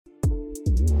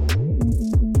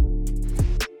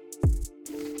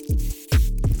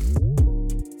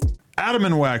Adam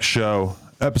and Wack Show,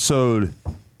 episode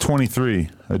 23,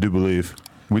 I do believe.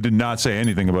 We did not say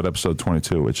anything about episode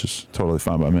 22, which is totally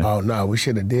fine by me. Oh, no, we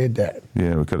should have did that.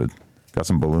 Yeah, we could have got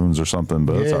some balloons or something,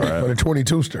 but it's all right. For the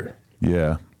 22ster.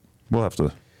 Yeah, we'll have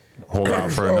to hold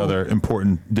out for another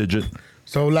important digit.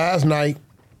 So last night,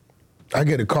 I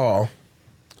get a call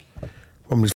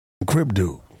from this Crip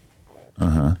dude.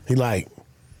 He like,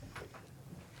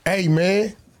 hey,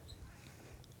 man,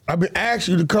 I've been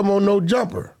asking you to come on No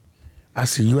Jumper. I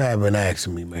said, you haven't asked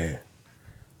me, man.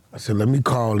 I said, let me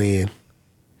call in.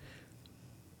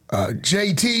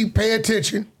 JT, pay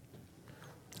attention.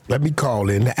 Let me call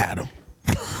in to Adam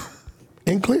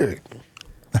and clear it.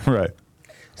 Right.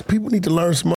 So people need to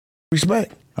learn some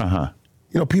respect. Uh-huh.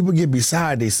 You know, people get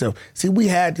beside themselves. See, we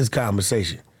had this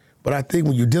conversation, but I think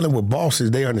when you're dealing with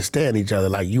bosses, they understand each other.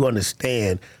 Like you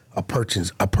understand a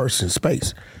person's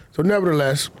space. So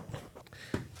nevertheless,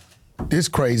 this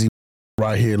crazy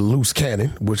right here, Luce Cannon,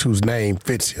 whose name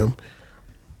fits him,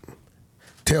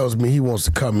 tells me he wants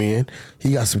to come in.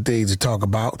 He got some things to talk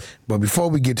about. But before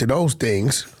we get to those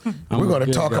things, we're going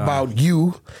to talk about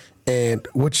you and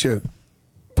what your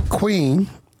queen,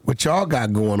 what y'all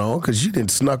got going on, because you didn't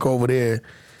snuck over there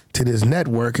to this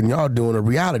network and y'all doing a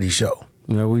reality show.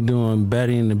 Yeah, we doing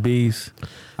Betty and the Beast.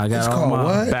 I got It's all called my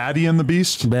what? Batty and the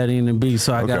Beast? Betty and the Beast.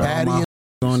 So I got Batty all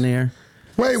my on there.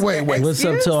 Wait. What's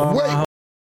up to all my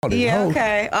Yeah,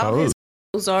 okay. All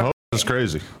his are. Oh, that's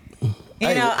crazy.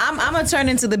 You know, I'm gonna turn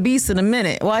into the Beast in a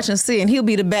minute. Watch and see, and he'll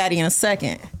be the baddie in a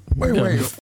second. Wait. Wait,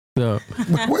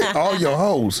 all your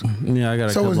hoes. Yeah, I got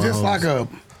a So couple is this of hoes. like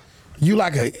you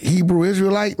like a Hebrew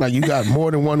Israelite? Like you got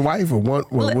more than one wife or one?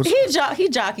 Look, he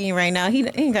jockeying right now. He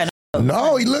ain't got no.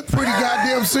 No, he looked pretty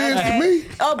goddamn serious to me.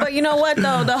 Oh, but you know what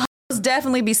though? The hoes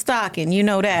definitely be stalking. You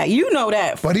know that. You know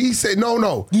that. But he said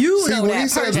no. You See, know when that he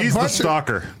says He's a the bunch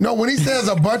stalker. No, when he says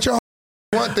a bunch of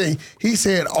one thing, he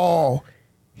said all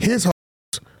his hoes.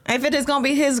 If it is gonna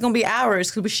be his, it's gonna be ours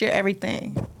because we share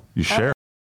everything. You share.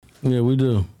 Yeah, we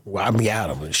do. Well, I mean,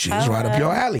 Adam, and shit, it's right up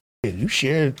your alley. You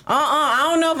shared. I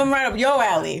don't know if I'm right up your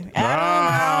alley.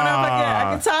 I don't know if I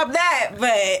can top that,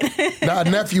 but Nah,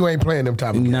 nephew ain't playing them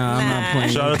type of games. Nah, I'm not playing.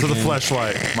 Shout out to the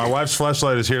fleshlight. My wife's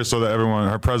fleshlight is here so that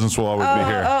her presence will always be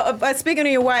here. But speaking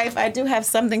of your wife, I do have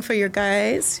something for your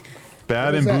guys.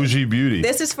 Bad and that? bougie beauty.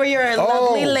 This is for your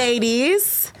lovely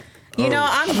ladies. You know,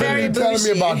 I'm very You telling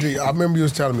bougie. me about this. I remember you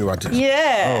was telling me about this.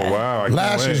 Yeah. Oh, wow. I can't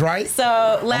Lashes, wait. right? So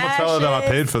I'm lashes. going to tell her that I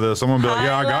paid for this. I'm going to be like,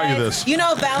 yeah, I got you this. You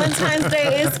know, Valentine's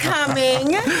Day is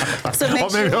coming. So make Oh,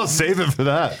 maybe sure I'll save it for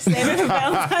that. save it for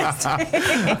Valentine's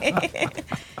Day.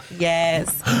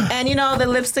 Yes. And you know, the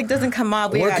lipstick doesn't come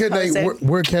off. Where can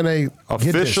they get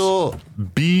Official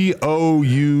BOUJEE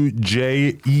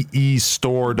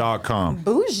store.com.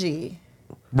 Bougie.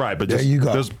 Right, but There you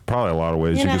go. there's probably a lot of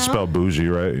ways you know? can spell bougie,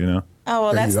 right? You know? Oh,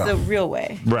 well, There you that's go. the real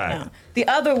way. Right. You know. The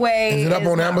other way this? Is it up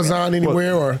on not Amazon really.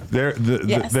 anywhere or?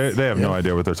 Yes. They have no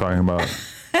idea what they're talking about.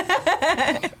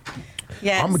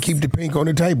 Yes. I'm gonna keep the pink on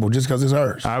the table just because it's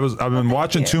hers. I've been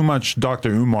watching too much Dr.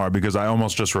 Umar because I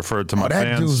almost just referred to my that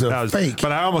fans dude's a as fake.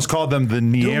 but I almost called them the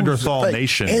Neanderthal Fake.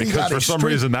 Nation And he because got for some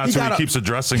extreme- reason that's what he keeps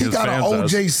addressing his He got fans an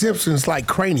as. O.J. Simpson's like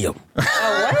cranium.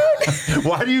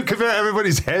 Why do you compare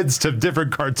everybody's heads to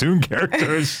different cartoon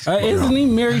characters? Isn't he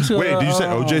married to? Wait, did you say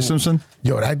O.J. Simpson?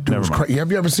 Yo, that dude's Never mind. crazy.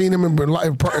 Have you ever seen him in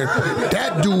life?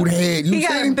 That dude head. You He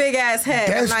got seen a him? big ass head.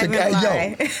 That's I'm the not even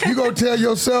guy. lie. Yo, you gonna tell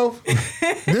yourself?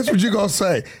 This what you gonna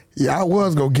say? Yeah, I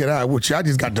was gonna get out with you. I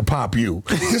just got to pop you.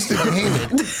 This the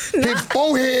head. His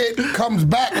forehead comes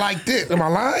back like this. Am I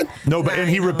lying? No, but and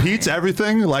he repeats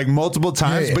everything like multiple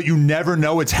times, Yeah. but you never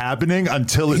know it's happening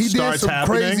until it He did starts some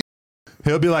happening. crazy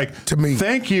He'll be like, to me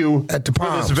thank you at the for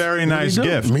Palms. this very nice do?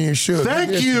 gift. Me and Suge, he Thank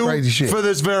did some you crazy shit. for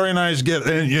this very nice gift.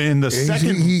 And the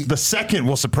second, the second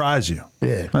will surprise you.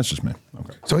 Yeah. That's just me.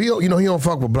 Okay. So he don't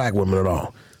fuck with black women at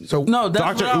all. So No,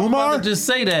 that's Dr. what I was Umar? about to just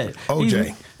say that.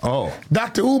 OJ. Oh,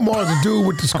 Dr. Umar's a dude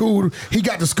with the school. He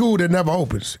got the school that never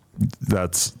opens.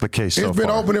 that's the case so It's been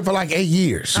far. opening for like 8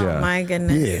 years. Oh my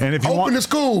goodness. Yeah. And if you open want the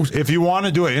schools. if you want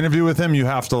to do an interview with him, you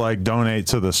have to like donate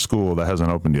to the school that hasn't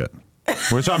opened yet.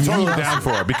 Which I'm totally down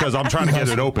for because I'm trying to get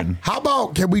it open. How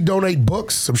about can we donate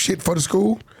books, some shit for the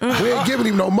school? We ain't giving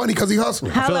him no money because he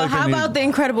hustling. feel like How they about the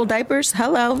Incredible Diapers?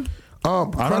 Hello. I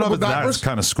don't know if that's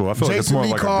kind of school. I feel like it's Jason more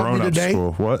Lee like a called me grown-up today.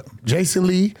 school. What? Jason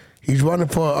Lee, he's running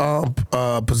for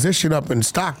a position up in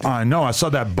Stockton. I know. I saw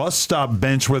that bus stop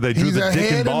bench where they drew He's the dick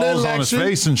ahead and in the balls on his election.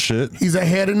 face and shit. He's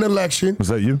ahead in the election. Was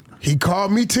that you? He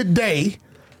called me today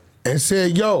and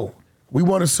said, "Yo, we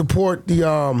want to support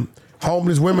the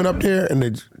homeless women up there and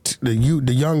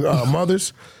the young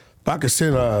mothers. If I could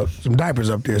send some diapers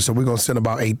up there, so we're gonna send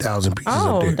about 8,000 pieces up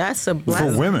Oh, there that's a For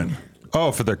blessing. women.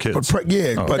 Oh, for their kids. But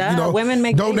you know, women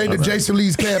make donate to babies. Jason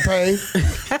Lee's campaign.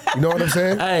 You know what I'm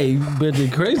saying? Hey, but the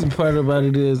crazy part about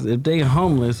it is, if they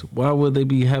homeless, why would they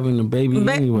be having a baby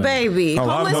anyway? Baby, A lot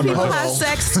of homeless them people are- have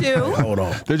sex too. Hold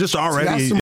on. They're just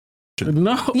already.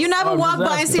 No, You never walk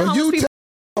by and see So homeless you people.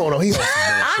 hold on.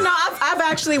 I know. I've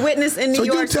actually witnessed in New So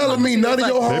you York. telling me none of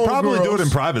your They probably do it in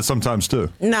homegirls private sometimes too.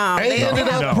 No, Ain't they ended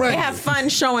up have, pregnant. they have fun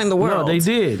showing the world. no, they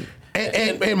did.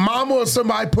 and mama or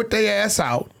somebody put their ass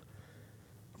out,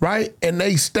 right? And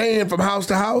they staying from house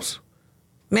to house.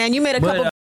 Man, you made a But, couple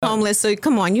homeless, so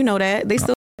come on, you know that they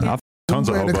still. Tons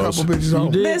of Ran a hobos. couple bitches You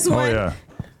home. did. This Oh one, yeah,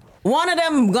 one of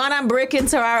them gonna break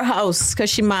into our house because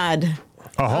she mad.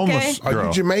 a homeless Okay. Are girl.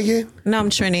 you Jamaican? No, I'm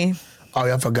Trini. Oh,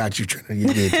 yeah, I forgot you, Trina. You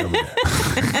did tell me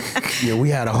that. Yeah, we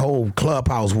had a whole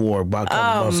clubhouse war about a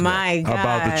couple Oh months ago. my god.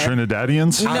 About the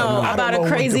Trinidadians. No, I don't about know a what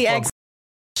the crazy fuck- ex.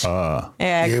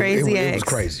 Yeah, crazy it ex. was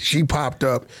crazy. She popped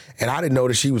up, and I didn't know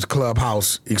that she was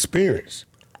clubhouse experienced.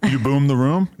 You boomed the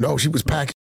room. No, she was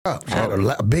packing up. She had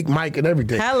a big mic and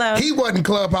everything. Hello. He wasn't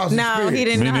clubhouse No, experienced. he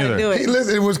didn't Me know how to neither. do He, it.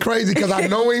 listen, it was crazy because I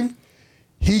know him.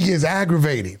 He gets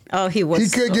aggravated. Oh, he was. He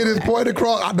couldn't so get his bad. point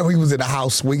across. I know he was in the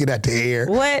house swinging at the air.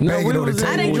 What? No, banging we on the was in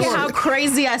I table. didn't New care York. how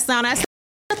crazy I sound. I said,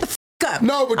 "Shut the f up."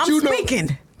 No, but I'm you know-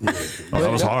 speaking. Oh,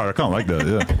 that was hard. I kind of like that.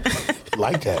 Yeah.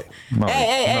 Like that. No,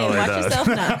 Hey, not like watch that. yourself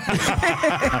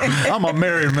now. I'm a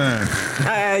married man.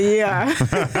 Yeah.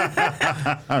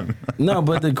 No,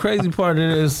 but the crazy part of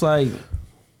it is like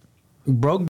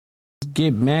broke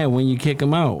get mad when you kick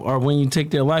them out or when you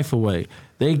take their life away.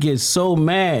 They get so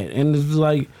mad, and it's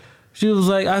like she was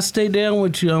like, "I stay down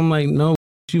with you." I'm like, "No,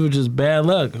 she was just bad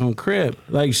luck on crib.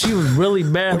 Like she was really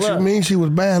bad What luck, you mean she was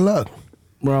bad luck?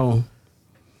 bro."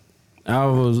 I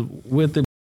was with the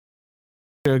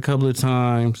a couple of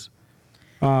times.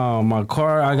 My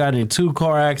car, I got in 2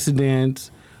 car accidents.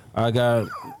 I got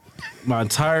my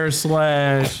tire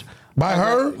slashed. By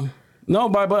her? No,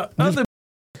 but other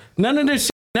none of this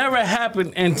shit never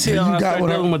happened until You I got started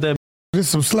what I- dealing with that. This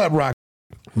some slap rock.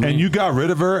 And you got rid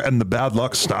of her, and the bad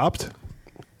luck stopped.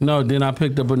 No, then I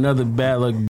picked up another bad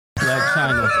luck Black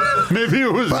China. Maybe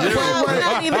it was Wait, you. wait, We're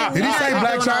not even- Did he we're say not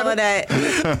Black doing China? all of that.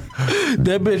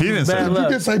 That bitch He didn't was say bad that. You luck.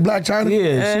 did say Black China?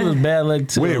 Yeah, she was bad luck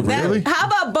too. Wait, That- really? How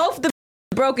about both the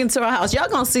broke into our house? Y'all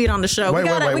gonna see it on the show. we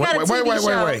got a TV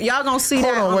show. Y'all gonna see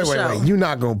Hold that on on, the show. wait. You're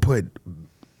not gonna put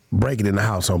breaking in the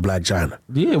house on Black China.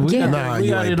 Yeah, we Yeah. got, Nah, we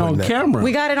you got ain't it on putting that. camera.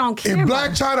 We got it on camera. If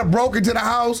Black China broke into the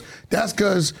house, that's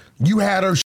because you had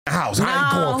her in the house. I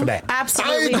ain't going for that.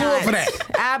 Absolutely I ain't going not. for that.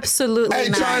 Absolutely Hey,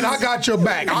 not. China, I got your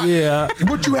back. Yeah.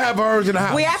 What you have hers in the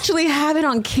house? We actually have it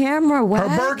on camera. her Wack.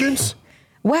 Birkins?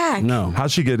 Wack. No.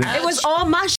 How'd she get in? It was all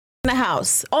my in the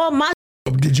house. All my.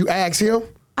 Did you ask him?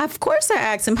 Of course, I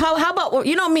asked him. How about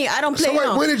you know me? I don't play. So wait,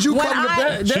 no. when did you come to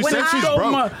That She bitch said she's stole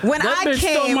broke. my, When that I bitch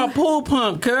stole came- my pool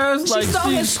pump, cuz. She Like, stole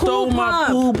she his stole pool my pump.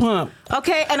 pool pump.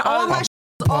 Okay, and all my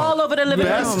all over the living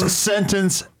Best room.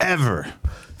 sentence ever.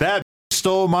 That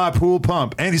stole my pool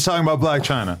pump, and he's talking about Black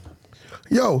China.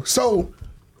 Yo, so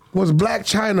was Black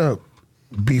China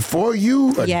before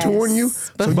you or Yes. during you?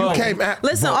 So Before. you came at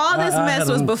Listen, all this I mess had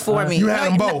was them- before me. You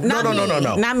had them both. Not No.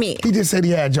 me. Not me. He just said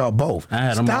he had y'all both. I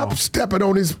had 'em Stop all. stepping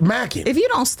on his macking. If you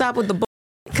don't stop with the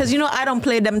because you know I don't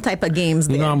play them type of games.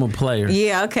 You There. know I'm a player.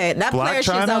 Yeah, okay. That player Black shit's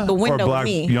China out the window or Black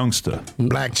with me. Youngster?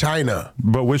 Black China.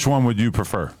 But which one would you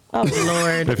prefer Oh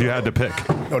Lord. if you had to pick?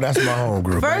 No, that's my home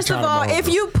group. Black First of China, all, my home if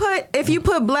group. you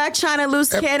put Black China Luce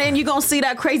Cannon, you're gonna see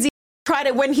that crazy tried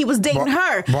it when he was dating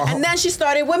her. And then she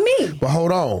started with me. But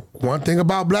hold on. One thing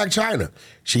about Black China,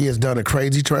 she has done a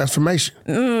crazy transformation.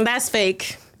 That's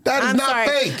fake. That is I'm not sorry.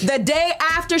 fake. The day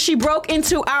after she broke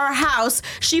into our house,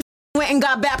 she went and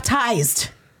got baptized.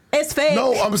 It's fake.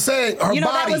 No, I'm saying her You know,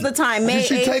 that body. was the time, May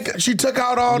she 8th. she took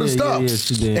out all the Yeah, stuff. yeah,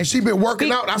 she did. And she been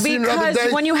working out. I seen her the other Because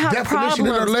day. when you have definition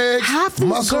in her problems, legs, half these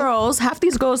muscle.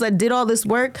 girls that did all this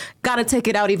work, gotta take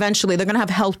it out eventually. They're gonna have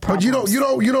health But problems. you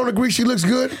don't agree she looks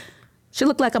good? She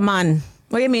looked like a man.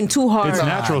 What do you mean, too hard? It's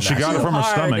natural. She got it Too from her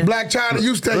hard. stomach. Black China,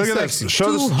 you stay Look at sexy. this. Show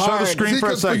Too the hard. screen See, for a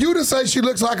 'cause for second. you to say she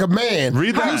looks like a man,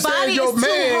 Read that. you Her said body your is too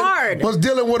man hard. was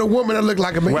dealing with a woman that looked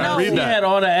like a man. Well, read She that. had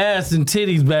all the ass and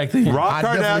titties back then. Rob I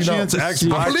definitely Kardashian's don't. ex I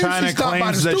Black believe she China stopped by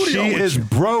claims the that studio she with is you.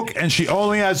 broke and she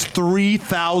only has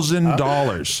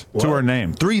 $3,000 to her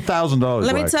name. $3,000.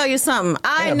 Let me Wack. tell you something.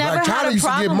 I Yeah, never Blac Chyna had a used to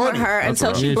get problem with money. her That's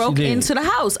until right. she Yeah, she broke did. into the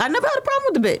house. I never had a problem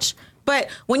with the bitch. But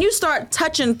when you start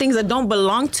touching things that don't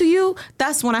belong to you,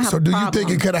 that's when I have So a do problem. you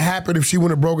think it could have happened if she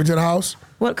wouldn't have broke into the house?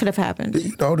 What could have happened?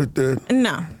 You know,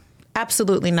 No.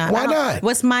 Absolutely not. Why not?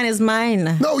 What's mine is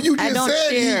mine. No, you I just don't said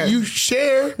share. you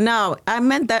share. No, I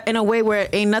meant that in a way where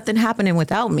ain't nothing happening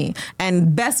without me.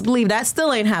 And best believe that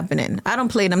still ain't happening. I don't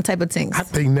play them type of things. I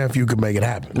think nephew could make it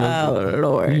happen. Oh,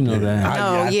 Lord. You know that.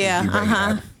 Oh,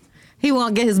 yeah. He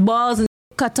won't get his balls and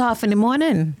cut off in the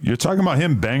morning. You're talking about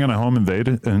him banging a home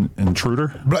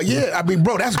intruder? But yeah, I mean,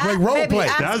 bro, that's great role baby, play.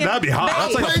 That'd be hot.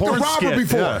 That's like a Played the porn robber skit.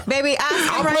 before. Yeah. Baby,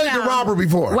 I right played now, the robber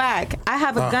before. Wack, I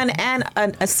have a gun and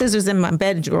a scissors in my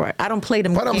bed drawer. I don't play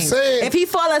them But I'm games. saying, if he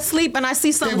fall asleep and I see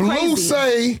If something crazy. Luce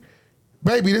say,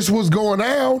 baby, this was going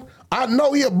down, I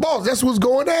know he a boss. That's what's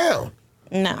going down.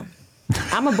 No.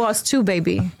 I'm a boss too,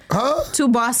 baby. Huh? 2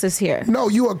 bosses here. No,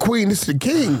 you a queen. This is the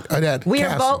king of that We are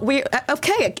castle. both. We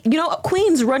okay. You know,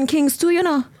 queens run kings too. You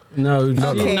know. No,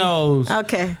 Okay. she knows.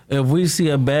 Okay. If we see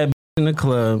a bad bitch in the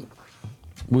club,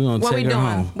 we're gonna What we take her doing?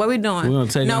 home. What we doing? We're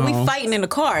gonna take no, her we home. fighting in the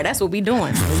car. That's what we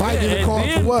doing. Fight in the Yeah, car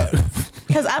and for what?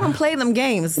 Because I don't play them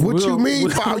games. What you mean?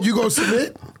 we'll- You gonna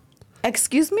submit?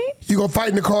 Excuse me? You gonna fight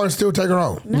in the car and still take her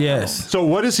home? Yes. So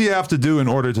what does he have to do in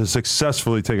order to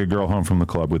successfully take a girl home from the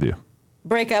club with you?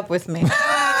 Break up with me.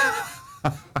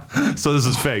 So this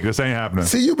is fake. This ain't happening.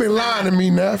 See, you been lying to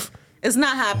me, Neff. It's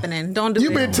not happening. Don't do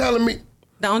You it. been telling me.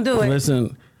 Don't do it.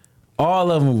 Listen,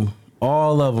 all of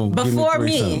them.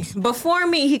 Before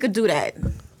me, he could do that.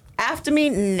 After me,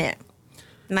 nah.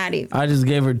 Not even. I just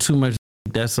gave her too much.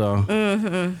 That's all.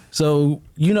 Mm-hmm. So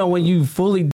you know when you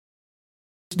fully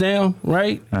down,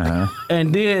 right? Uh-huh.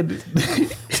 And then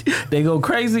they go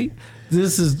crazy.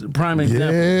 This is prime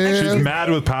example. Yeah. She's mad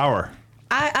with power.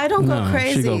 I don't go No,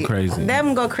 crazy. she go crazy.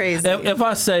 Them go crazy. If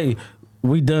I say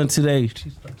we done today, she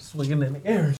starts swinging in the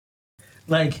air,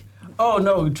 like, oh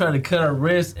no, we try to cut her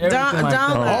wrist, everything Don't like that.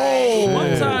 lie.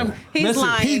 One time, He's listen,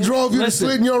 lying. He drove you to Listen,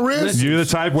 slit in your wrist? listen. You the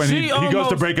type when he She goes to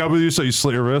almost- break up with you, so you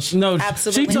slit your wrist? No,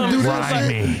 Absolutely she told not. me Do that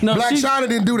Grimy. shit? No, Black she- China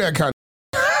didn't do that kind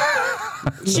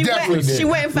she definitely went, did. she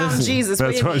went and found Listen, Jesus. What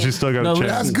do That's you why mean? she still got No, a of.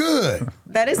 That's chance. good.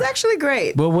 That is actually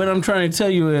great. But what I'm trying to tell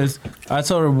you is, I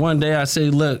told her one day, I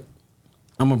said, look,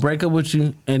 I'm gonna break up with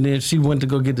you, and then she went to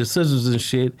go get the scissors and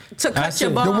shit. To cut I your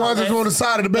said- ball. The ones that's on the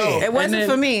side of the bed. It wasn't And then-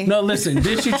 for me. No, listen.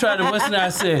 Then she tried to listen.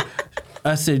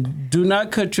 I said, do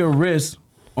not cut your wrist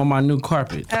on my new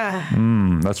carpet.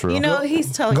 That's real. You know,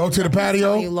 he's telling Go you, to the he's patio?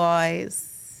 telling you lies.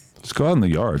 Just go out in the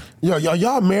yard. Yo,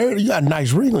 y'all married? You got a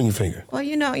nice ring on your finger. Well,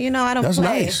 you know, I don't That's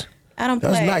play. nice. I don't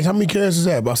That's play. nice. How many carats is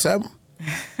that? About 7?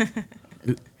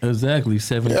 Exactly,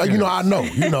 7. Yeah, you know, I know.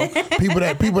 You know, people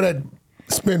that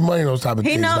spend money on those type of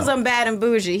He things. knows know. I'm bad and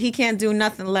bougie. He can't do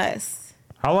nothing less.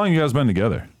 How long you guys been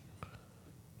together?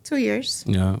 2 years.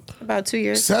 Yeah. About 2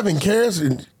 years. 7 carats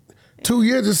in 2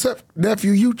 years, except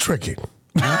nephew, you tricking.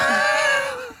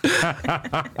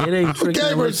 It ain't tricky.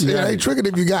 Okay, but it ain't tricking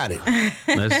if you got it.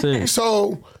 That's it.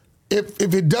 So if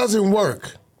it doesn't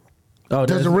work, Oh,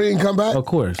 does that's- the ring come back? Of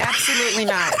course. Absolutely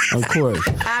not. Of course.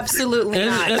 Absolutely It's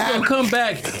not. gonna come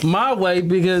back my way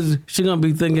because she gonna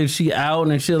be thinking she out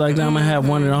and shit like that. I'm gonna have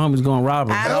one of the homies gonna rob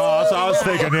her. Oh, so I was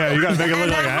thinking, yeah, you gotta make it look And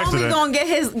like an that homie accident. gonna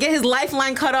get his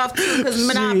lifeline cut off too because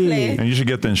Monopoly. And you should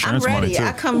get the I'm insurance money ready. too.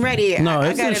 I come ready. No, I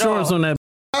it's got insurance it all. on that.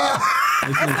 It's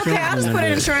insurance Okay, I'll on just that put an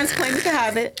bitch. insurance claim. You can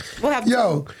have it. We'll have.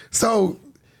 Yo, so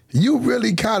you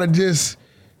really kind of just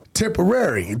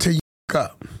temporary until you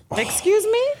up. Excuse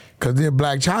me. Because then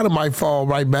Black China might fall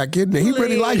right back in there. He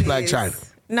really likes Black Please. China.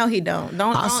 No, he don't.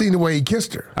 I seen the way he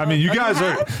kissed her. I mean, you guys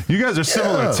are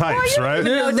similar Yeah. types, right?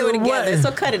 No, do it What? together.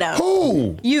 So cut it out.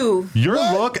 Who? You. Your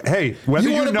What? look, hey, whether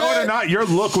You you, wanna know it bet? or not, your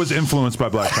look was influenced by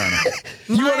Black China.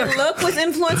 My look was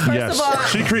influenced. First Yes, of all,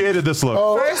 she created this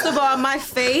look. First of all, my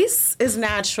face is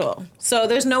natural, so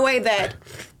there's no way that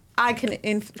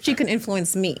she can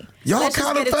influence me. Y'all Let's just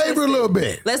kind of get it favor a twisted. little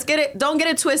bit. Let's get it. Don't get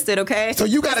it twisted, okay? So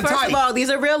you got a First type. of all, these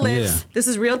are real lips. Yeah. This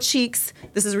is real cheeks.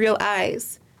 This is real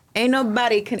eyes. Ain't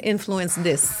nobody can influence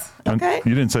this. Okay?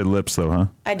 You didn't say lips though, huh?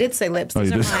 I did say lips. Oh,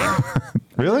 These you are did? mine.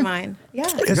 Really? Mine. Yeah.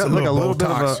 You It's got like a little bit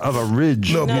Botox. of a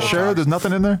ridge. Little You Botox. sure there's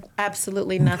nothing in there?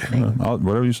 Absolutely nothing.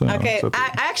 Whatever you say. I'll Okay, accept it. I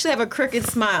actually have a crooked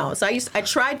smile. So I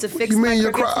tried to fix you my mean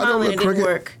your crooked I smile don't and it look didn't crooked.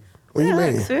 work. What do you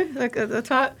Yeah, mean? see? Like at the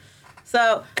top.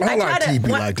 So I like tried TP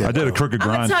like that. I did a crooked I'm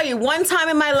gonna grind. tell you, one time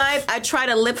in my life, I tried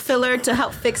a lip filler to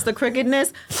help fix the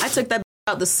crookedness. I took that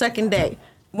out the second day.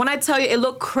 When I tell you it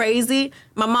looked crazy,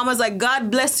 my mom was like,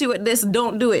 "God bless you with this.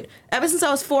 Don't do it." Ever since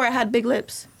I was 4, I had big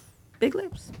lips. Big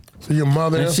lips. So your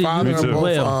mother And and she father used are it both,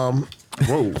 well.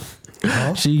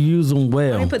 Whoa. She use them Let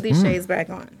well. me put these shades back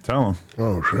on. Tell him.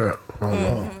 oh shit. Oh,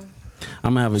 no.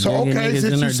 I'm gonna have a So gang of okay, niggas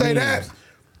since in you her say DMs. that,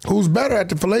 who's better at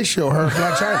the fellatio, her or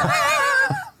Black China?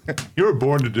 You were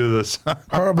born to do this.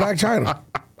 Her or Black China?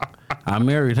 I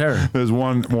married her. There's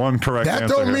one correct That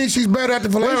answer. don't here. mean she's better at the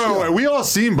fellatio. Wait. We all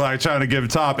seen Black China give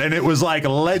top, and it was like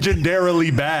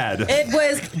legendarily bad. It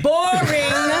was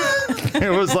boring.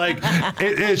 It was like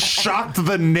it shocked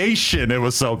the nation. It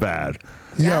was so bad.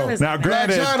 Yo, Now,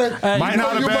 granted, might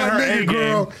not have been her A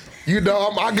game. You know,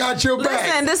 I got your back.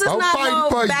 Listen, this is I'm not fighting no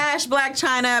for you. Bash Black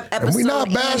China episode. And we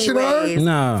not bashing her? anyways.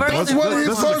 No. First That's and one of his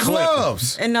This is a first clip.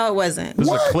 loves. And no, it wasn't. There's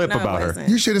What? a clip No, it about her. wasn't.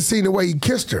 You should have seen the way he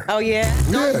kissed her. Oh yeah.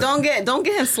 Yeah. Don't get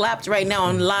him slapped right now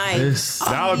on live.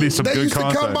 That would be some They good used to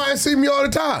come content. by and see me all the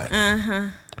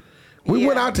time. We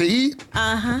went out to eat.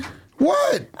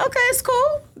 What? Okay, it's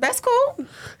cool. That's cool.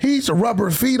 He used to rub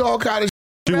her feet, all kind of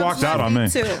She walked out on me.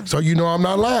 Too. So you know I'm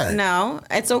not lying. No,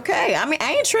 it's okay. I mean,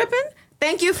 I ain't tripping.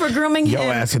 Thank you for grooming him.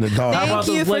 Your ass in the dog. How about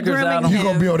Thank you those for Lakers, grooming Adam? him. You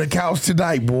gonna be on the couch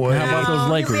tonight, boy. How about those You'll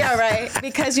Lakers? be all right.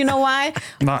 Because you know why?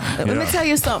 Let me tell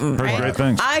you something. Heard Right? great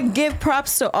things. I give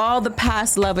props to all the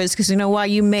past lovers because you know why?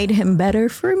 You made him better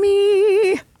for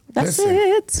me. That's Listen,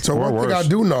 it. So Or one thing I worse.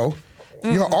 do know,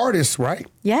 you're an artist, right?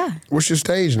 Yeah. What's your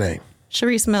stage name?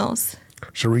 Charisse Mills.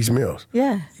 Charisse Mills.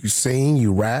 Yeah. You sing,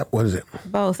 you rap, what is it?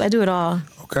 Both. I do it all.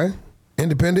 Okay.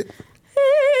 Independent?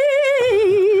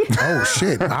 Oh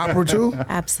shit. Opera too?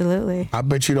 Absolutely. I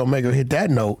bet you don't make her hit that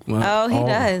note. Oh, he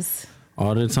does.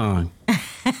 All the time.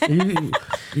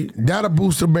 That'll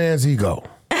boost a man's ego.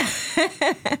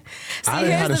 I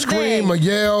didn't have to scream or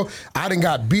yell. I done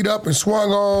got beat up and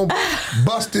swung on,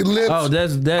 busted lips. Oh,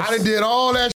 that's I done did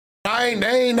all that.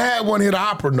 They ain't had one hit an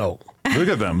opera note. Look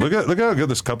at them. Look how good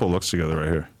this couple looks together right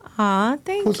here. Aw,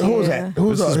 thank you. Who's that?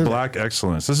 Who's This is that? black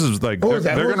excellence. This is like Who is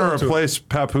they're that? Who's going that to to? replace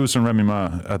Papoose and Remy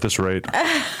Ma at this rate.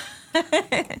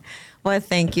 Well,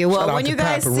 thank you. Shout Well, out when to you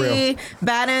guys Papa Real. see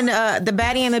the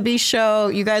Batty and the Beast show,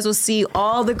 you guys will see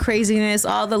all the craziness,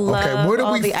 all the love, where do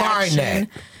all we the find action. that?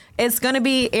 It's going to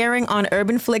be airing on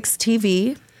Urban Flix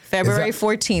TV, February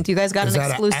 14th. You guys got is an that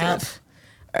an exclusive. app?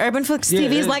 Urban Flix Yeah,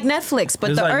 TV is it- like Netflix,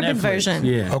 but It's the like urban Netflix. version.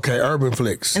 Yeah. Okay, Urban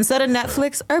Flicks. Instead of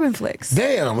Netflix, Urban Flix.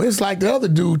 Damn, it's like the other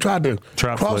dude tried to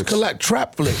Trap cross-collect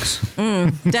Trap Flicks.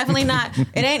 Definitely not.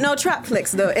 It ain't no Trap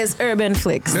Flix, though. It's Urban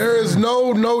Flix. There is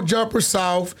no jumper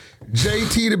south.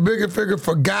 JT, the bigger figure,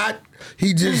 forgot.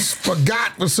 He just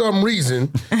forgot for some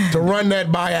reason to run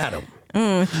that by Adam.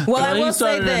 Well, I You will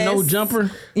say started this. a no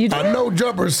jumper. You did? A no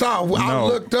jumper south. I No.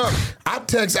 looked up. I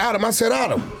text Adam. I said,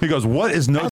 Adam, He goes, "What is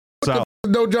no south?"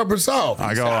 no jumper south.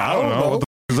 I go, "I don't know. What the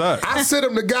f- is that?" I sent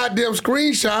him the goddamn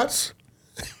screenshots.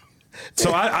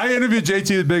 So I interviewed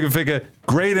JT the Big Figure.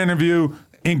 Great interview.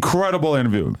 Incredible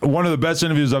interview. One of the best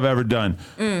interviews I've ever done.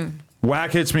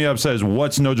 Wack hits me up, says,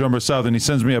 "What's No Jumper South?" And he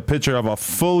sends me a picture of a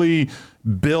fully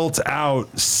built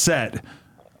out set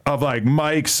of like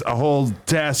mics, a whole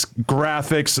desk,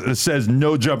 graphics that says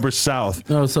No Jumper South.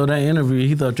 Oh, so that interview,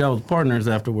 he thought y'all was partners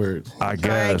afterwards. I I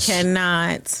guess.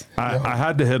 cannot. I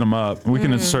had to hit him up. We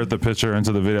can insert the picture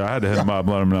into the video. I had to hit him up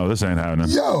and let him know this ain't happening.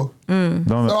 Yo,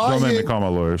 Don't make me call my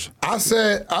lawyers. I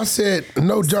said,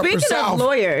 no jumper Speaking south. of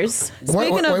lawyers,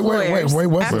 speaking of lawyers,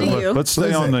 wait, after wait. you. Let's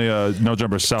stay on the No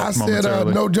Jumper South I said,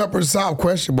 momentarily. no jumper south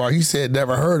question mark. He said,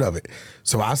 never heard of it.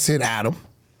 So I sent Adam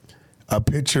a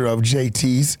picture of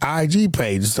JT's IG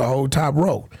page. It's the whole top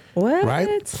row. What?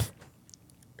 Right?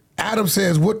 Adam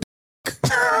says, what the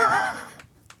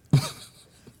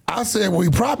I said, well, he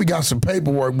probably got some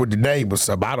paperwork with the name or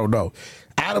something. I don't know.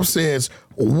 Adam says,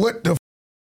 what the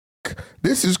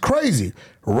This is crazy.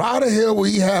 Why the hell will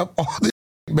he have all this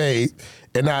made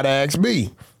and not ask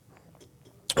me?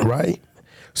 Right?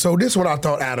 So this is what I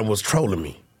thought Adam was trolling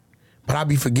me. But I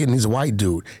be forgetting he's a white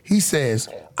dude. He says,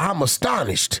 I'm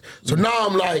astonished. So now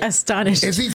I'm like, Astonished.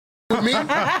 is he with me?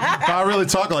 I really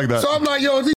talk like that. So I'm like,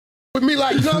 yo, is he with me?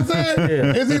 Like, you know what I'm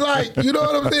saying? Is he like, you know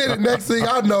what I'm saying? The next thing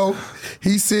I know,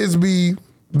 he sends me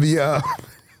the,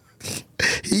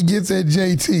 he gets at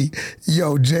JT.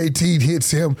 Yo, JT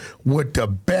hits him with the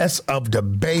best of the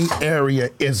Bay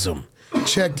Area-ism.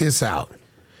 Check this out.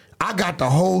 I got the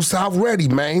whole South ready,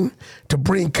 man, to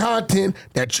bring content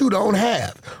that you don't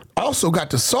have. Also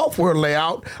got the software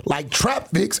layout like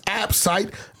TrapFix app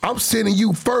site. I'm sending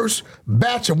you first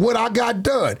batch of what I got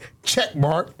done. Check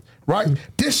mark, right?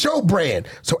 This your brand.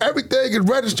 So everything is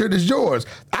registered as yours.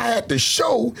 I had to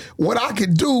show what I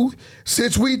could do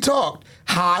since we talked.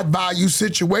 High value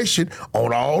situation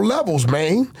on all levels,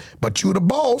 man. But you the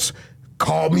boss.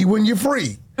 Call me when you're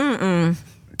free.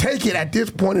 Take it at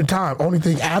this point in time. Only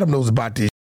thing Adam knows about this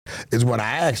is what I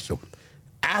asked him.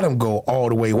 Adam go all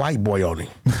the way white boy on him.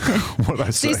 What I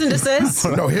say? Cease and desist.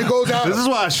 No, here goes Adam. This is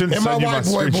why I shouldn't in my send you my white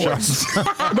boy screenshots.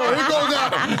 voice. No, here goes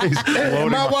Adam.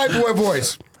 In my my- white boy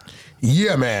voice.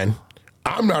 Yeah, man.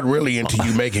 I'm not really into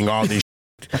you making all this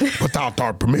without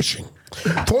our permission.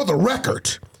 For the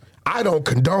record, I don't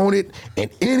condone it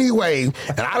in any way,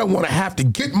 and I don't want to have to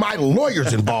get my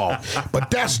lawyers involved.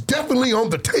 But that's definitely on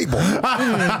the table,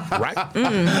 right?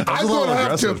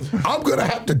 I'm gonna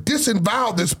have to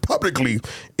disavow this publicly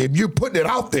if you're putting it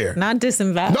out there. Not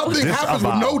disavow. Nothing happens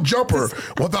with No Jumper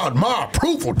without my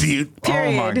approval, dude.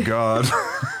 Period. Oh my God.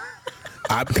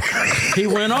 He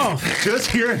went off.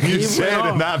 Just hearing you say it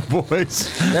in that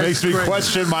voice makes me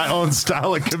question my own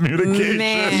style of communication.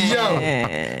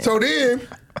 Man. Yo,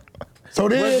 so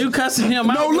then Was you cussing him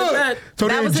out? no, with look. that? So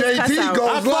That then was his cuss JT out. goes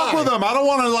I live. fuck with him. I don't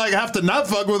want to like have to not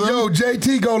fuck with him. Yo,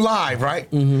 JT go live, right?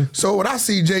 So when I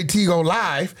see JT go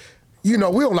live, you know,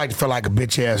 we don't like to feel like a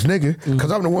bitch ass nigga because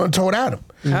I'm the one who told Adam.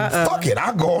 Fuck it,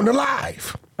 I go on the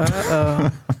live.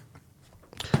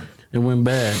 It went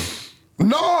bad.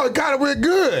 No, it kind of went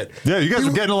good. Yeah, you guys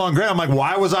were getting along great. I'm like,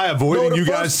 why was I avoiding the you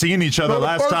first- guys seeing each other the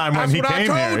last first- time when that's he what I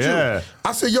came here? told you. Yeah.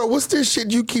 I said, yo, what's this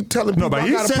shit you keep telling people? No, but I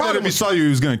he got a said that problem if he with? saw you, he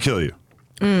was going to kill you.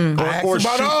 I asked Or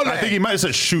about shoot. all I that. think he might have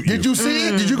said shoot you. Did you see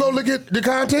it? Did you go look at the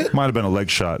content? Might have been a leg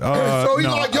shot. So he's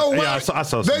no. like, yo, Yeah, what? I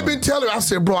saw They've something. been telling me. I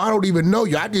said, bro, I don't even know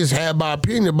you. I just had my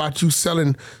opinion about you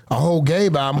selling a whole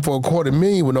game album for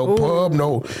 $250,000 with no pub,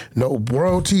 no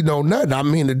royalty, no nothing. I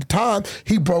mean, at the time,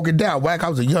 he broke it down. Wack, I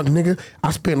was a young nigga. I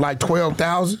spent like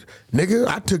 $12,000. Nigga,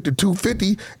 I took the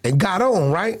 $250 and got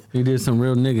on, right? He did some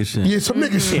real nigga shit. Yeah, some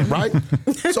nigga shit, right?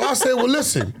 So I said, well,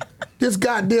 listen, this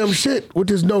goddamn shit with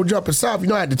this No Jumper South, you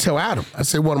know, I had to tell Adam. I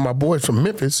said, one of my boys from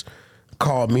Memphis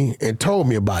called me and told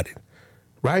me about it,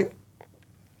 right?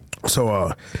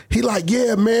 So he like,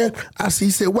 yeah, man. He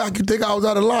said, Wack, you think I was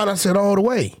out of line? I said, all the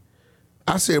way.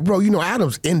 I said, bro, you know,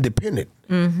 Adam's independent.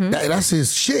 That's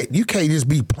his shit. You can't just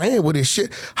be playing with his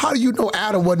shit. How do you know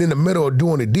Adam wasn't in the middle of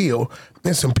doing a deal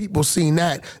and some people seen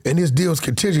that and his deal's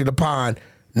contingent upon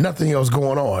nothing else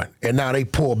going on, and now they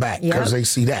pull back because they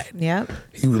see that. Yep.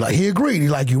 He was like, he agreed. He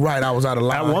like, you right, I was out of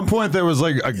line. At one point, there was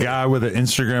like a guy with an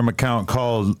Instagram account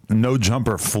called No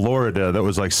Jumper Florida that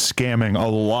was like scamming a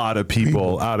lot of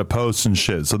people out of posts and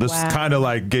shit. So this kind of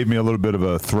like gave me a little bit of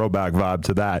a throwback vibe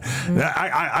to that.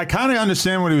 I kind of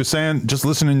understand what he was saying. Just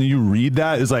listening to you read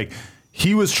that is like,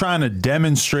 he was trying to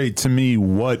demonstrate to me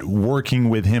what working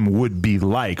with him would be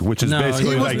like, which is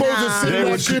basically he was like supposed to send they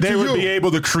that would, shit they to would you. be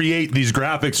able to create these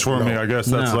graphics for me. I guess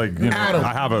that's like, you know, Adam,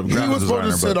 I have a he graphic was supposed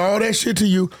to designer, send but all that shit to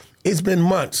you. It's been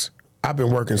months. I've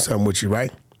been working something with you,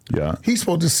 right? yeah. He's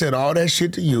supposed to send all that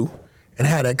shit to you and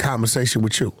have that conversation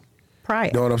with you. Prior.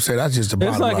 You know what I'm saying? That's just the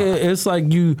It's bottom like line. it's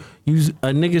like you a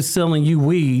nigga selling you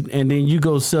weed and then you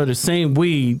go sell the same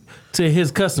weed to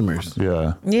his customers.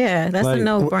 Yeah. Yeah, that's Like- a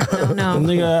no.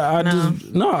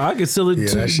 Nigga, I can sell it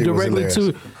Yeah, that shit was directly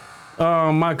to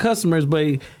my customers,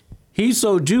 but he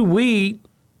sold you weed,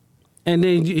 and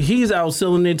then he's out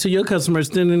selling it to your customers,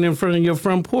 standing in front of your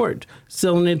front porch,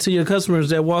 selling it to your customers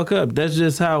that walk up. That's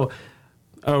just how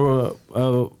a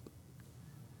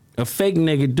fake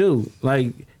nigga do.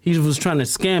 Like, he was trying to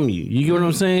scam you. You get what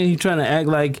I'm saying? He trying to act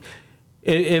like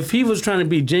if he was trying to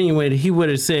be genuine, he would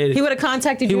have said He would have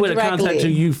contacted he you would have directly.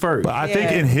 contacted you first. But I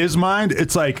think in his mind,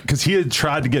 it's like, because he had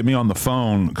tried to get me on the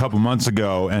phone a couple months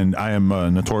ago, and I am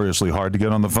notoriously hard to get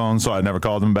on the phone, so I never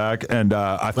called him back. And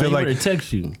I But feel he like, would have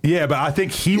text you. yeah, but I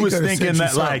think he was could've thinking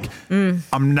sent you that like, something.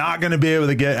 I'm not going to be able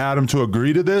to get Adam to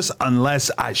agree to this unless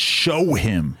I show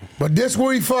him. But this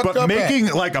where he fucked But up making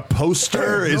at. like a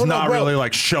poster is No, not bro. really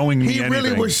like showing me He anything.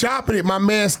 really was shopping it. My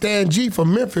man Stan G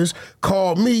from Memphis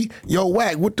called me, yo,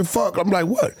 Wack, what the fuck? I'm like,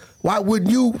 what? Why wouldn't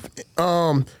you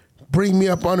bring me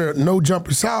up under No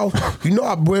Jumper South? You know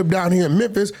I live down here in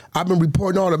Memphis. I've been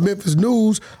reporting all the Memphis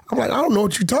news. I'm like, I don't know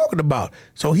what you're talking about.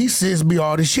 So he sends me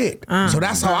all the shit. So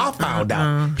that's how I found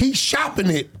out. He's shopping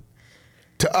it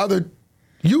to other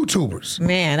YouTubers.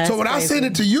 Man, that's so when crazy. I send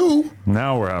it to you,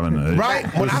 Now we're having a right?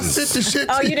 When I sent the shit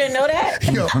to Oh, you didn't know that?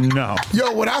 Yo, No.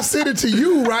 Yo, when I send it to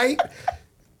you, right?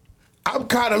 I'm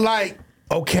kind of like,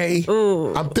 okay,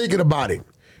 I'm thinking about it.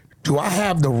 Do I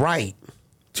have the right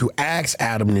to ask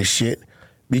Adam this shit?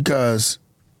 Because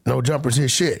No Jumper's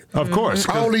his shit. Of course.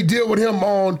 I only deal with him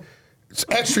on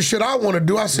extra shit I want to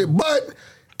do. I said, but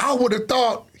I would have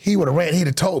thought he'd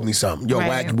have told me something. Yo,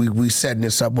 Right. Wack, we setting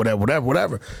this up,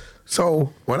 whatever.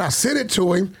 So when I sent it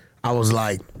to him, I was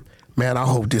like, man, I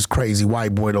hope this crazy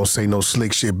white boy don't say no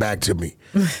slick shit back to me,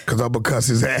 because I'm going to cuss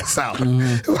his ass out.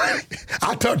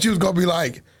 I thought you was going to be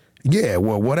like, yeah,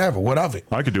 well, whatever, what of it?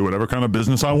 I could do whatever kind of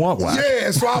business I want, Wack.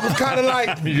 Yeah, so I was kind of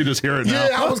like, You can just hear it now.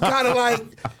 yeah, I was kind of like,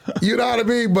 you know what I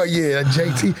mean? But yeah,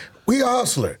 JT, we a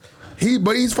hustler.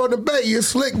 But he's from the Bay. He a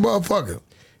slick motherfucker.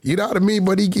 You know what I mean?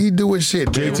 But he do his shit.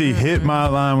 JT, hit my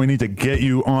line. We need to get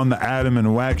you on the Adam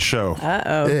and Wack show.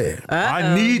 Yeah.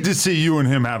 I need to see you and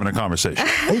him having a conversation.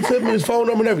 He sent me his phone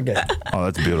number and everything. Oh,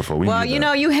 that's beautiful. Well, you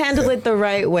know, you handle it the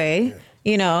right way.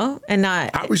 You know, and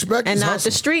not I respect and his not hustle.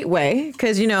 the street way,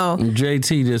 because you know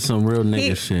JT did some real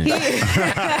nigga shit.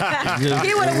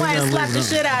 he would have wanted to slap the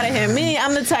shit out of him. Me,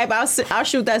 I'm the type I'll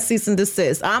shoot that cease and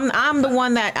desist. I'm the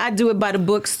one that I do it by the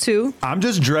books too. I'm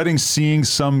just dreading seeing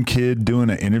some kid doing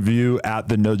an interview at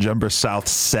the No Jumper South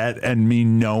set and me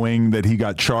knowing that he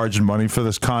got charged money for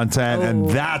this content, and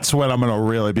that's when I'm gonna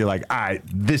really be like, all right,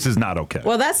 this is not okay.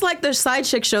 Well, that's like the side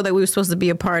chick show that we were supposed to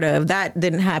be a part of. That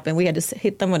didn't happen. We had to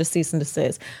hit them with a cease and desist.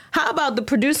 How about the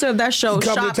producer of that show He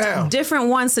come to shopped town. different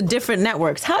ones to different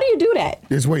networks? How do you do that?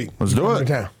 This week. Let's do Come it. to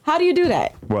town. How do you do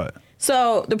that? What?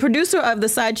 So the producer of the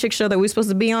side chick show that we were supposed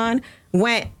to be on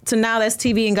went to Now That's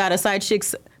TV and got a side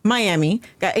chicks Miami.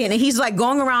 And he's like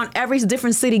going around every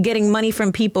different city getting money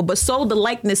from people, but sold the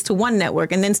likeness to one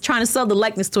network and then trying to sell the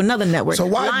likeness to another network. So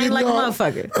why lying didn't like a y'all-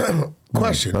 motherfucker.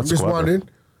 Question. I'm That's just clever.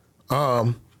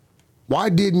 wondering, why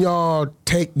didn't y'all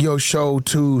take your show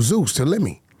to Zeus, to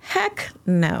Lemmy? Heck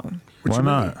no. Why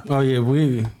not? Oh yeah,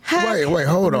 we. Heck Wait,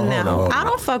 hold on, no. hold on, hold on. I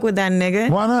don't fuck with that nigga.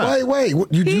 Why not? Wait,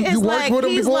 you He is worked like with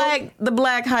him he's before? like the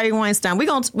black Harvey Weinstein. We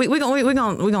gonna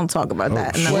talk about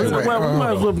that. shit. another Wait, time. wait. Well, we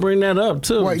might as well bring that up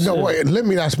too. Wait, no, Shit. wait.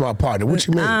 Lemmy, that's my partner. What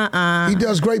you mean? He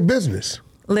does great business.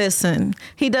 Listen,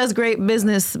 he does great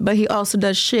business, but he also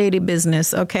does shady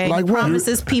business. Okay, Like he what?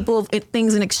 promises people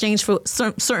things in exchange for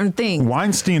certain things.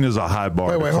 Weinstein is a high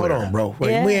bar. Wait, to hold clear. on, bro.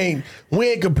 Wait, Yeah. we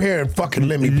ain't comparing fucking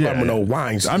Lemmy Plum with no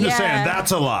Weinstein. I'm just Yeah. saying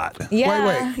that's a lot. Yeah,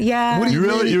 Wait. yeah. What do you You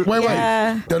really- mean? you- Wait.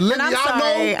 Yeah. The And Lemmy I'm I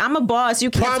sorry, know I'm a boss. You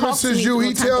can't talk to promises me you, through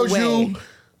he a type tells of way. you,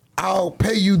 I'll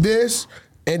pay you this,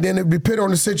 and then it depend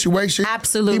on the situation.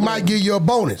 Absolutely. He might give you a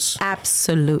bonus.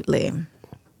 Absolutely.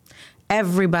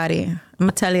 Everybody. I'm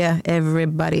gonna tell you,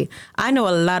 everybody. I know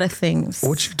a lot of things.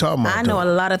 What you talking about, I know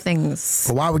though? a lot of things.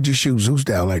 But why would you shoot Zeus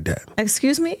down like that?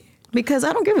 Excuse me? Because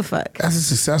I don't give a fuck. That's a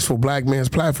successful black man's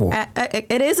platform.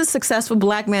 It is a successful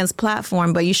black man's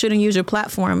platform, but you shouldn't use your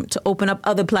platform to open up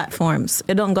other platforms.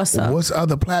 It don't go so. What's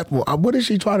other platform? What is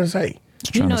she trying to say?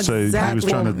 Trying know to say he was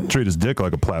exactly. trying to treat his dick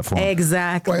like a platform.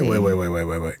 Exactly. Wait.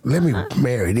 Let me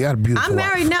marry. They got a beautiful I'm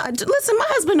married wife. now. Listen, my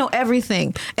husband know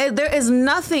everything. There is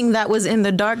nothing that was in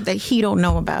the dark that he don't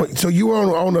know about. Wait, so you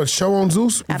were on a show on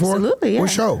Zeus before? Absolutely, yeah. What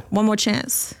show? One More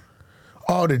Chance.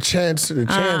 Oh, the chance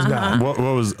guy. What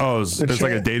was? Oh, it's like a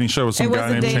Chance. dating show with some It was guy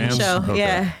a named dating Chance. show.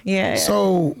 Okay. Yeah.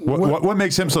 So What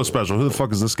makes him so special? Who the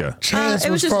fuck is this guy? Chance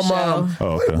it was was just a from show. Oh,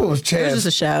 okay. what was It Chance? was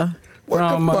just a show. What the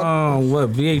From fuck?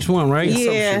 what VH1, right? Yeah. Some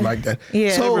shit like that.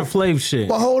 Yeah. So, Flavor Flav shit.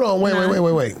 but hold on,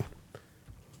 wait.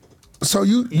 So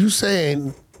you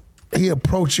saying he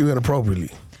approached you inappropriately?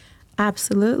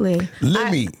 Absolutely.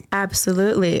 Lemmy.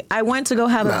 Absolutely. I went to go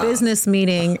have Nah. a business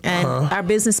meeting, and our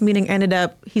business meeting ended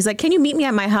up, he's like, can you meet me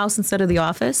at my house instead of the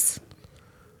office?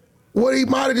 Well, he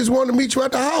might have just wanted to meet you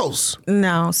at the house.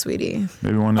 No, sweetie.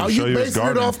 Maybe wanted to Are show you you his basing it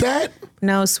garden. off that?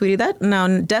 No, sweetie.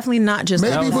 Definitely not just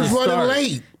Maybe off he was that. running start.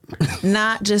 late.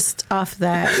 Not just off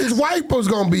that. His wife was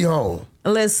gonna be home.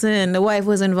 Listen, the wife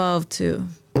was involved too.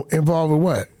 Involved with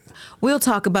what? We'll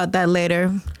talk about that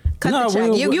later. Cut the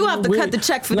check. You have to we- cut the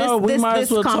check for no, this we might this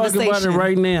as well talk conversation. about it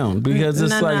right now because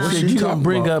it's No, like no. shit, What you you gonna talking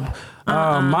bring about?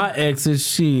 up my ex's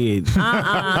shit. Wait,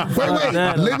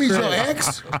 that- Lemmy's your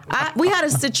ex? We had a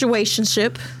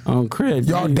situationship. On Craig,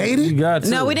 Y'all dated? You got to.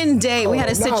 No, we didn't date. We had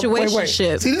a No, wait.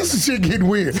 situationship. See, this is shit getting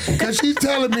weird because she's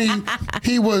telling me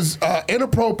he was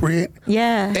inappropriate,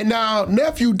 Yeah. and now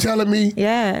nephew telling me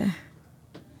Yeah.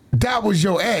 that was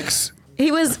your ex. He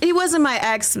wasn't my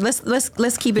ex. Let's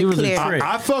keep it was a clear. trick.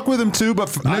 I fuck with him too, but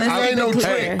ain't no trick.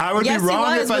 hey, I would Yes, be he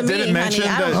wrong was if I with didn't me, mention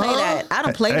honey. that. I don't play that. I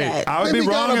don't play Hey, that. I would be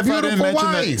Lemmy got wrong a if I didn't beautiful mention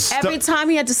wife. that. Every time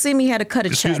he had to see me, he had to cut a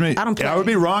Excuse check. me. I don't play. I would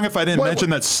be wrong if I didn't Wait, mention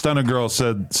that Stunner Girl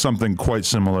said something quite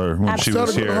similar when she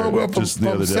was Stunner here Girl from- just the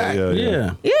from other Sac. day.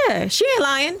 Yeah. Yeah, she ain't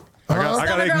lying. I gotta Stunner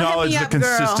girl, hit acknowledge me the up, girl.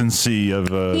 consistency of.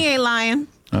 He ain't lying.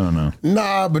 I don't know.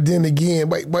 Nah, but then again,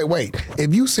 wait.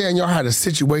 If you saying y'all had a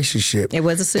situationship, It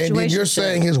was a and then you're situationship.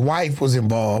 saying his wife was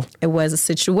involved, It was a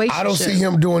situation. I don't see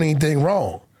him doing anything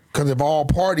wrong. Because if all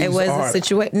parties It was are, a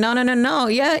situation. No.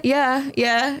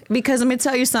 Yeah. Because let me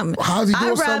tell you something. How's he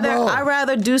doing something wrong? I'd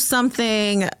rather do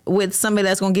something with somebody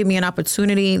that's going to give me an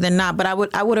opportunity than not. But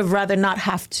I would have rather not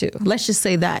have to. Let's just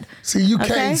say that. See, you Okay?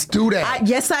 can't do that.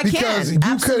 Yes, I because can.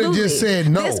 you could have just said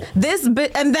no. This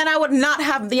bit, and then I would not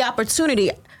have the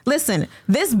opportunity. Listen,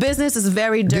 this business is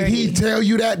very dirty. Did he tell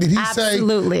you that? Did he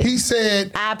Absolutely. say? He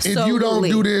said, Absolutely. if you don't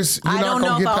do this, you're I not don't going know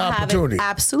to if get the I'll have it. opportunity.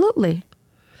 Absolutely.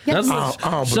 That's I what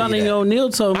don't believe Shawnee that. O'Neal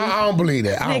told me. I don't believe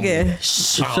that. I don't believe Nigga. that.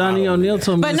 Shawnee O'Neal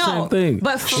told me But the no, same thing.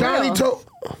 but for Shawnee real. told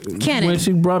Cannon. When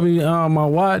she brought me my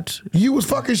watch, you was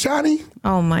fucking Shawnee.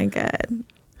 Oh my God.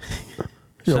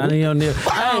 Shawnee O'Neal.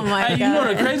 Oh my You know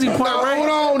the God. crazy part, No, right?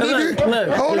 hold on, nigga. Look,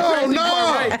 Hold the on, crazy no.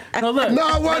 part, right? No, look.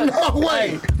 No, wait.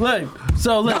 Hey, look.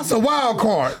 So look. That's a wild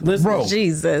card, Listen, bro.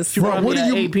 Jesus. She brought Bro, me what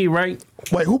do an you- AP, right?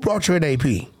 Wait, who brought you an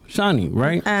AP? Shawnee,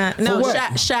 right? No, what?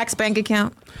 Shaq's bank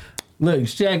account. Look,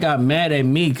 Shaq got mad at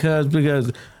me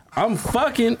because I'm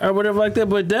fucking or whatever like that.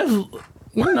 But that's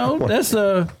that's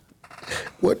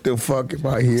What the fuck am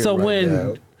I hearing so right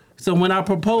now? when I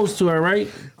proposed to her, right?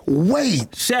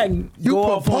 Wait, Shaq You go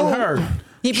off on proposed? her.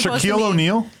 He proposed to Shaquille me.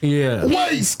 O'Neal? Yeah.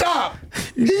 wait, stop.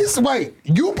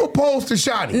 You proposed to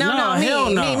Shawnee. No,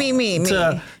 hell no. me.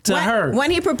 To her.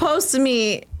 When he proposed to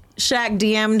me, Shaq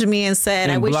DM'd me and said,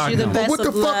 And "I wish blocked you the him. best What the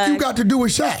of fuck luck." you got to do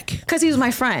with Shaq? Because he was my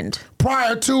friend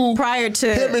Prior to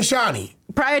him and Shawnee.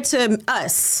 prior to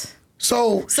us.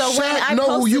 So So when Shaq I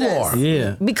know who you posted are.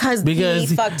 Yeah. Because he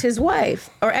fucked his wife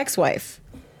or ex-wife.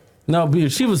 No,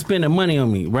 because she was spending money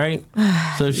on me, right?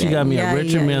 So she got me a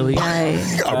Richard Millie.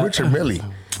 Richard Millie.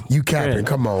 You capping. Yeah.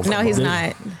 Come on. No, come he's on.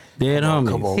 not. Dead homies.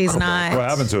 Come on. He's come not. What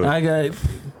happened to it? I got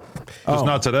Just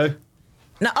not today?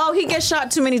 No, he gets shot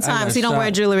too many times. got He don't wear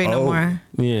shot. jewelry no more.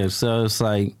 yeah. So it's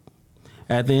like,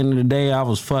 at the end of the day, I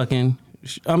was fucking.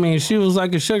 I mean, she was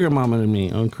like a sugar mama to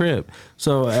me on Crib.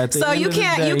 So at the So end you of the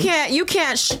can't, day,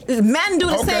 men do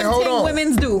the Okay, same hold thing on.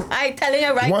 women do. I telling you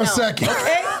right now. One second.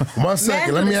 Okay? One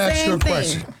second. Men Let do me the ask you a same thing.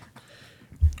 question.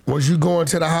 Was you going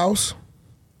to the house?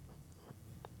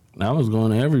 I was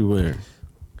going everywhere.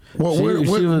 Well,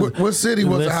 what city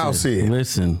was the house in?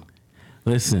 Listen.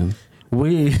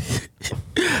 We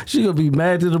she gonna be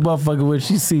mad to the motherfucker when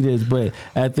she see this, but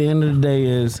at the end of the day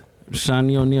is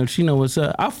Shawnee O'Neal, she know what's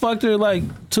up. I fucked her like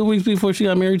 2 weeks before she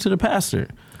got married to the pastor.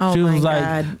 Oh she my was like,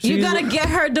 God. she You gotta was- get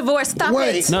her divorced. Stop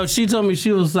Wait. it. No, she told me,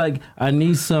 she was like, I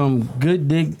need some good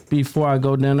dick before I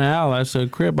go down the aisle. I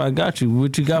said, Crib, I got you.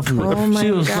 What you got for me? Oh my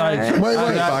she was God. like, Wait, I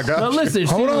wait. got, I got no, you. listen,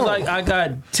 she Hold was on. like, I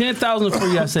got 10,000 for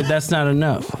you. I said, that's not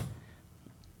enough.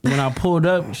 When I pulled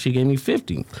up, she gave me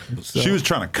 50. So, She was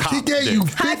trying to cop She gave dick. you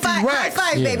High 50 five, racks.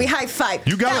 high five, baby, high five.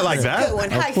 You got it like was a that? Good one.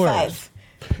 Of High course. five.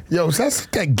 Yo, that's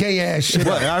that gay ass shit.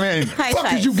 What? I mean, High Fuck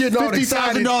five. is you getting all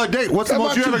excited? $50,000 date. What's the How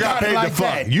most you about ever got got it paid like to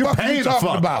fuck? that? You Fuck paid you to talking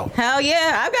fuck. about? Hell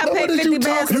yeah, I got No, paid what is 50 you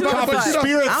bands talking too. about? copping Fuck.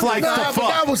 spirit I'm flights not- to Nah, fuck. but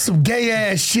that was some gay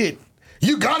ass shit.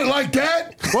 You got it like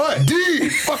that? What? D,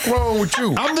 fuck wrong with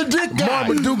you? I'm the dick guy.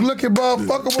 Mama Duke looking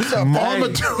motherfucker. What's up, Mama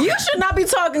Hey. Duke. You should not be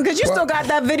talking because you still got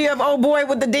that video of old boy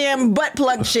with the damn butt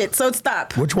plug shit. So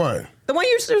stop. Which one? The one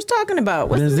you was talking about.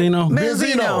 What's his name?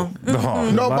 Benzino.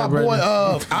 Benzino. No, my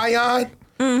boy Ion.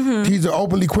 He's an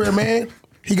openly queer man.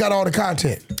 He got all the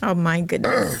content. Oh my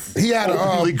goodness. He had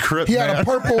Openly crip, he had man. a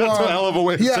purple. That's a hell of a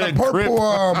way He to had say a purple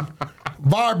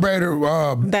vibrator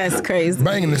That's crazy.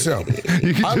 banging himself.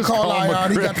 You can I just call call him a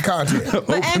Ion. He crip. got the content.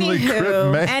 But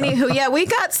anywho, yeah, we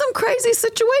got some crazy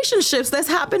situationships that's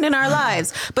happened in our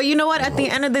lives. But you know what? At the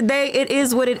end of the day, it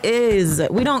is what it is. I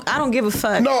don't give a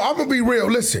fuck. No, I'm gonna be real.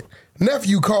 Listen,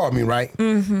 nephew called me, right?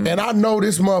 And I know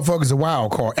this motherfucker's a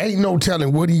wild card. Ain't no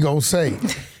telling what he gonna say.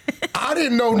 I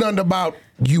didn't know nothing about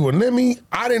you and Lemmy.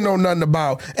 I didn't know nothing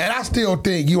about, and I still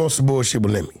think you on some bullshit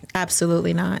with Lemmy.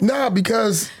 Absolutely not. Nah,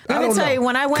 because Let I me don't tell know. you,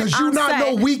 when I went because you on not set-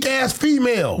 no weak ass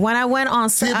female. When I went on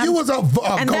See, set, if you was a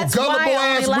and that's why gullible I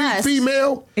ass only weak last.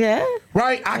 female, Yeah.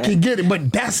 right? I can get it,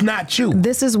 but that's not you.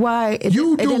 This is why it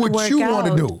You it do didn't what work you out.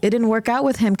 wanna do. It didn't work out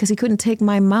with him because he couldn't take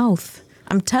my mouth.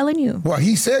 I'm telling you. Well,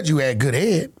 he said you had good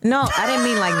head. No, I didn't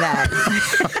mean like that.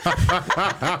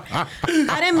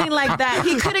 I didn't mean like that.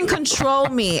 He couldn't control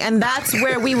me, and that's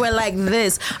where we were like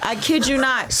this. I kid you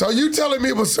not. So you telling me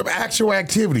it was some actual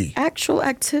activity? Actual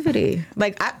activity,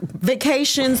 like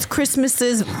vacations,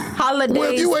 Christmases, holidays.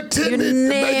 Well, if you you attended, like,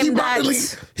 name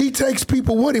that. he takes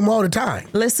people with him all the time.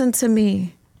 Listen to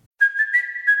me.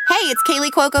 Hey, it's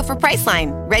Kaylee Cuoco for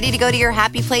Priceline. Ready to go to your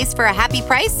happy place for a happy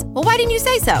price? Well, why didn't you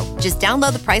say so? Just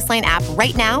download the Priceline app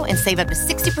right now and save up to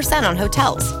 60% on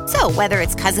hotels. So whether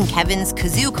it's Cousin Kevin's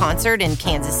Kazoo Concert in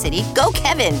Kansas City, go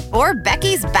Kevin, or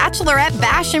Becky's Bachelorette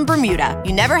Bash in Bermuda,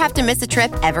 you never have to miss a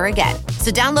trip ever again.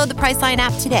 So download the Priceline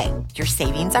app today. Your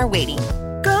savings are waiting.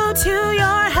 Go to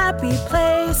your happy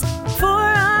place for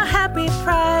a happy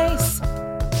price.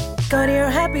 Go to your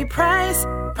happy price,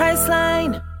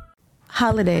 Priceline.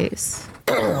 Holidays.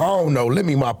 I don't know. Let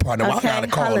me my partner. I Okay, gotta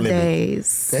call Lemmy.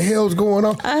 holidays. The hell's going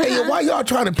on? Hey, yo, why y'all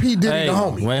trying to P Diddy Hey, the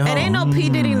homie? wait, It ain't no P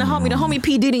Diddy the homie. The homie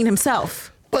P Diddy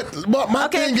himself. But my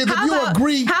Okay, thing is, if how you about-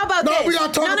 agree, how about no, this? we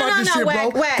gotta talk No, about this shit,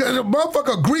 Wack, bro. Wack. Because a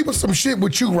motherfucker agree with some shit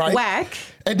with you, right? Wack.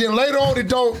 And then later on, it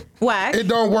don't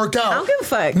work out. I don't give a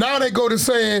fuck. Now they go to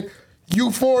saying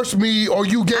you forced me or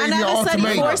you gave I me an never said he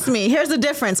ultimatum. forced me. Here's the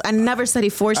difference. I never said he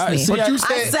forced me. see, But you I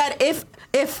said said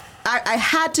if I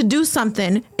had to do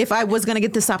something if I was gonna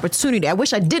get this opportunity. I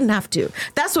wish I didn't have to.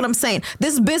 That's what I'm saying.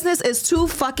 This business is too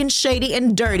fucking shady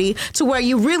and dirty to where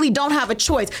you really don't have a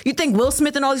choice. You think Will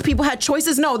Smith and all these people had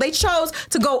choices? No, they chose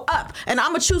to go up. And I'm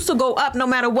gonna choose to go up no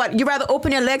matter what. You rather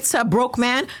open your legs to a broke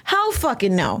man? Hell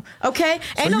fucking no. Okay?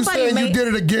 So you saying you did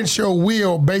it against your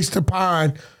will based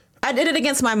upon. I did it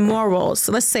against my morals.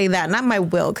 So let's say that, not my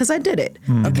will, because I did it.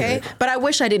 Okay, but I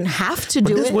wish I didn't have to But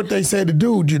do this it. is what they said to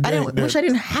do. wish I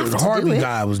didn't have to the do Harvey it.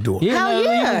 guy was doing. Yeah, Hell no, he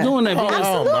yeah. was doing that. Oh, because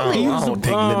Absolutely. He I was don't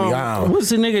think Lemmy out. what's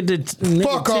the nigga that nigga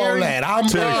Fuck all Terry? that. I'm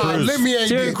Terry Crews. Let me ain't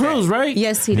Terry get Crews, that. right?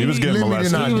 Yes, he did. He was getting Let me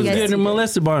molested. not He was do that. getting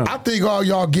molested by him. I think all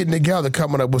y'all getting together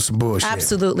coming up with some bullshit.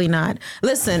 Absolutely not.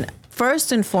 Listen,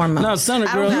 first and foremost, No, son of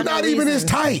I don't girl. have You're no not even reason. as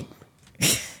tight.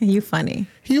 You funny.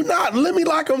 You not. Let me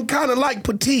like him kind of like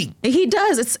petite. He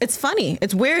does. It's funny.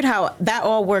 It's weird how that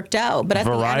all worked out. But at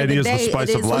Variety the is end the of the day, spice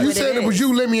it of is life. what You it said it was is.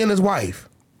 you, Lemmy, and his wife.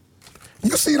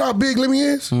 You see how big Lemmy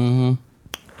is?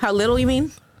 How little you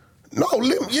mean? No,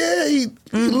 Lemmy, yeah, he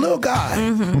a little guy.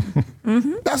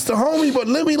 That's the homie, but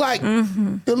Lemmy like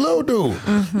the little dude.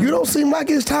 You don't seem like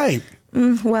his type.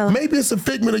 Well, Maybe it's a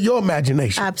figment of your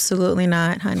imagination. absolutely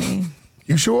not, honey.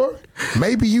 You sure?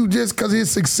 Maybe you just, because of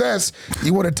his success,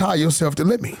 you want to tie yourself to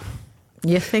Lemmy.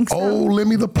 You think so? Oh,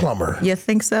 Lemmy the plumber. You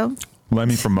think so?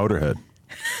 Lemmy from Motorhead.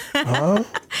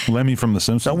 Lemmy from The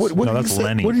Simpsons. Now, what no, do you that's say?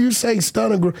 Lenny. What do you say,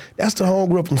 Stunner? That's the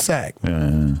homegirl from SAC.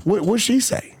 Yeah. What'd she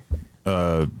say?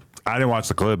 I didn't watch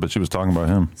the clip, but she was talking about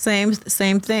him. Same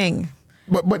thing.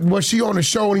 But was she on the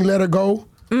show and he let her go?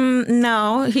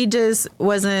 No, he just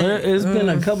wasn't. It's been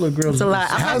a couple of girls. It's a lot.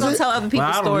 I'm not Has gonna it? tell other people's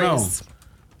Well, I don't know. stories.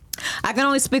 I can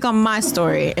only speak on my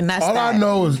story, and that's All that. I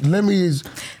know is Lemmy is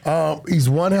he's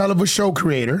one hell of a show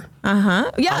creator. Yeah,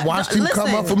 I watched him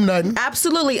come up from nothing.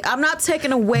 Absolutely, I'm not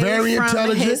taking away Very from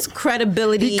intelligent. his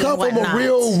credibility. He come and from a whatnot.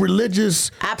 real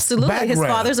religious Absolutely, his background.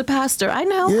 father's a pastor. I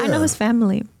know. I Yeah. know his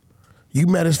family. You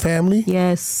met his family?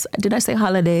 Yes. Did I say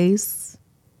holidays?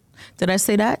 Did I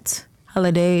say that?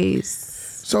 Holidays.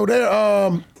 So they're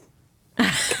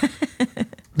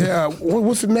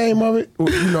what's the name of it?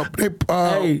 You know, they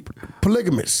Hey.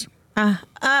 polygamous. I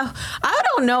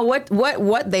don't know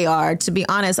what they are, to be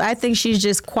honest. I think she's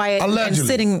just quiet and Allegedly.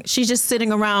 sitting. She's just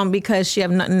sitting around because she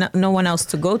have no one else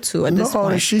to go to at this No,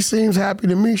 point. she seems happy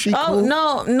to me. She Oh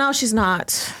cool. no, she's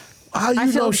not. How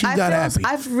you know she's not happy?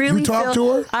 I really you talk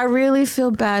to her? I really feel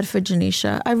bad for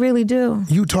Janisha. I really do.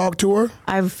 You talk to her?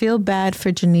 I feel bad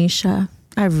for Janisha.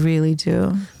 I really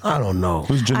do. I don't know.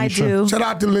 Who's Janisha? I do. Shout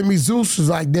out to Lemmy Zeus is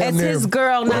like damn It's near. his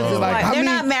girl, not his wife. how They're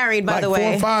many- not married, by like the way.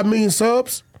 4 or 5 million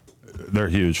subs. They're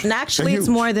huge. And actually, it's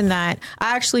huge. more than that.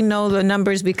 I actually know the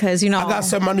numbers because, I got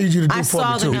something I need you to do I for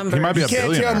saw me the too. numbers. He might be You a can't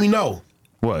billionaire. tell me no.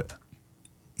 What?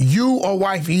 You or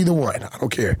wife, either one. I don't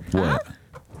care. What?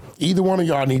 Either one of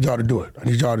y'all, I need y'all to do it. I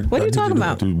need y'all to. What are I you need talking to do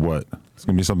about? Do what? It's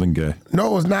gonna be something gay. it.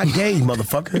 No, it's not gay,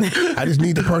 motherfucker. I just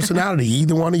need the personality.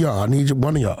 Either one of y'all. I need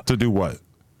one of y'all. To do what?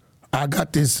 I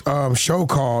got this show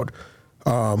called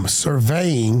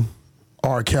Surveying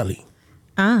R. Kelly.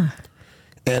 And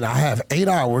I have 8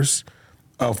 hours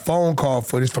of phone call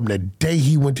footage from the day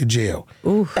he went to jail.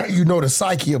 You know the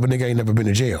psyche of a nigga ain't never been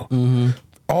to jail.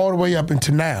 All the way up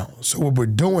until now. So what we're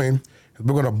doing is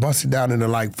we're gonna bust it down into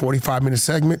like 45-minute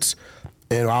segments,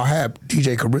 and I'll have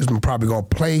DJ Charisma probably gonna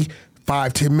play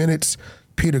 5-10 minutes.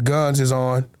 Peter Guns is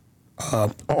on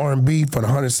R&B for the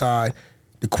 100 side.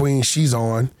 The Queen, she's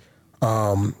on.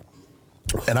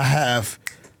 And I have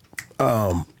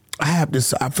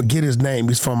this, I forget his name,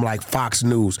 he's from like Fox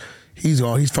News. He's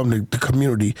from the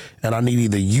community, and I need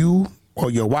either you or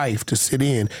your wife to sit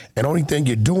in, and only thing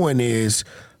you're doing is,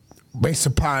 based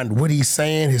upon what he's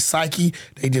saying, his psyche,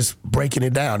 they just breaking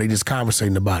it down, they just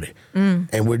conversating about it.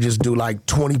 And we'll just do like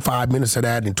 25 minutes of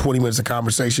that and 20 minutes of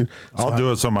conversation. I'll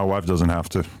do it so my wife doesn't have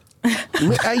to.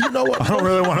 Hey, you know what? I don't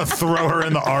really want to throw her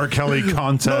in the R. Kelly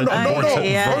content. No.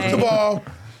 First of all,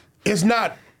 it's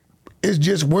not. It's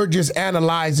just we're just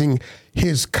analyzing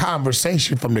his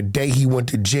conversation from the day he went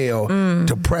to jail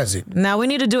to present. Now we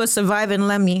need to do a surviving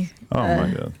Lemmy Oh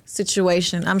my God.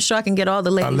 situation. I'm sure I can get all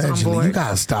the ladies Allegedly, on board. you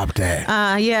gotta stop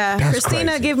that. Yeah, That's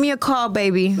Christina, crazy. give me a call,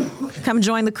 baby. Come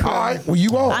join the crew. All right, well,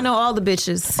 you on. I know all the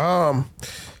bitches.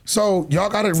 So y'all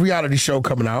got a reality show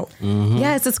coming out.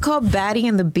 Yes, it's called Baddie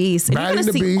and the Beast. And Baddie you're and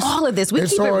gonna the see Beast. all of this. We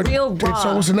It's keep on- it real It's on,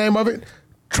 raw. what's the name of it?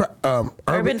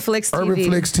 Urban Flicks TV. Urban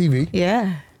Flicks TV.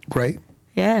 Yeah, Great.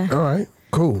 yeah. All right.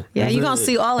 Cool. Yeah, you're going to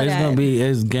see all of It's that. gonna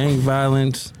be gang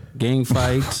violence, gang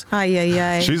fights.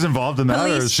 She's involved in that, or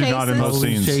Police is she not in chases. those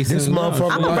scenes? Chasing. This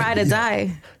motherfucker. I'm a like- ride or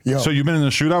die. Yo. So you've been in a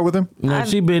shootout with him? No,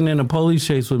 she been in a police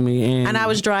chase with me, And I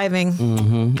was driving.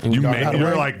 and You're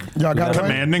away? like Y'all got away?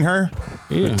 commanding her?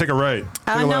 Yeah. Take a right.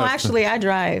 Take a No, left. actually, I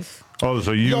drive. Oh,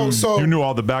 so you Yo, so- you knew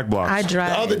all the back blocks. I The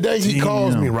drive. other day he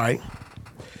calls me, right?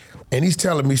 And he's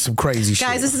telling me some crazy shit.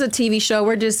 Guys, this is a TV show.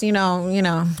 We're just, you know, ain't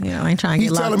trying to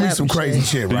He's get locked telling me up some and crazy shit.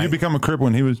 shit, Did right? you become a Crip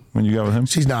when you got with him?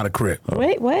 She's not a Crip.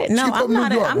 Wait, what? No, She from I'm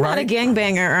not. New York, I'm not a right?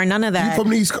 gangbanger or none of that. You from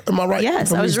the East Coast? Am I right? Yes,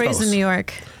 From I the was East raised in Coast. New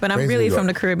York, but I'm Raised in really New from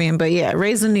the York. Caribbean. But yeah,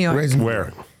 raised in New York, Raised in New Where?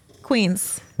 York.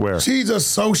 Queens. Where? She's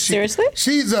associated. Seriously?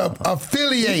 She's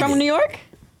affiliated. From New York?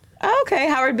 Oh, okay,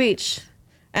 Howard Beach,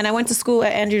 and I went to school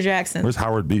at Andrew Jackson. Where's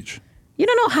Howard Beach? You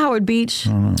don't know Howard Beach?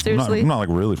 Seriously? I'm not like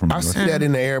really from New I York. see that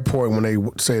in the airport when they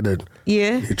say that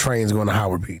Yeah. the train's going to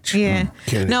Howard Beach. Yeah.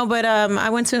 Kennedy. No, but I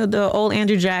went to the old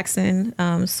Andrew Jackson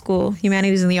school,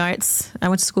 Humanities and the Arts. I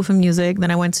went to school for music.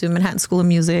 Then I went to Manhattan School of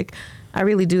Music. I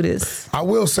really do this. I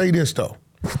will say this though,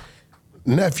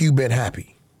 nephew been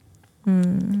happy.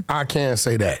 I can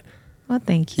say that Well,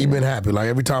 thank you. he been happy. Like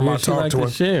every time Yeah, I she talk like to to him.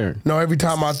 share. No, every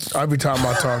time I talk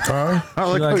to her. I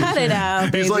like like- how Cut it out,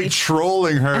 He's baby. like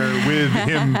trolling her with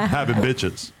him having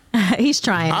bitches. He's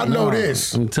trying. I know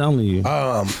this. I'm telling you.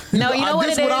 No, you know what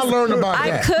this it is? what I learned about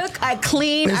I that. cook, I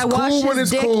clean, It's I wash cool when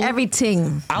his it's dick, cool.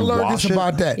 everything. I learned wash this it?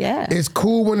 about that. Yeah. It's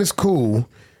cool when it's cool,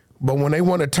 but when they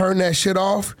want to turn that shit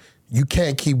off, you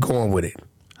can't keep going with it.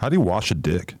 How do you wash a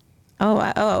dick?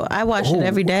 I wash it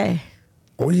every day.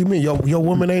 What do you mean? Your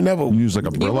woman ain't never. You use like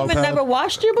a Your Brillo woman pad? never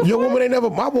washed you before? Your woman ain't never.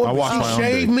 My I woman, wash my she own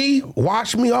shaved dick. me,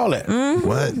 washed me, all that.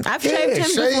 What? I've shaved him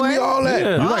shaved before. me, all that.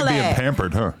 Yeah. You all like being that.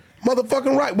 pampered, huh?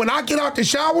 Motherfucking right. When I get out the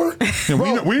shower, Yeah,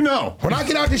 bro, we know. When I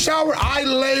get out the shower, I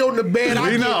lay on the bed. I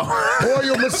We get know.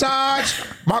 oil massage.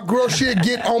 My girl, she'll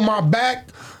get on my back.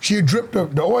 She'll drip the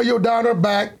oil down her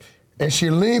back. And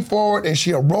she'll lean forward and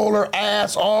she'll roll her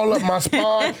ass all up my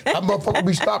spine. That motherfucker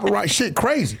be stopping right. Shit,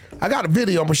 crazy. I got a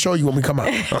video I'm going to show you when we come out.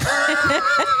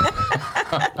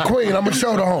 Queen, I'm going to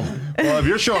show the homie. Well, if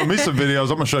you're showing me some videos,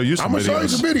 I'm gonna show you some I'm going to show you videos.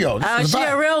 some videos. Oh, It's she a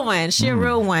fact. real one. She a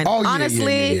real one. Oh, yeah,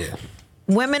 Honestly, yeah.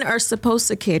 women are supposed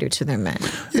to cater to their men.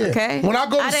 Yeah. Okay? When I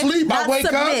go to sleep, I wake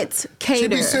up. Cater. She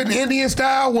be sitting Indian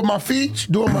style with my feet,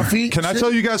 doing my feet. Can I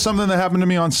tell you guys something that happened to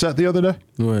me on set the other day?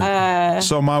 What?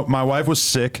 So my wife was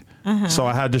sick, so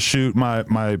I had to shoot my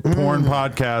porn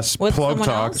podcast, With Plug someone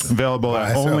Talk, else? available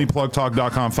at Myself.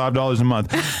 onlyplugtalk.com, $5 a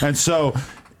month. And so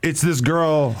it's this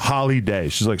girl, Holly Day.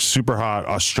 She's like super hot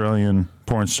Australian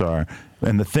porn star.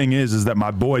 And the thing is that my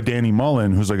boy Danny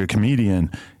Mullen, who's like a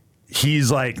comedian,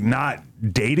 he's like not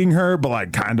dating her, but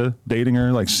like kind of dating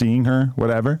her, like seeing her,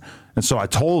 whatever. And so I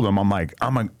told him, I'm like,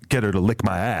 I'm gonna get her to lick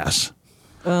my ass.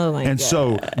 Oh my And God.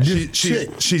 so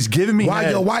she's giving me Why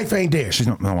head. your wife ain't there? She's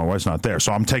not, no, my wife's not there.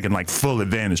 So I'm taking like full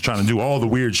advantage, trying to do all the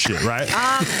weird shit, right?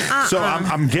 So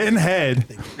I'm getting head,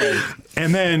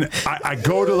 and then I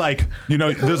go to like,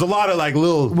 there's a lot of like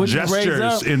little Would you raise gestures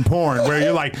up? in porn where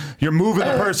you're moving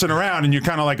the person around and you're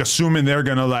kind of like assuming they're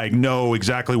gonna like know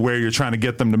exactly where you're trying to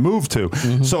get them to move to.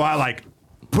 So I like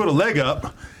put a leg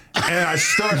up. And I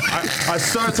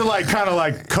start to like kind of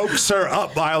like coax her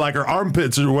up by like her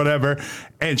armpits or whatever,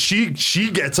 and she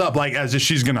gets up like as if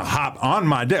she's gonna hop on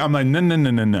my dick. I'm like,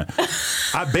 no.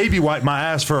 I baby wipe my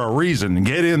ass for a reason.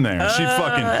 Get in there. She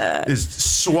fucking is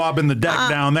swabbing the deck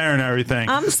down there and everything.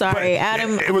 I'm sorry, But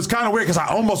Adam. It was kind of weird because I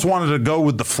almost wanted to go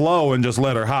with the flow and just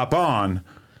let her hop on.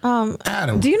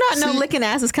 Adam. Do you not know See, licking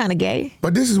ass is kind of gay?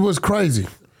 But this is what's crazy.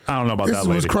 I don't know about This that is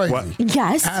lady. what's crazy. What?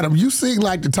 Yes. Adam, you seem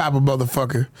like the type of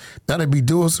motherfucker that'll be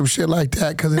doing some shit like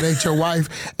that because it ain't your wife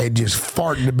and just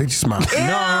farting the bitch's mouth.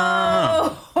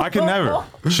 No. I can never.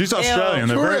 She's Australian.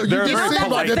 They're For very, real, they're you very just seem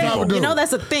polite like that type people. of dude. You know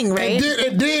that's a thing, right?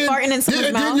 And then, Farting in someone's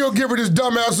then mouth. you'll give her this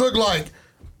dumbass look like,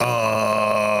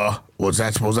 what's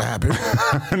that supposed to happen?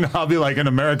 And I'll be like, in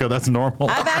America, that's normal.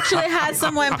 I've actually had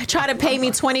someone try to pay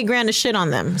me $20,000 to shit on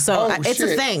them. So Oh, it's a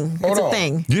shit. thing. Hold It's a on.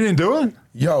 thing. You didn't do it?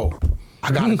 Yo,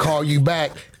 I gotta call you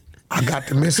back. I got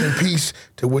the missing piece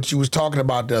to what you was talking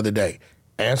about the other day.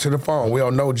 Answer the phone. We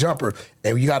on No Jumper,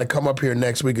 and you got to come up here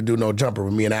next week and do No Jumper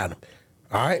with me and Adam.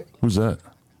 All right? Who's that?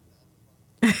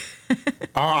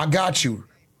 I got you.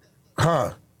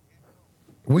 Huh?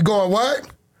 We going what?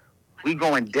 We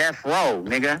going death row,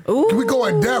 nigga. We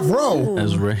going death row.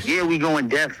 That's right. Yeah, we going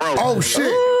death row. Oh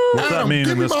shit. What's that mean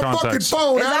give in me this my context? fucking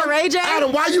phone. Is that Adam. Ray J?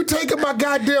 Adam, why you taking my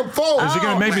goddamn phone? Is he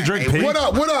gonna make me drink pee? What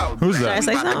up? What up? Who's Should I that?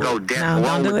 say About to something? go death No, row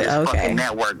don't do with it. this Okay. fucking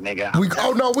network,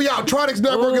 nigga. No, we out. Tronics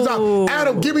Network is out.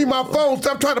 Adam, give me my phone.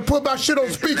 Stop trying to put my shit on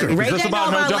speaker. Is Ray this J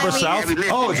about know No about Jumper Lemmy.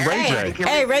 South? Oh, it's Ray J.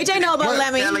 Hey, Ray J know about What?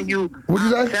 Lemmy. Telling you, What'd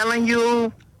you say? I'm telling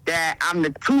you that I'm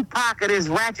the Tupac of this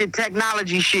ratchet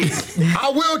technology shit. I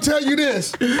will tell you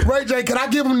this. Ray J, can I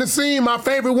give him the scene, my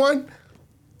favorite one?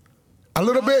 A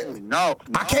little bit? No.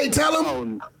 I can't tell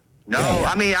him? No.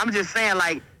 I mean, I'm just saying,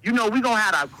 like, you know, we gonna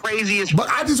have the craziest. But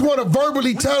I just want to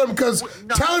verbally tell him because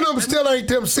telling them still ain't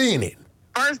them seeing it.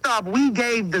 First off, we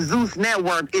gave the Zeus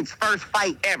Network its first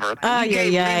fight ever. Oh, We yeah,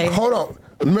 gave yeah. them- Hold on.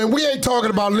 Man, we ain't talking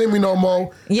about Lemmy no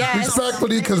more. Yes.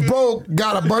 Respectfully, because bro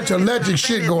got a bunch of legend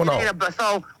shit going on.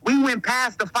 So we went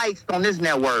past the fights on this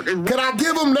network. Can I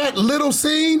give him that little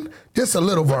scene? Just a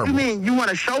little You verbal. mean you want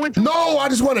to show it to No, I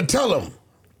just want to tell him.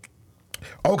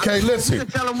 Okay, listen.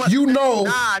 Tell him what, You know,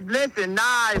 listen,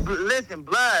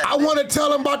 blood. I want to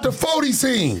tell him about the 40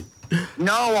 scene.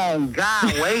 No, on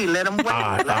God, wait, let him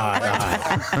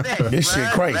wait. This shit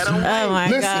crazy. Oh my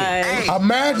Listen, God. Hey,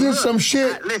 imagine some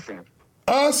shit. Listen,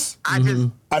 Us, I just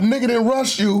a nigga didn't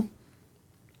rush you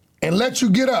and let you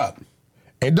get up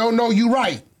and don't know you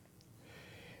right.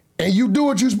 And you do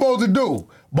what you supposed to do.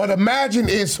 But imagine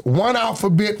it's one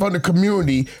alphabet from the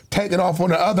community taking off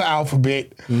on the other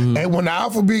alphabet. And when the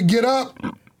alphabet get up,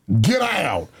 get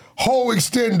out. Whole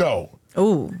extendo.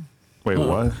 Ooh. Wait,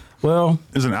 what? Well,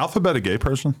 Is an alphabet a gay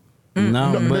person?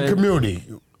 no, The but community.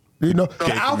 You know,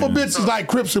 the alphabets is like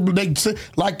Crips. They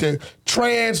like the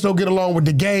trans don't get along with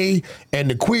the gay, and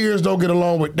the queers don't get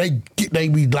along with they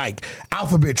be like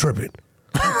alphabet tripping.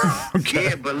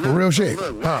 yeah, but look, For real shit.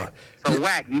 Look, Huh. So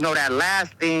Wack, you know that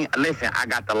last thing. Listen, I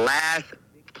got the last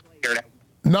player.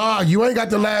 Nah, you ain't got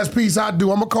the last piece. I do.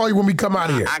 I'm gonna call you when we come out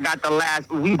of here. I got the last.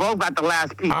 We both got the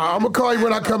last piece. I'm gonna call you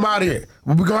when I come out of here.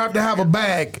 We're gonna have a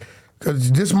bag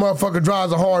because this motherfucker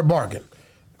drives a hard bargain.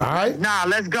 All right. Nah,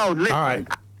 let's go. Listen, All right.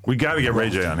 We got to get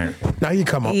Ray J on here. Now you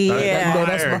come on. Yeah. No,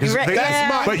 that's my. Right,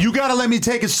 yeah. But you got to let me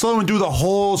take it slow and do the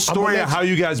whole story let of how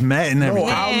you guys met and No, everything.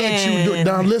 I'll let you do it.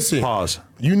 Now listen. Pause.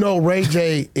 You know Ray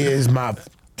J is my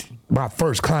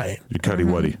first client. You Cuddy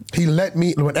Wuddy. He let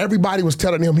me, when everybody was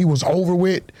telling him he was over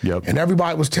with, Yep. and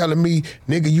everybody was telling me,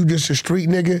 nigga, you just a street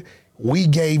nigga, we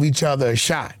gave each other a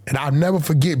shot. And I'll never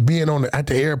forget being at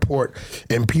the airport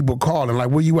and people calling, like,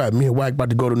 where you at? Me and Wack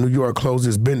about to go to New York, close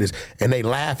this business. And they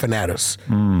laughing at us.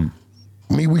 Me,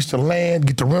 we used to land,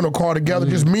 get the rental car together,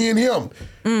 just me and him,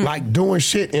 like doing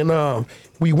shit. And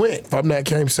we went. From that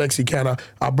came Sexy Kinda.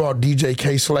 I brought DJ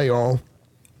K Slay on.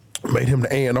 Made him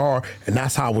the A&R, and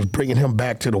that's how I was bringing him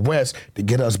back to the West to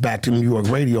get us back to New York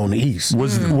radio on the East.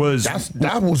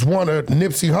 That was one of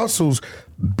Nipsey Hussle's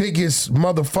biggest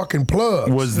motherfucking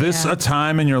plugs. Was this a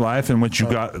time in your life in which you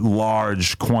got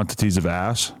large quantities of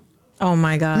ass? Oh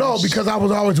my gosh. No, because I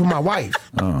was always with my wife.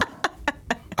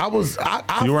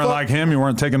 I You weren't like him? You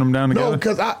weren't taking them down together? No,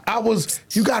 because I was.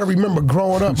 You got to remember,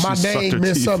 growing up, my She sucked name her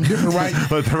meant teeth. something different, right?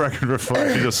 Let the record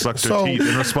reflect. She just sucked her So- teeth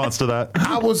in response to that.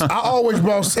 I always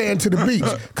brought sand to the beach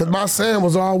because my sand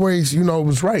was always,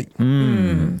 was right.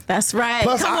 That's right.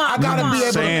 Plus, Come I on, gotta come be on.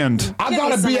 able. Sand. I Give me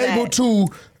gotta some be of able that. to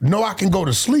know I can go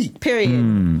to sleep. Period.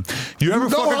 You ever You know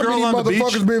fuck how a girl many on the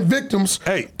motherfuckers beach? been victims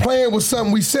playing with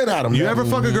something we sent at them. You ever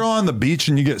fuck a girl on the beach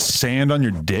and you get sand on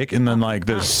your dick and then like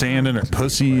there's sand in her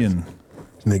pussy and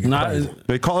Nigga, Not- crazy.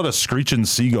 they call it a screeching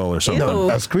seagull or something?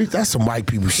 Ew. That's some white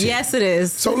people shit. Yes, it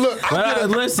is. So look,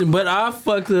 listen, but I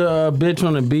fucked a bitch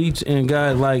on the beach and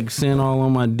got like sand all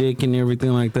on my dick and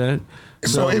everything like that.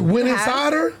 so it went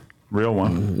inside her. Real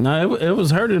one. No, it was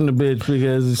hurting the bitch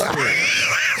because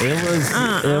it was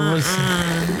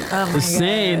Oh my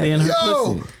sand in her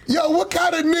pussy. Yo, what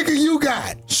kind of nigga you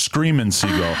got? Screaming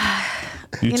seagull.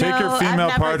 You take your female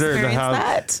I've never partner to have.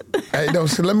 experienced that. Hey, no.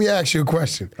 So let me ask you a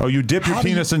question. Oh, you dip your How do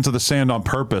you- penis into the sand on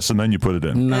purpose and then you put it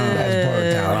in. That's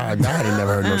burnt out. I ain't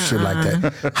never heard no shit like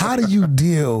that. How do you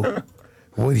deal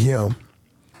with him?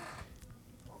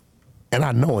 And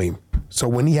I know him. So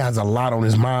when he has a lot on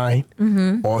his mind,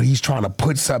 or he's trying to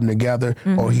put something together,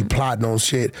 or he plotting on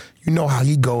shit, you know how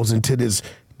he goes into this.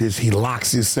 He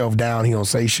locks himself down. He don't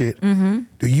say shit. Do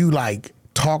you like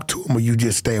talk to him, or you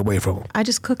just stay away from him? I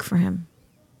just cook for him.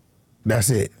 That's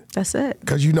it. That's it.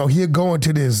 Because he'll go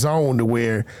into this zone to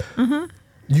where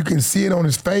you can see it on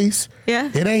his face. Yeah.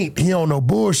 He don't know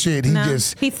bullshit.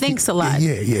 He thinks a lot.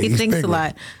 Yeah. He he's thinks a figuring.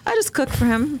 lot. I just cook for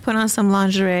him, put on some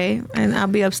lingerie, and I'll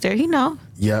be upstairs. He know.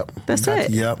 Yep. That's it.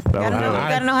 Yep. That'll do it.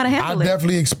 Gotta know how to handle I it.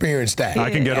 definitely experienced that.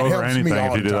 I can get It over helps me anything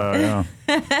all if you the do time. that.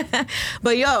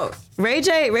 But yo, Ray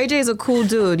J is a cool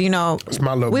dude. You know, It's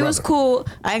my little we brother. was cool.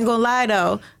 I ain't gonna lie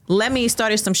though. Lemmy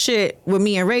started some shit with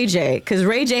me and Ray J because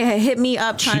Ray J had hit me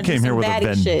up trying She to do came here some with a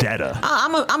baddie shit. vendetta.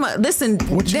 I'm a listen.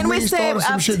 What you Then we mean say started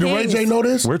some shit? Did Ray J know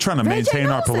this? We're trying to Ray J maintain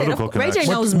our knows it. political Ray J connections.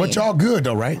 knows me. But y'all good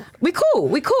though, right? We cool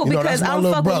You know, because that's my I don't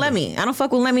little fuck brother. with Lemmy. I don't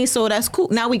fuck with Lemmy, so that's cool.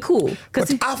 Now we cool.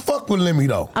 But I fuck with Lemmy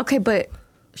though. Okay, but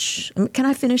can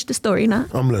I finish the story now?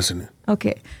 I'm listening.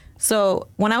 Okay. So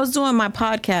when I was doing my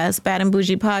podcast, Bad and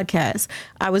Bougie podcast,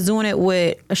 I was doing it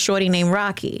with a shorty named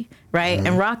Rocky, right?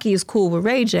 And Rocky is cool with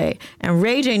Ray J. And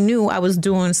Ray J knew I was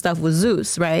doing stuff with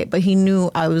Zeus, right? But he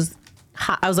knew I was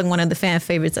like one of the fan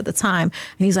favorites at the time.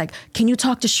 And he's like, can you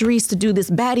talk to Charisse to do this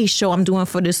baddie show I'm doing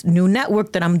for this new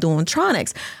network that I'm doing,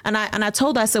 Tronics? And I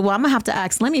told her, I said, well, I'm gonna have to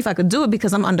ask Lemmy if I could do it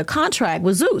because I'm under contract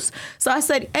with Zeus. So I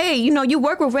said, hey, you know, you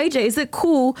work with Ray J. Is it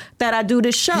cool that I do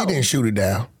this show? He didn't shoot it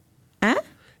down. Huh?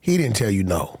 He didn't tell you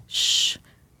no. Shh.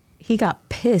 He got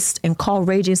pissed and called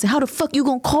Ray J and said, how the fuck you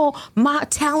gonna call my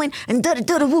talent and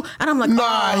da-da-da-da-woo? And I'm like,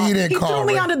 Nah, oh. he didn't call He threw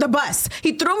me Ray. under the bus.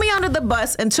 He threw me under the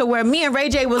bus until where me and Ray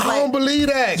J was I like, don't believe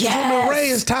that. Yes. Ray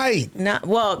is tight. nah,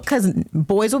 well, because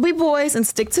boys will be boys and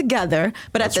stick together.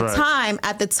 But That's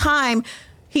at the time,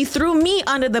 he threw me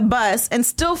under the bus and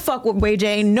still fuck with Ray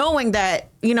J, knowing that,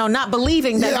 you know, not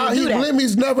believing that Yeah, he do that.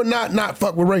 Lemmy's never not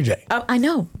fuck with Ray J. I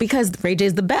know, because Ray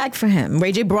J's the bag for him.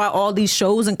 Ray J brought all these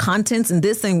shows and contents and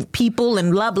this and people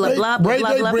and blah, blah, blah, blah, Ray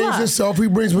blah, J blah, brings blah. himself. He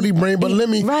brings what he brings. But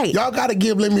Lemmy, Right. y'all got to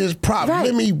give Lemmy his props. Right.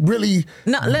 Lemmy really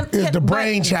No, is the but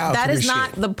brainchild That for is this not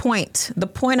shit. the point. The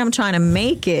point I'm trying to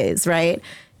make is, right,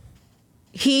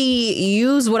 he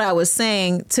used what I was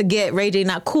saying to get Ray J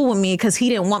not cool with me because he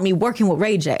didn't want me working with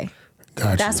Ray J.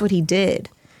 Gotcha. That's what he did.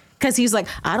 Because he's like,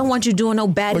 I don't want you doing no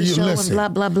But baddie you show listen,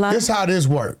 and blah, blah, blah. This how this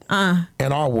work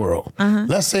in our world.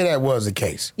 Let's say that was the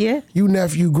case. Yeah. You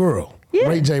nephew girl. Yeah.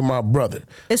 Ray J my brother.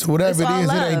 So whatever it's all it is,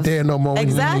 it love. ain't there no more.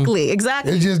 Exactly. It's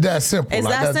just that simple. It's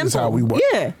like, that that's simple. just how we work.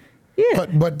 Yeah. Yeah.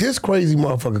 But this crazy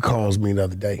motherfucker calls me the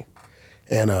other day,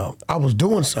 and I was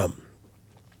doing something.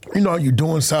 You know, you're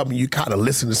doing something, you kind of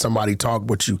listen to somebody talk,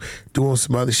 but you doing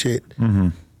some other shit. Mm-hmm.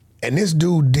 And this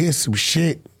dude did some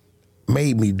shit,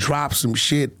 made me drop some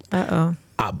shit. Uh-oh.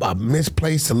 I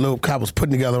misplaced a little, I was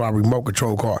putting together my remote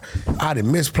control car. I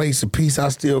done misplaced a piece, I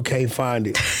still can't find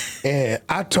it. And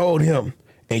I told him,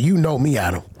 and you know me,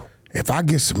 Adam, if I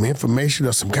get some information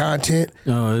or some content,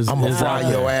 No, I'm gonna it's fry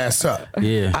out your there. ass up.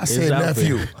 Yeah, I it's said, out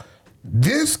nephew, there.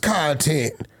 this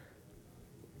content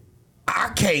I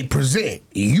can't present.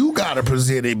 You gotta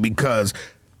present it because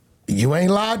you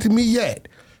ain't lied to me yet.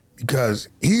 Because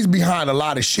he's behind a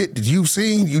lot of shit that you've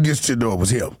seen, you just didn't know it was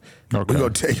him. Okay. We're gonna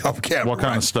tell you off camera. What kind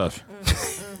right? of stuff?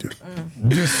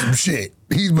 Just some shit.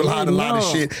 He's behind a lot of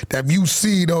no. shit that if you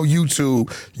see on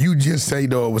YouTube, you just say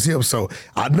no, it was him. So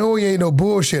I know he ain't no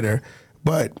bullshitter,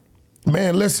 but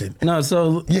man, listen. No,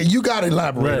 so Yeah, you gotta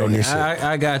elaborate on this shit.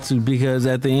 I got to, because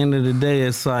at the end of the day,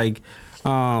 it's like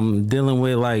dealing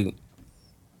with, like,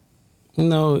 you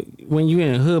know, when you're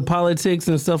in hood politics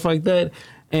and stuff like that.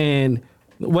 And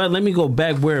well, let me go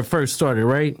back where it first started,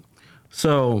 right?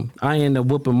 So I ended up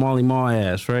whooping Molly Maw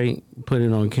ass, right? Put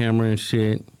it on camera and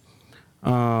shit.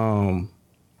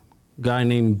 Guy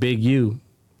named Big U.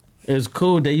 It's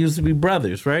cool. They used to be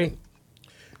brothers, right?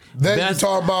 Then you That's-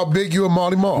 talk about Big U and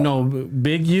Molly Maw. No,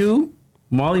 Big U,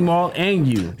 Molly Maw, and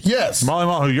you. Yes. Molly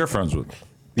Mall, who you're friends with.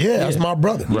 Yeah, that's my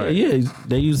brother. Right. Yeah,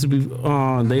 they used to be.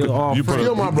 They all You friends.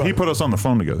 Still my brother. he put us on the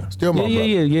phone together. Still my brother.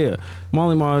 Yeah.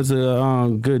 Molly Maw is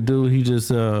a good dude. He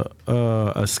just a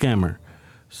scammer.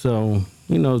 So,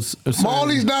 you know,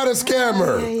 Molly's not a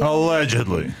scammer.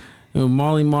 Allegedly.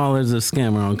 Molly Maw is a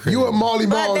scammer on crazy. You and Molly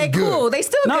Maw But is they good. cool. They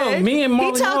still No, good. me and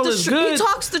Molly he tells Maw the is truth. He good.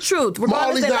 talks the truth, regardless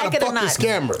Molly's they not like a it or fucking not.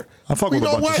 scammer. I fuck You with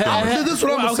a know bunch what? of scammers. This is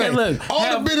what I'm gonna Okay, say. look,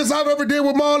 All the business I've ever did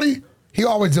with Molly, he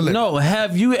always delivered. No,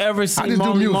 have you ever just seen do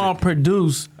Molly music. Maw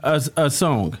produce a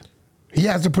song? He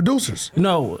has the producers.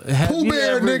 No. Have Pooh you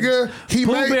Bear, ever- nigga, he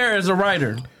Pooh made- Bear is a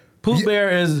writer. Pooh Yeah. Bear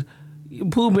is. He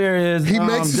makes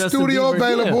the Justin studio Bieber,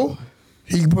 available. yeah.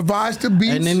 He provides the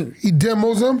beats. And then- he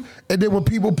demos them, and then when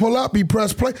people pull up, he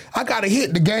press play. I got a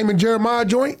hit. The Game and Jeremiah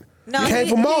joint. No, came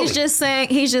from Molly.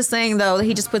 he's just saying though,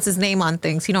 he just puts his name on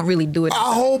things. He don't really do it. A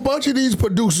whole bunch of these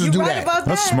producers You do right that. about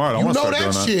That's that. smart. I You want to know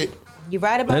start that doing shit. You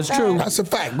right about That's that. true. That's a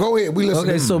fact. Go ahead. We listen.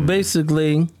 Okay, so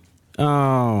basically,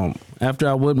 after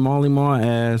I whipped Molly Maw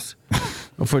ass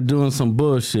for doing some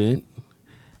bullshit,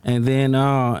 and then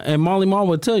and Molly Maw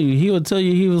would tell you,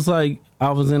 he was like,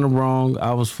 I was in the wrong,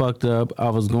 I was fucked up, I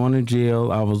was going to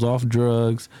jail, I was off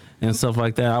drugs and stuff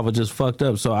like that. I was just fucked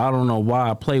up. So I don't know why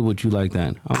I play with you like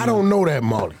that. I don't know that,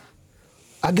 Molly.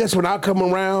 I guess when I come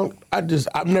around,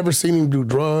 I've never seen him do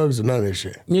drugs or none of that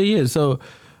shit. Yeah. So,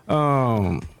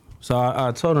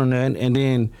 I told him that, and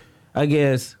then I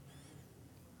guess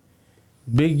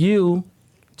Big U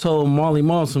told Marley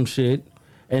Marl some shit,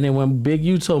 and then when Big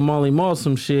U told Marley Marl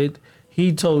some shit,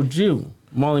 he told you.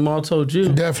 Marley Marl told you.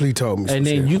 He definitely told me. And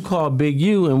then shit. you called Big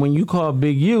U, and when you called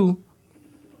Big U,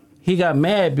 he got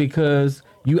mad because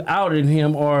you outed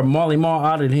him, or Marley Marl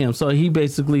outed him. So he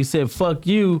basically said, "Fuck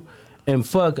you," and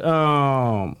fuck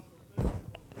Marley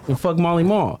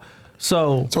Marl.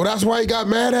 So that's why he got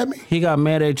mad at me? He got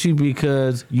mad at you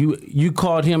because you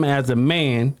called him as a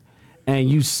man, and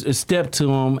you stepped to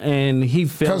him, and he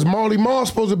felt... Because Marley Marl's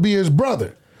supposed to be his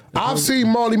brother. I've seen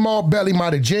Marley Marl bail him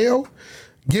out of jail,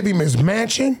 give him his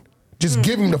mansion, just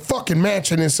give him the fucking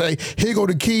mansion and say, here go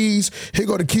the keys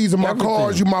of my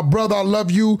cars, you my brother, I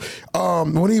love you.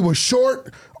 When he was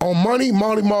short on money,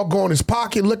 Marley Marl go in his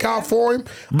pocket, look out for him.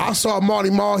 I saw Marley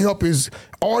Marl help his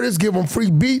artists, give him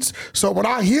free beats. So when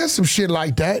I hear some shit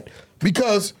like that,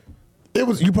 because it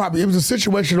was a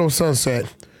situation on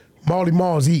Sunset, Marley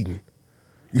Marl's eating.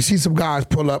 You see some guys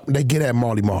pull up and they get at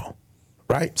Marley Marl,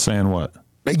 right? Saying what?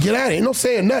 They get at him, ain't no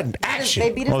saying nothing, action.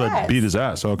 They beat his ass. They beat his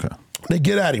ass, okay. They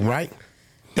get at him, right?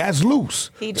 That's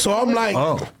Luce. So I'm like,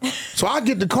 so I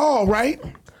get the call, right?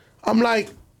 I'm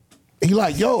like, he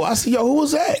like, yo, I say, yo, who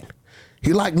was that?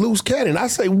 He like, Luce Cannon. I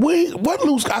say, what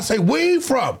Luce? I say, where you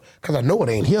from? Because I know it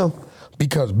ain't him.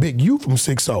 Because Big U from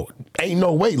 6-0. Ain't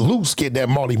no way Luce get that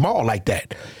Marley Marl like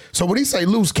that. So when he say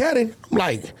Luce Cannon, I'm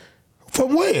like,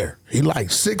 from where? He like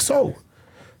 6-0.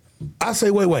 I say,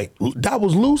 wait, that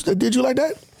was Luce that did you like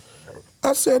that?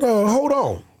 I said, hold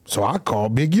on. So I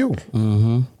called Big U.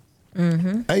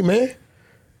 Hey, man,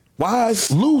 why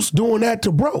is Luce doing that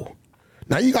to bro?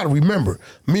 Now, you got to remember,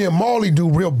 me and Marley do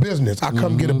real business. I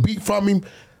come get a beat from him.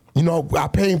 You know, I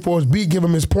pay him for his beat, give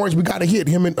him his points. We got to hit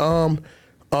him and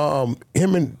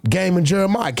Game and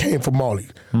Jeremiah came from Marley,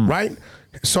 right?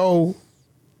 So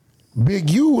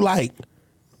Big U, like,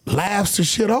 laughs the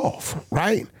shit off,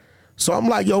 right? So I'm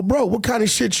like, yo, bro, what kind of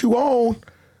shit you on?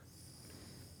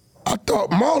 I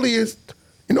thought Marley is,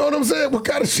 you know what I'm saying? What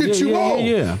kind of shit you on?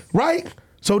 Yeah. Right?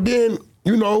 So then,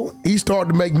 you know, he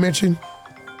started to make mention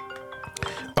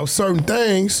of certain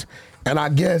things, and I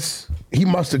guess he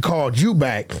must have called you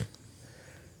back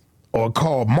or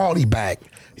called Marley back.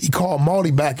 He called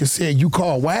Marley back and said, you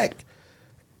called Wack?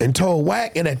 And told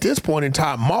Wack, and at this point in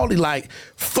time, Marley like,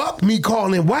 fuck me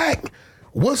calling Wack.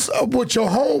 What's up with your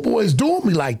homeboys doing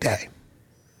me like that?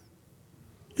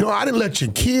 You know, I didn't let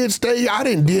your kids stay. I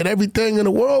didn't did everything in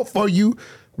the world for you.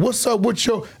 What's up with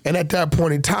your... And at that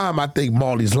point in time, I think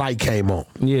Marley's light came on.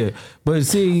 Yeah, but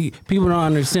see, people don't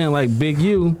understand, like Big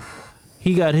U,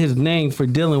 he got his name for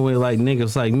dealing with like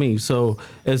niggas like me. So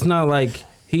it's not like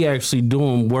he actually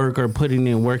doing work or putting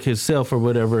in work himself or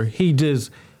whatever. He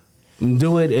just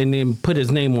do it and then put his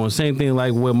name on. Same thing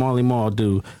like what Marley Marl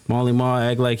do. Marley Marl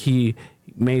act like he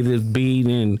made this beat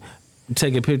and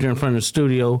take a picture in front of the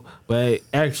studio, but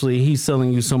actually he's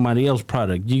selling you somebody else's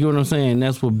product. You get what I'm saying?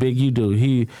 That's what Big U do.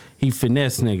 He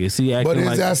finesse niggas. He acting but is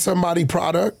like that somebody's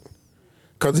product?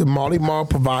 Because if Marley Marl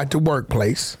provide the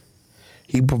workplace,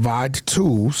 he provide the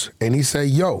tools, and he say,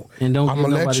 yo, and don't I'm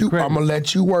gonna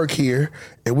let you work here,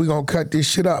 and we're gonna cut this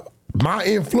shit up. My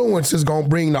influence is gonna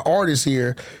bring the artists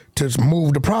here to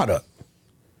move the product.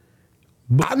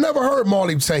 I never heard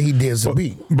Marley say he did the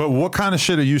beat. But what kind of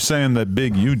shit are you saying that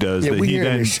Big U does that he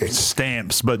then shit.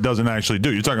 stamps but doesn't actually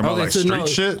do? You're talking about like street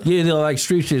shit? Yeah, they're like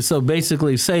street shit. So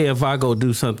basically, say if I go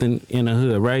do something in the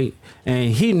hood, right,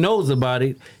 and he knows about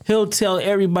it, he'll tell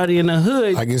everybody in the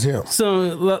hood. Like it's him.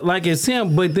 So like it's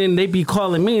him, but then they be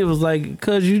calling me. It was like,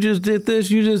 cuz you just did this,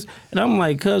 and I'm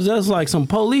like, cuz that's like some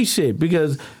police shit.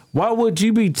 Because why would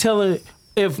you be telling,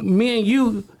 if me and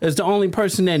you is the only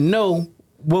person that know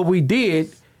what we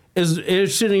did, it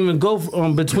shouldn't even go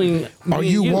between. Are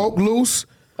you woke, Luce?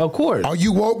 Of course. Are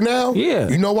you woke now? Yeah.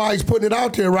 You know why he's putting it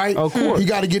out there, right? Of course. He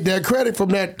got to get that credit from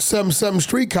that 7-7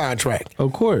 street contract.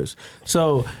 Of course.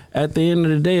 So at the end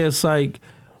of the day, it's like,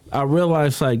 I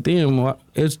realized, like, damn,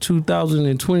 it's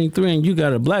 2023 and you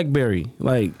got a BlackBerry.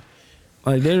 Like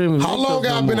they didn't even. How long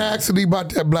have I been asking you about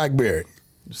that BlackBerry?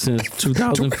 Since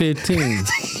 2015.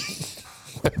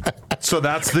 So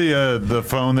that's the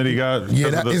phone that he got?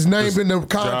 Yeah, his name in the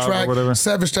contract.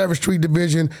 7th Street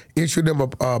Division issued him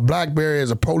a BlackBerry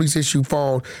as a police issue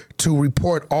phone to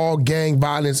report all gang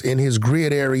violence in his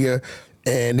grid area.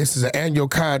 And this is an annual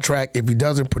contract. If he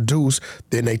doesn't produce,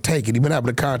 then they take it. He's been having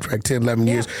a contract 10, 11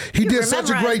 years. He did such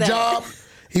a great job.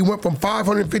 He went from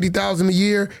 $550,000 a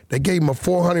year. They gave him a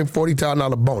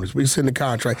 $440,000 bonus. We sent the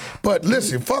contract. But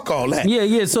listen, fuck all that.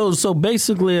 Yeah. So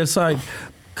basically, it's like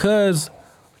cause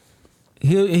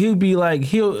he'll be like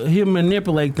he'll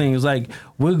manipulate things. Like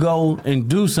we'll go and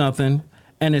do something,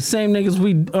 and the same niggas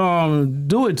we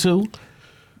do it to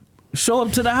show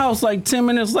up to the house like 10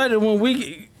 minutes later when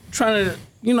we trying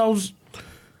to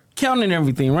counting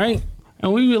everything, right?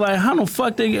 And we be like, how the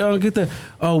fuck they get the?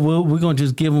 Oh, well, we're gonna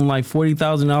just give them like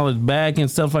 $40,000 back and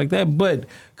stuff like that. But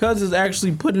cause it's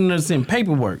actually putting us in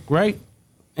paperwork, right?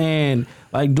 And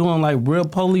like doing like real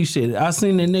police shit. I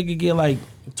seen the nigga get like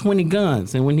 20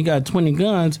 guns, and when he got 20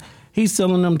 guns, he's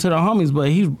selling them to the homies. But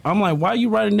I'm like, why are you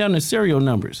writing down the serial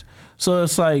numbers? So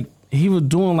it's like he was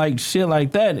doing like shit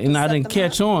like that, and I didn't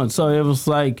catch on. So it was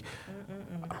like.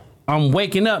 I'm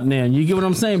waking up now. You get what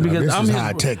I'm saying? Because this I'm is his,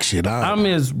 high tech shit. I'm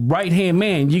his right hand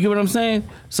man. You get what I'm saying?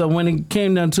 So when it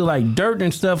came down to like dirt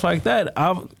and stuff like that,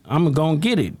 I'm gonna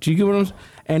get it. You get what I'm saying?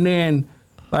 And then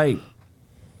like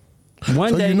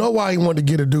one day, you know why he wanted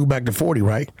to get a dude back to 40,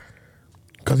 right?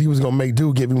 Because he was gonna make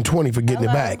dude give him 20 for getting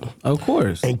it back. Of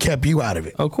course. And kept you out of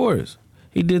it. Of course.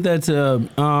 He did that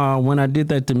to when I did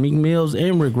that to Meek Mills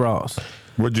and Rick Ross.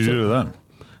 What'd you do to them?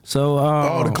 So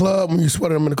the club when you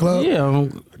sweated them in the club. Yeah,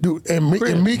 dude. And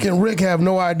Meek and Rick have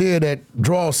no idea that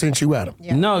Draw sent you at him.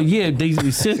 Yeah. No, they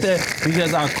sent that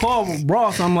because I called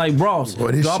Ross. I'm like, Ross,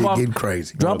 boy, this shit getting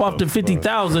crazy. Drop off the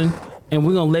 50,000, and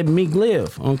we're gonna let Meek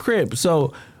live on Crib.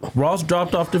 So Ross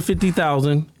dropped off the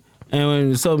 50,000,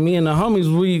 and so me and the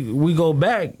homies we go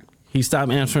back. He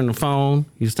stopped answering the phone.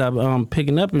 He stopped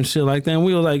picking up and shit like that. And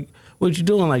we were like, "What you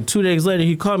doing?" Like 2 days later,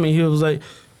 he called me. He was like,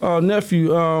 "Oh,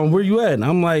 nephew, where you at?" And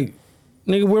I'm like,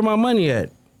 "Nigga, where my money at?"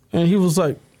 And he was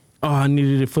like, "Oh, I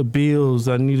needed it for bills.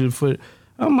 I needed it for."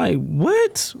 I'm like,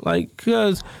 "What?" Like,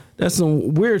 cause that's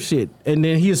some weird shit. And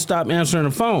then he stopped answering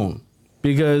the phone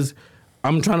because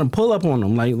I'm trying to pull up on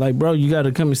him. Like, bro, you got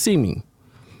to come and see me.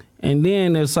 And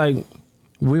then it's like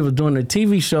we were doing a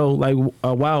TV show like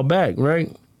a while back,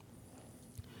 right?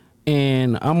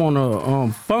 And I'm on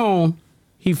a phone.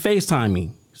 He FaceTimed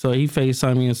me. So he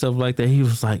FaceTimed me and stuff like that. He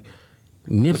was like,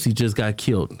 Nipsey just got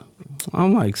killed.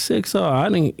 I'm like, sick, so I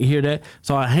didn't hear that.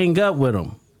 So I hang up with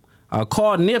him. I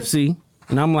called Nipsey,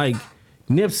 and I'm like,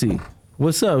 Nipsey,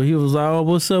 what's up? He was like, oh,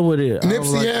 what's up with it?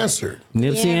 Nipsey answered.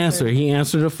 Nipsey answered. He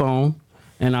answered the phone,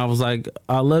 and I was like,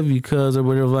 I love you, cuz, or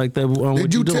whatever like that.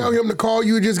 Did you tell him the call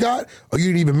you just got, or you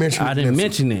didn't even mention it? I didn't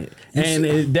mention it.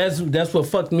 And that's what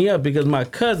fucked me up, because my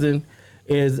cousin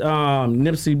is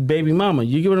Nipsey baby mama.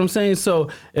 You get what I'm saying? So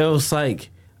it was like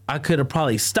I could have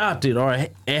probably stopped it, or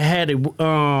it had it.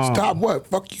 Stop what?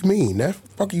 Fuck you mean? That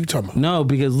fuck are you talking about? No,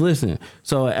 because listen.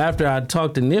 So after I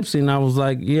talked to Nipsey, and I was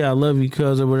like, "Yeah, I love you,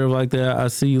 cuz," or whatever like that. I'll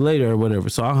see you later, or whatever.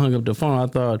 So I hung up the phone. I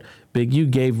thought Big U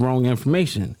gave wrong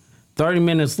information. 30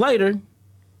 minutes later,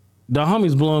 the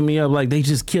homies blowing me up like they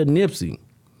just killed Nipsey,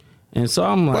 and so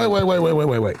I'm like,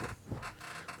 wait.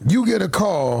 You get a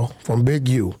call from Big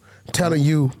U telling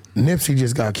you Nipsey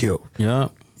just got killed. Yeah.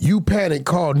 You panic,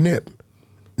 called Nip.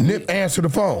 Nip answered the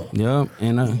phone. Yeah,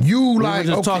 and you we like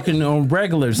were just talking on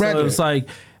regular. So it's like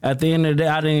at the end of the day,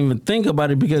 I didn't even think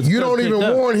about it because you don't even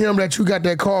warn him that you got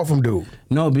that call from dude.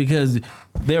 No, because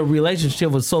their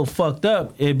relationship was so fucked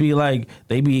up. It'd be like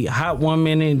they be hot one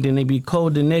minute, then they be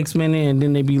cold the next minute, and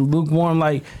then they be lukewarm.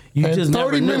 Like you and just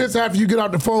 30 never minutes after you get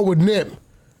out the phone with Nip,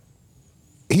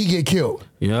 he get killed.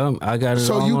 Yeah, I got it.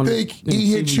 So you think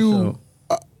he hit you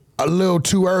a little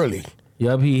too early?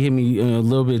 Yep, he hit me a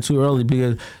little bit too early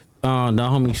because the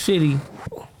homie Shitty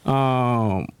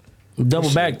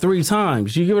double back 3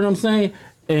 times. You get what I'm saying?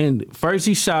 And first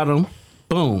he shot him,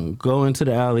 boom, go into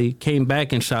the alley, came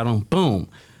back and shot him, boom.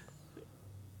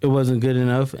 It wasn't good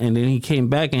enough, and then he came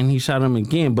back and he shot him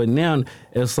again. But now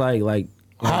it's like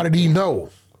how did he know?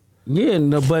 Yeah,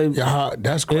 no, but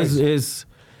that's crazy.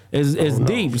 It's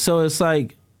deep. So it's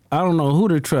like I don't know who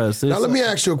to trust. Now let me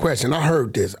ask you a question. I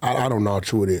heard this. I don't know how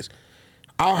true it is.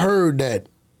 I heard that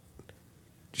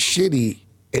Shitty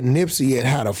and Nipsey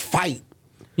had a fight.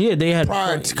 Yeah, they had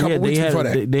prior to a couple weeks before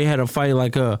that. They had a fight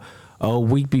like a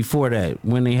week before that.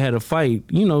 When they had a fight,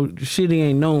 you know, Shitty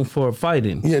ain't known for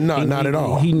fighting. Yeah, not at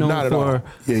all. He known not for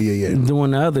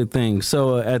doing the other things.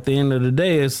 So at the end of the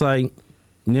day, it's like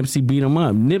Nipsey beat him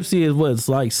up. Nipsey is what? It's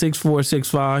like 6'4",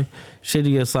 6'5".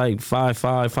 Shitty is like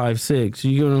 5'5", 5'6".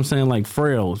 You get what I'm saying? Like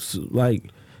frail.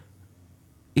 Like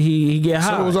he get high.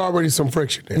 So there was already some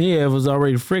friction there. Yeah, it was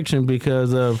already friction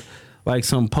because of like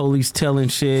some police telling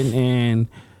shit. And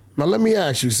now let me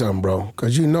ask you something, bro,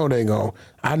 because you know they gon'.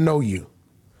 I know you.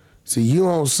 See, you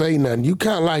don't say nothing. You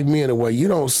kind of like me in a way. You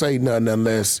don't say nothing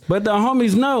unless. But the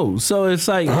homies know. So it's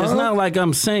like, it's not like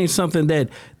I'm saying something that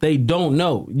they don't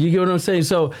know. You get what I'm saying?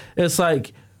 So it's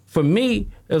like, for me,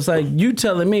 it's like you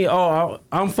telling me, oh,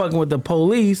 I'm fucking with the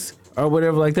police, or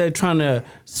whatever like that, trying to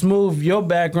smooth your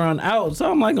background out.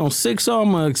 So I'm like, on 6-0,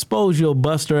 I'm gonna expose your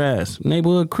buster ass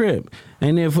neighborhood crib.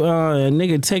 And if a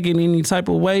nigga take it any type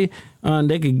of way,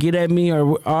 they could get at me,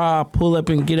 or I'll pull up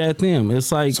and get at them.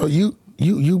 It's like, So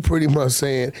you pretty much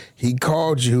saying he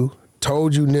called you,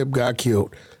 told you Nip got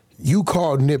killed. You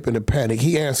called Nip in a panic.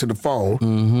 He answered the phone.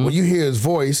 When you hear his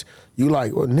voice, you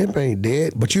like, well, Nip ain't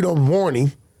dead, but you don't warn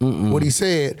him what he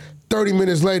said. 30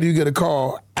 minutes later, you get a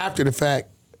call after the fact,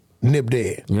 Nip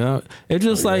dead. yeah, it's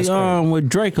just like with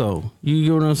Draco. You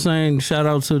get what I'm saying? Shout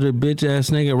out to the bitch ass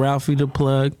nigga Ralphie the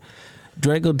plug.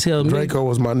 Draco tell me. Draco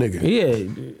was my nigga.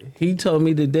 Yeah, he told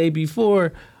me the day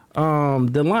before the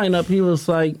lineup. He was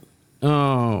like,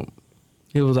 I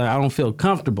don't feel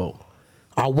comfortable.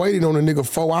 I waited on the nigga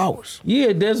 4 hours.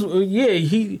 Yeah,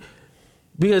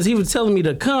 because he was telling me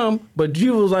to come, but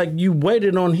you was like, you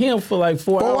waited on him for like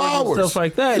 4 hours and stuff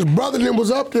like that. His brother then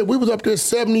was up there. We was up there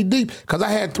 70 deep because I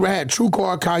had True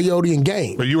Car, Coyote, and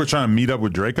Game. But you were trying to meet up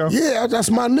with Draco? Yeah,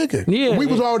 that's my nigga. Yeah. We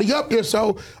was already up there,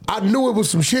 so I knew it was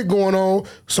some shit going on.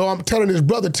 So I'm telling his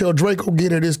brother, till Draco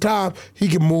get at his time, he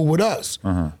can move with us.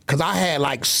 Because I had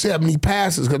like 70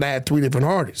 passes because I had 3 different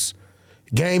artists.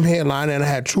 Game headline, and I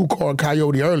had True Car,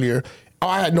 Coyote earlier.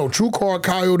 I had True Car,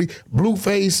 Coyote,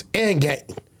 Blueface, and Game.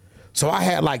 So I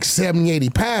had like 70, 80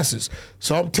 passes.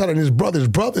 So I'm telling his brothers,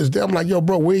 I'm like, yo,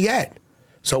 bro, where you at?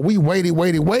 So we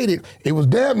waited. It was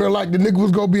damn near like the nigga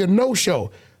was gonna be a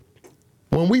no-show.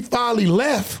 When we finally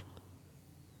left,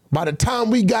 by the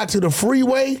time we got to the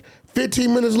freeway,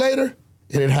 15 minutes later,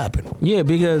 it had happened. Yeah,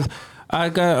 because I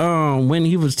got when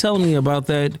he was telling me about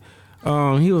that,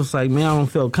 he was like, man, I don't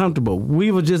feel comfortable.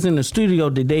 We were just in the studio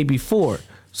the day before.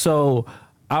 So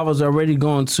I was already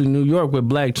going to New York with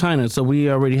Black China, so we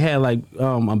already had like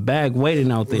a bag waiting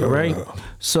out there, right?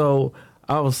 So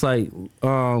I was like,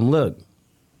 look,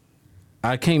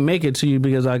 I can't make it to you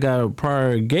because I got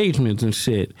prior engagements and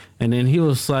shit. And then he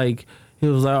was like,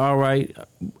 all right.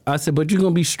 I said, but you're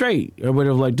gonna be straight or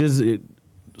whatever. Like this,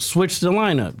 switch the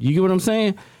lineup. You get what I'm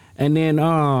saying? And then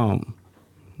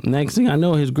next thing I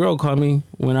know, his girl called me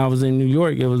when I was in New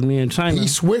York. It was me and China. He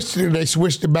switched it and they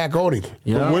switched it back on him.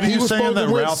 Yeah. What are He you was saying supposed that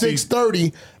to win Ralphie?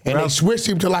 6:30, and they switched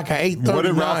him to like an 8:30. What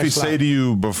did Ralphie say to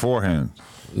you beforehand?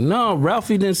 No,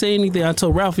 Ralphie didn't say anything. I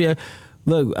told Ralphie,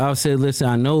 look, I said, listen,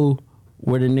 I know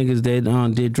where the niggas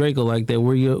that did Draco like that.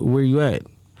 Where you at?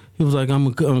 He was like,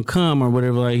 I'm gonna come or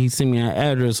whatever. Like he sent me an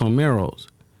address on Melrose.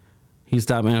 He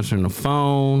stopped answering the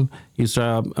phone. He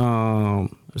started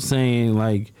saying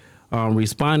like.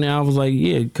 Responding, I was like,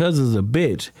 yeah, cuz is a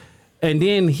bitch. And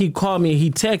then he called me,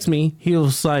 he texted me, he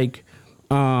was like,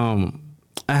 I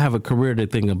have a career to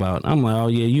think about. I'm like, oh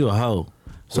yeah, you a hoe.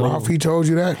 So Ralphie told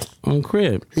you that? On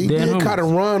crib. He did kind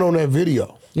of run on that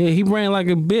video. Yeah, he ran like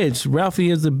a bitch. Ralphie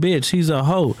is a bitch. He's a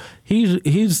hoe. He's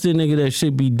the nigga that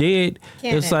should be dead.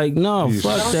 It's like, no,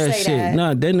 fuck that shit.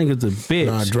 Nah, that nigga's a bitch.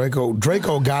 Nah,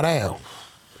 Draco got out.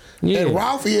 Yeah. And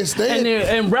Ralphie is staying.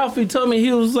 And Ralphie told me,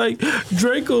 he was like,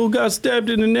 Draco got stabbed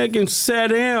in the neck and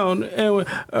sat down, and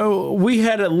we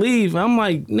had to leave. I'm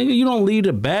like, nigga, you don't leave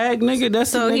the bag, nigga. That's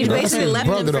so he basically left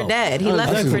him for dead. He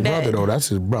left him for dead. Though. That's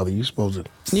his brother. You supposed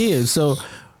to. Yeah. So.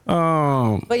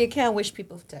 But you can't wish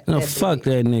people dead. No, fuck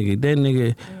that nigga. That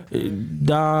nigga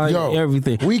died.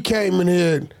 Everything. We came in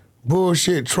here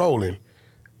bullshit trolling,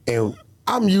 and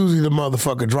I'm usually the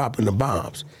motherfucker dropping the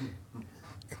bombs.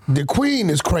 The queen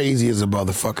is crazy as a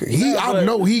motherfucker. I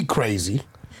know he crazy.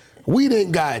 We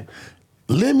didn't got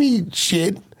Lemmy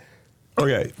shit.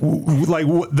 Okay, like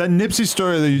the Nipsey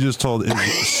story that you just told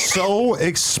is so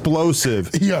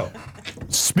explosive. Yo.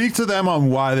 Speak to them on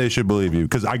why they should believe you,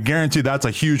 because I guarantee that's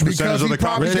a huge percentage of the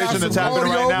conversation that's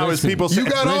happening right now. Is people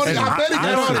saying,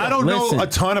 I don't know a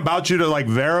ton about you to like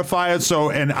verify it, so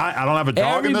and I don't have a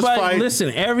dog in this fight. Listen,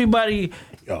 everybody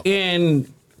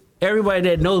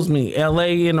that knows me,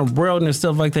 LA and the world and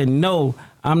stuff like that, know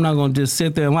I'm not gonna just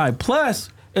sit there and lie. Plus,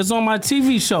 it's on my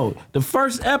TV show. The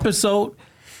first episode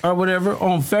or whatever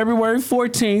on February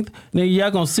 14th. Then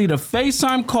y'all gonna see the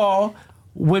FaceTime call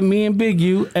with me and Big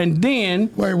U, and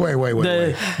then wait.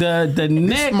 The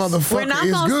next motherfucker we're not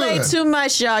gonna say too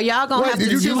much, y'all. Y'all gonna have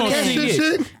to tune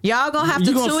in. Y'all gonna have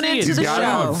to tune into the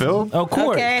show. Of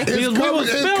course, okay.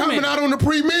 It's coming out on the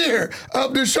premiere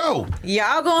of the show.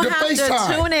 Y'all gonna have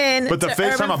to tune in. But the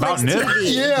FaceTime about Nip?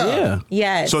 Yeah.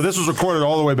 Yes. So this was recorded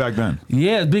all the way back then.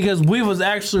 Yeah, because we was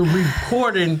actually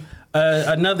recording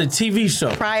another TV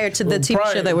show prior to the TV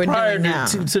show that we're doing now.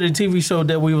 To the TV show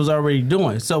that we was already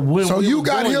doing. So you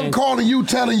got him calling you,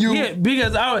 telling you? Yeah,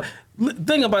 because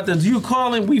think about this. You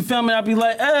calling, we filming. I'd be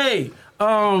like, hey,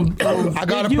 I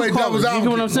gotta play devil's advocate. You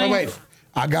know what I'm saying? Wait.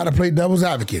 I gotta play devil's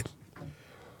advocate.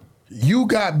 You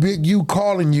got Big U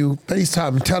calling you, FaceTime,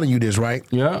 and telling you this, right?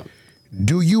 Yeah.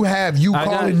 Do you have you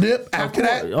calling Nip after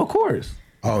that? Of course.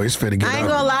 Oh, it's finna get I ain't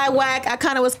gonna lie, Wack. I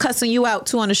kind of was cussing you out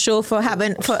too on the show for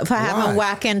having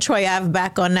Wack and Troy Ave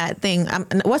back on that thing.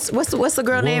 What's the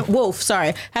girl name? Wolf.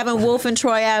 Sorry, having Wolf and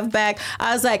Troy Ave back.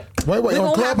 I was like, wait,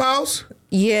 on Clubhouse?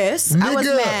 Yes, Nigga, I was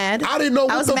mad. I didn't know I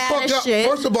what was the mad fuck. as shit.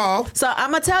 First of all, so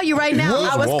I'm gonna tell you right now,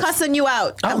 I was Wolf? cussing you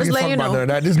out. I don't was give a letting you fuck about know.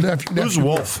 none of that. This nephew. Who's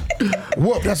Wolf?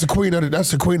 Wolf. That's the queen of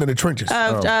the trenches.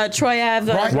 Troy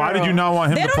Ave. Right. Why did you not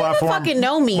want him They to don't platform? even fucking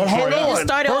know me. But hold And they just on.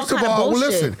 started First all of kind all, of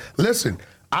bullshit. listen.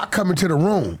 I come into the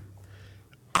room.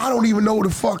 I don't even know who the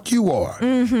fuck you are.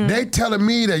 Mm-hmm. They telling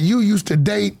me that you used to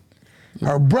date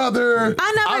her brother.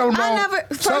 I don't know.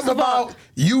 first Something of all, about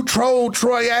you trolled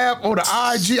Troy Ave on the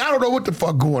IG. I don't know what the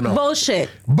fuck going on. bullshit.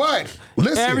 But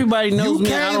listen, Everybody knows you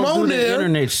me. I came don't do on the there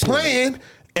internet shit. playing,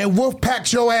 and Wolf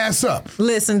packed your ass up.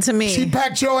 Listen to me. She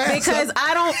packed your ass because up.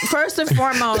 I don't. First and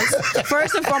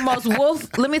foremost,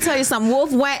 Wolf. Let me tell you something.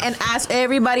 Wolf went and asked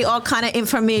everybody all kind of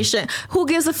information. Who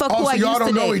gives a fuck Oh, who so I y'all used to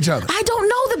don't date? know each other? I don't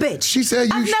know the bitch. She said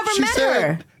you. I've never she met said,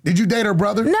 her. Did you date her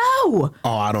brother? No. Oh,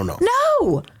 I don't know.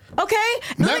 No. Okay.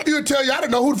 Nephew will tell you, I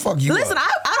didn't know who the fuck you Listen, are.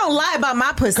 I don't lie about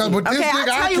my pussy. 'Cause with this Okay, nigga,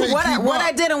 I'll tell you can't what keep I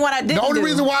up. did and what I didn't The only do.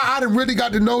 reason why I done really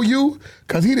got to know you,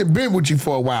 because he done been with you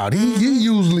for a while. He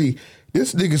usually,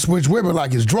 this nigga switch women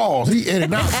like his drawers. He in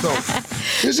and out, so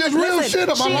it's just real Listen, shit.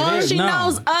 Am I lying? she No.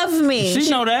 knows of me. She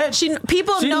know that.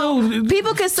 People She know. knew-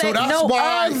 People can say So that's know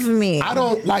why of me. I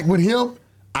don't, like with him,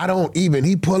 I don't even,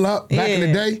 he pull up back in the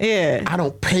Yeah, day, yeah. I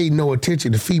don't pay no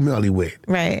attention to female he with.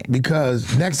 Right.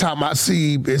 Because next time I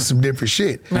see him, it's some different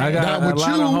shit. I got Now a with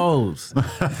lot you, of hoes.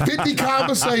 50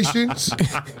 conversations.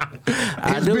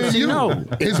 It's do, been she you. know.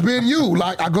 It's been you.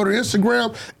 Like I go to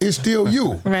Instagram, it's still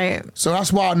you. Right. So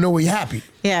that's why I know he happy.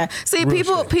 Yeah. See,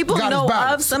 Real people shit. Got his know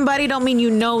balance. of somebody don't mean you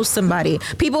know somebody.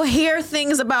 People hear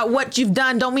things about what you've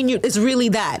done don't mean it's really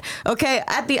that. Okay?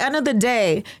 At the end of the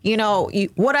day,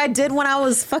 what I did when I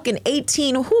was fucking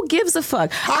 18, who gives a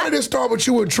fuck? How did it start with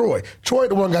you and Troy? Troy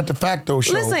the one got the Facto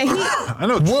show. Listen, I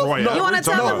know Wolf, Troy. no. you want to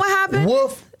tell him what happened?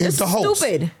 Wolf is It's the host.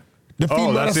 stupid. The Oh,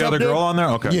 female that's the up other there? girl on there?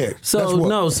 Okay. Yeah. that's So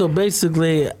Wolf. so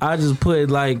basically, I just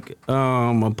put like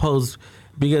a post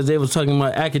because they was talking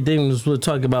about academics were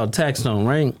talking about taxstone,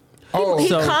 right? Oh, He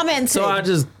So- commented. So I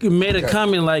just made a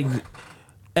comment like,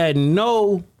 at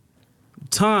no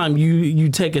time you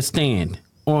take a stand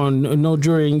on no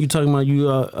jury and you talking about you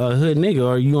a hood nigga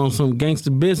or you on some gangster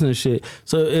business shit.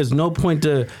 So there's no point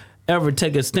to ever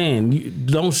take a stand. You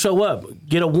don't show up.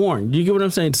 Get a warrant. You get what I'm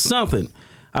saying? Something.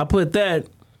 I put that.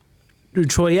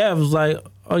 Troy Ave was like,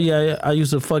 oh yeah, I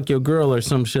used to fuck your girl or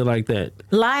some shit like that.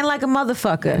 Lying like a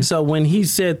motherfucker. So when he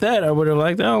said that, I would have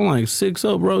like that. I'm like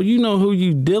 6-0, bro. You know who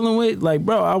you dealing with? Like,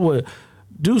 bro, I would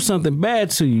do something bad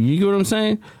to you. You get what I'm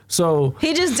saying? So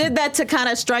He just did that to kind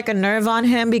of strike a nerve on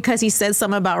him because he said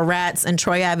something about rats and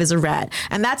Troy Ave is a rat.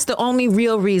 And that's the only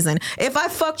real reason. If I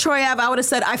fucked Troy Ave, I would have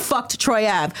said I fucked Troy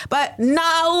Ave. But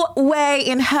no way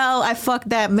in hell I fucked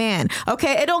that man.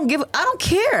 Okay? I don't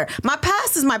care. My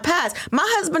past is my past. My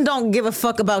husband don't give a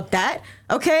fuck about that.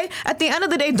 Okay? At the end of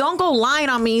the day, don't go lying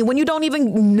on me when you don't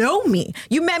even know me.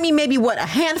 You met me maybe a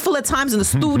handful of times in the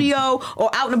studio or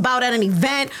out and about at an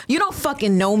event. You don't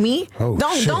fucking know me. Oh,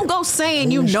 shit. Don't go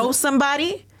saying you know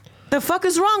somebody. The fuck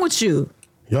is wrong with you?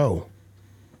 Yo,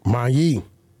 my Yee,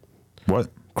 What?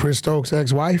 Chris Stokes'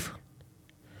 ex-wife,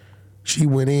 she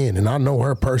went in, and I know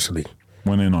her personally.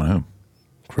 Went in on him.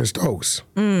 Chris Stokes.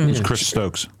 Who's Chris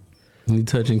Stokes? you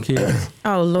touching kids.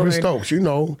 Oh Lord. Chris Stokes,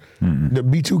 the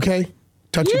B2K,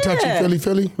 touchy,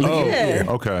 Philly. Oh, Yeah.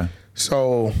 okay.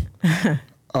 So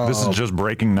This is just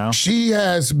breaking now? she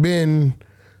has been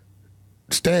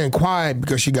staying quiet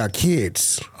because she got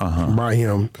kids by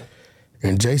him.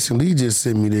 And Jason Lee just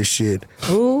sent me this shit.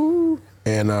 Ooh,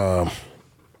 And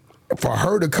for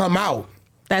her to come out,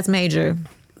 that's major.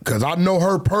 because I know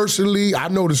her personally, I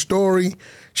know the story.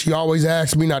 She always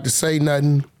asks me not to say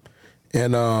nothing.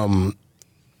 And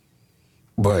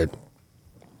but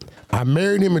I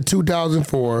married him in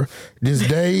 2004, just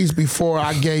days before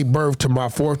I gave birth to my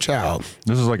fourth child.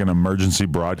 This is like an emergency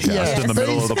broadcast He has in the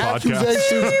middle of the face podcast.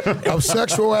 accusations of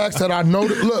sexual acts that I know.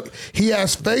 Look, he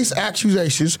has face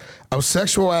accusations of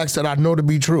sexual acts that I know to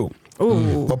be true.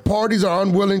 But parties are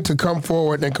unwilling to come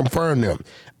forward and confirm them.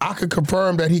 I can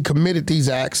confirm that he committed these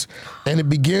acts, and it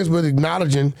begins with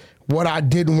acknowledging what I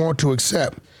didn't want to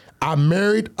accept. I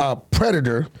married a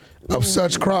predator of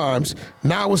such crimes.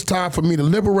 Now it's time for me to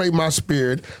liberate my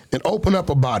spirit and open up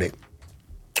about it.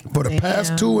 For the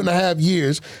past 2.5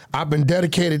 years, I've been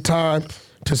dedicated time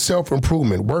to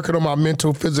self-improvement, working on my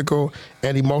mental, physical,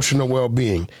 and emotional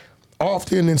well-being.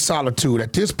 often in solitude.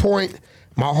 At this point,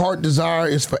 my heart desire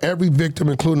is for every victim,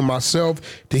 including myself,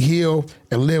 to heal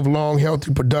and live long,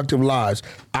 healthy, productive lives.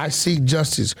 I seek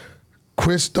justice.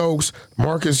 Chris Stokes,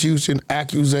 Marcus Houston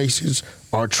accusations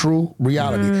are true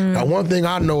reality. Now, one thing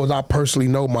I know is I personally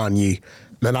know Manye,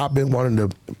 that I've been one of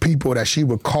the people that she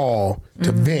would call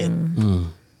to vent.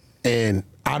 And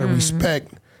out of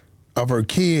respect of her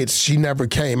kids, she never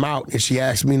came out, and she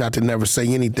asked me not to never say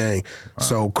anything.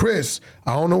 So, Chris,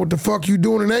 I don't know what the fuck you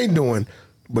doing and ain't doing,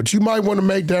 but you might want to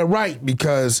make that right,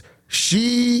 because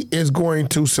she is going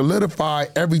to solidify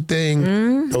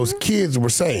everything those kids were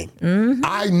saying.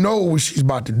 I know what she's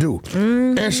about to do,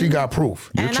 and she got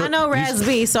proof. And I know Raz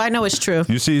B, so I know it's true.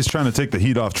 You see, he's trying to take the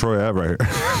heat off Troy Ave right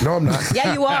here. No, I'm not.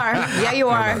 Yeah, you are. Yeah, you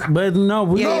are. But no,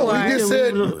 we Yeah, you No, are. he just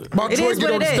said about It Troy is get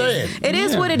what on it the is. stand. It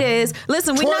is what it is.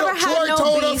 Listen, we never had Troy no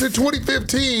told beef. us in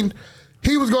 2015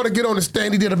 he was going to get on the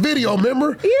stand. He did a video,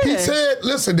 remember? Yeah. He said,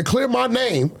 listen, to clear my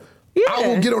name, I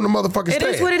will get on the motherfucking stand.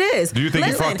 It is what it is. Do you think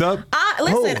he fucked up?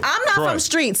 Listen, Who? I'm not Troy. from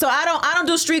street, so I don't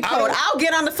do street code. I'll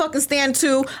get on the fucking stand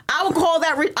too. I will call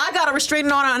that. I got a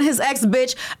restraining order on his ex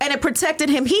bitch, and it protected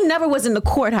him. He never was in the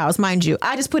courthouse, mind you.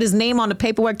 I just put his name on the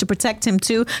paperwork to protect him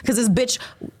too, because his bitch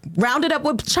rounded up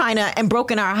with China and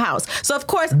broke in our house. So of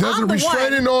course, Does I'm the the one.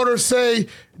 restraining order say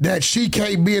that she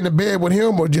can't be in the bed with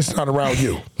him or just not around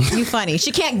you? You funny.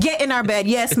 She can't get in our bed.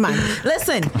 Yes, man.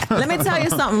 Listen, let me tell you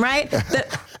something, right?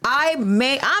 That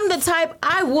I'm the type,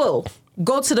 I will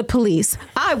go to the police.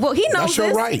 I will. He knows That's your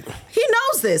this. right. He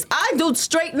knows this. I do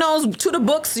straight nose to the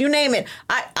books, you name it.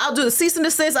 I'll do the cease and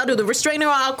desist. I'll do the restraining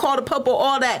order. I'll call the popo,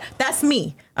 all that. That's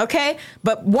me, okay?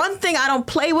 But one thing I don't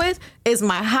play with is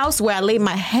my house, where I lay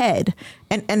my head.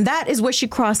 And that is where she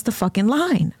crossed the fucking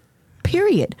line,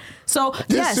 period. So,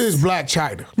 This yes. is Black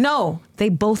China. No, they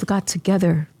both got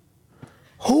together.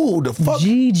 Who the fuck?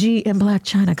 Gigi and Black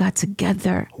China got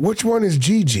together. Which one is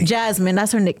Gigi? Jasmine,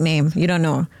 that's her nickname. You don't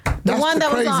know. The That's one the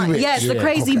that was crazy on. bitch. Yes, the Yeah,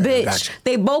 crazy okay, bitch. gotcha.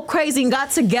 They both crazy and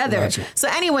got together. Gotcha. So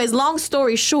anyways, long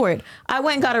story short, I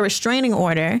went and got a restraining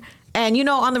order. And you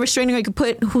know, on the restraining order, you could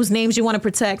put whose names you want to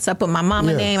protect. So I put my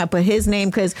mama Yeah. name, I put his name,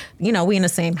 because you know we in the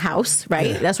same house, right?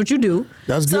 Yeah. That's what you do.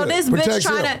 That's so good. this Protects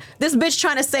bitch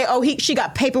trying to say, oh, she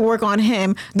got paperwork on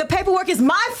him. The paperwork is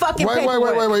my fucking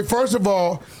paperwork. Wait. First of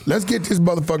all, let's get this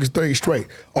motherfucking thing straight.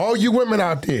 All you women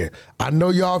out there, I know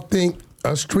y'all think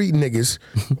us street niggas,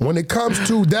 when it comes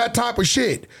to that type of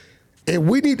shit, if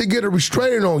we need to get a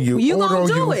restraining on you, You order gonna on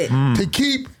do you, it. to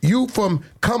keep you from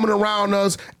coming around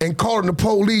us and calling the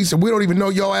police, and we don't even know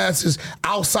your ass is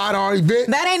outside our event.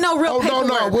 That ain't no real No.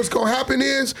 paperwork. What's gonna happen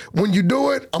is, when you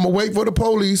do it, I'm gonna wait for the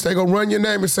police. They gonna run your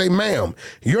name and say, ma'am,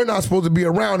 you're not supposed to be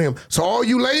around him. So all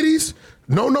you ladies,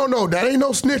 no, that ain't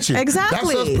no snitching.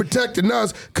 Exactly. That's us protecting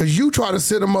us, because you try to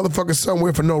sit a motherfucker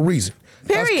somewhere for no reason.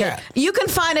 That's Period. cap. You can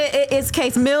find it's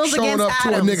case Mills Showing against up to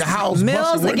a Adams. nigga house, Mills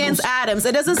busting against windows. Adams.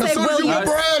 It doesn't say As soon as you Williams. whip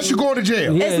her ass, you going to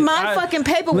jail. Yeah. It's my I- fucking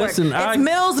paperwork. listen, it's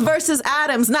Mills versus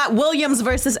Adams, not Williams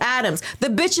versus Adams. The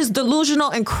bitch is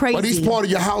delusional and crazy. But he's part of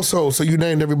your household, so you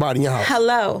named everybody in your house.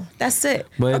 Hello. That's it.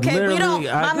 But okay, we literally, don't.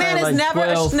 I My got man is like never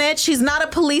 12 a snitch. He's not a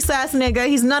police ass nigga.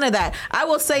 He's none of that. I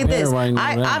will say this. Everybody know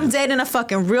that. I'm dating a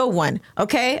fucking real one.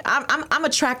 Okay, I'm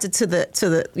attracted to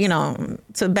the you know,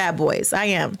 to bad boys. I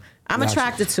am. I'm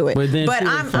attracted to it. But then she was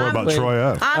I'm What about Troy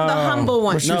Ave? I'm the humble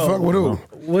one. But she fuck with who?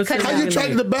 What's How How you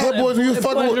attracted to bad boys when you was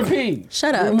fucking Pleasure with... P.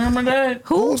 Shut up. Remember that?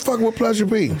 Who was fucking with Pleasure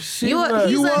P? She You was-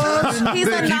 he's You a, was? he's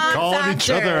They a keep calling each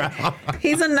other non-factor. out.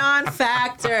 He's a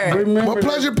non-factor. Remember But that?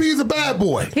 Pleasure P is a bad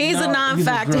boy. He's No, a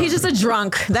non-factor. he's He's a just a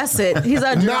drunk. That's it. He's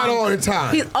a drunk. Not all the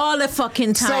time. He's all the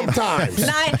fucking time. Sometimes.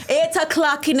 8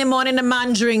 o'clock in the morning, the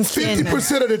man drinking.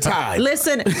 50% of the time.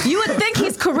 Listen, you would think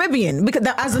he's Caribbean because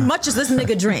as much as this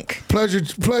nigga drink. Pleasure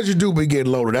do be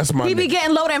getting loaded. That's my He be nigga.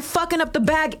 getting loaded and fucking up the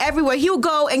bag everywhere. He'll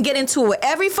go and get into it with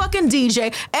every fucking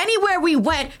DJ. Anywhere we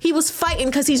went, he was fighting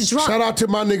because he's drunk. Shout out to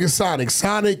my nigga Sonic.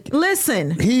 Sonic,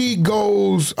 Listen, he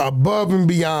goes above and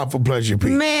beyond for Pleasure P.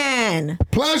 man,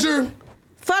 Pleasure,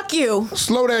 fuck you.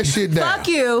 slow that shit down. Fuck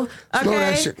you. Okay. Slow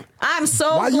that shit. I'm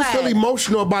so Why you glad. feel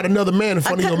emotional about another man in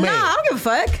front of your Nah, man? I don't give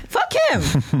a fuck. Fuck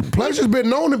him. Pleasure's been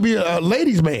known to be a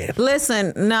ladies' man.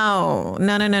 Listen, no.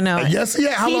 Yes,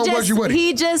 yeah. How long was you with him?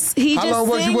 He just How long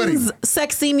was you with him? sings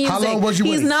sexy music. How long was you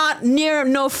with He's him? not near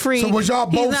no free. So was y'all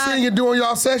He's both not- singing during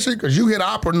y'all session? Because you hit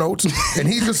opera notes and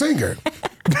he's the singer.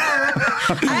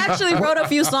 I actually wrote a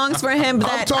few songs for him.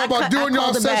 But I'm talking about during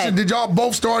y'all session. Did y'all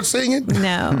both start singing?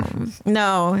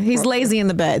 No, he's lazy in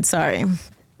the bed. Sorry.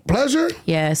 Pleasure?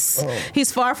 Yes,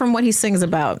 he's far from what he sings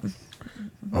about.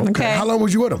 Okay. How long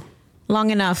was you with him? Long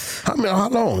enough. How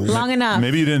long? Long enough.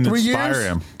 Maybe you didn't 3 inspire years?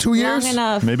 him. 2 years? Long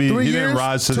enough. Maybe 3 he years? didn't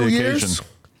rise to 2 the years? occasion.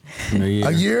 In a year.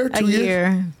 A year? 2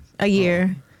 years? A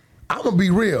year. I'm gonna be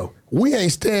real. We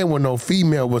ain't staying with no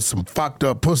female with some fucked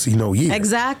up pussy no year.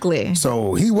 Exactly.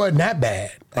 So he wasn't that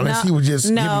bad, unless he was just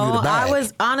giving you the bag. I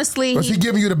was honestly. Was he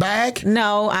giving you the bag?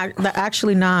 No,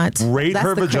 actually not. Rate That's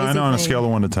her the vagina crazy on a thing. scale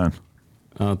of 1 to 10.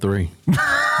 3.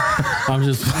 I'm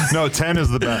just. No, 10 is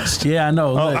the best. Yeah, I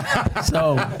know. Look,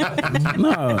 so,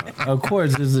 no, of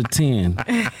course it's a 10.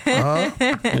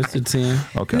 It's a 10.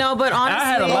 Okay. No, but honestly, I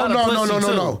had a lot of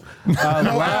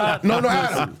No,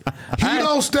 Adam. He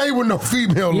don't stay with no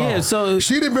female long. Yeah, so-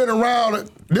 she done been around.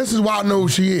 This is why I know who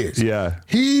she is. Yeah.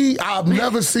 I've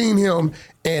never seen him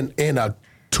in a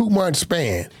 2-month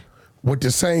span with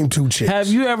the same 2 chicks. Have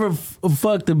you ever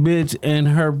fucked a bitch and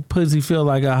her pussy feel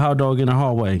like a hot dog in the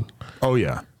hallway? Oh,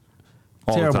 yeah.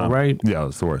 All Terrible, the time. right? Yeah,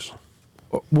 it's the worst.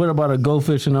 What about a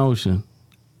goldfish in the ocean?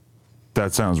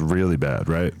 That sounds really bad,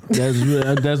 right?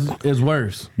 It's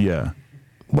worse. Yeah.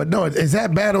 But no, is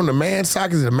that bad on the man's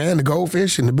side? Is it the man the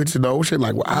goldfish and the bitch in the ocean?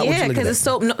 Like, how would you yeah, look at because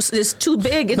that? it's too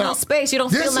big. It's no space. You don't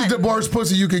feel This is nothing. the worst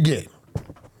pussy you could get.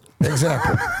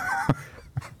 Example.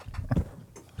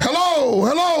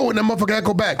 Hello, and that motherfucker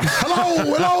echo back.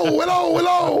 Hello.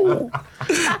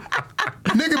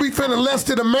 Nigga be feeling less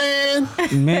than a man.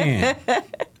 Man.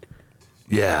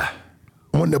 Yeah.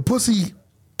 When the pussy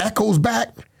echoes back,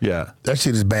 Yeah. that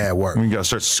shit is bad work. We gotta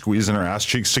start squeezing our ass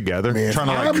cheeks together, Man, trying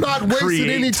to I'm not wasting create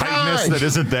any tightness time. that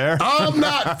isn't there. I'm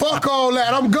not. Fuck all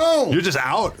that. I'm gone. You're just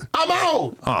out. I'm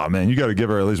out. Oh man, you got to give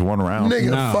her at least 1 round.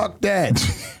 Nigga, No. fuck that.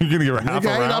 You're gonna give her half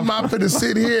Nigga, a round. I'm not finna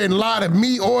sit here and lie to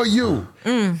me or you.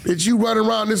 Bitch, you running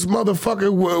around this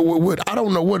motherfucker with I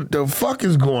don't know what the fuck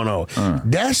is going on.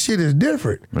 That shit is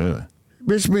different. Really?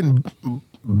 Bitch been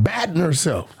batting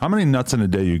herself. How many nuts in a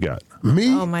day you got? Me?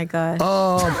 Oh my god.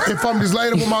 If I'm just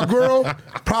laid up with my girl,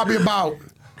 probably about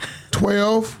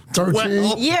 12,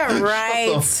 13. Yeah,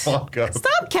 right. Fuck up.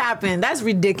 Stop capping. That's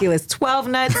ridiculous. 12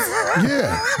 nuts.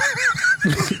 Yeah.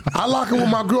 I lock it with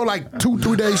my girl like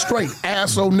 2-3 days straight.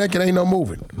 Ass so naked, ain't no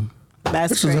moving. That's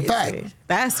This is crazy. a fact.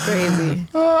 That's crazy.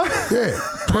 Yeah,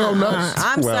 12 nuts.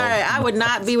 I'm 12. sorry. I would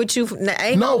not be with you.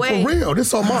 Ain't no No, way. for real.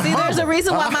 This on my See, mama. there's a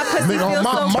reason why my pussy Nigga, feels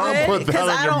my so mom good put that because on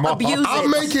I your don't mom. abuse I'll it.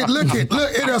 make it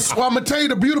look. I'm gonna tell you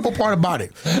the beautiful part about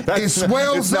it. It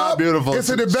swells it's not up. beautiful. It's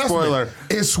an It's a investment. spoiler.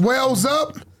 It swells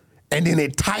up, and then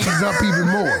it tightens up even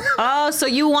more. Oh, so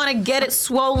you want to get it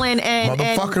swollen and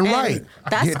Motherfucking right.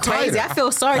 That's Get crazy. tighter. I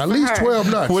feel sorry At for least her.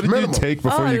 12 nuts. What did minimum. you take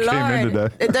before you came in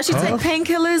today? Does she take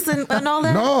painkillers and all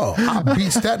that? No, I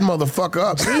beats that motherfucker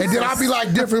up, and then I be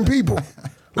like different people.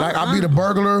 Like I be the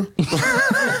burglar.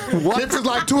 If it's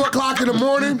like 2:00 in the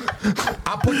morning,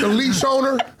 I put the leash on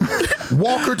her,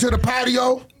 walk her to the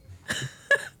patio.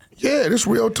 Yeah, this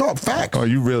real talk, facts. Oh,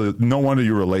 you really? No wonder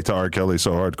you relate to R. Kelly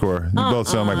so hardcore. You both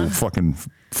sound like fucking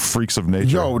freaks of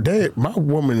nature. Yo, my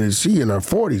woman she in her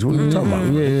 40s. What are you talking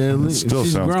about? Yeah, Still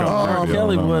she's sounds grown. kinda R. weird,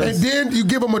 Kelly I don't know. And was. then you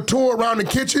give them a tour around the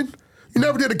kitchen. You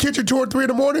never did a kitchen tour at 3 in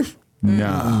the morning?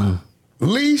 Nah.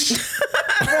 Leash,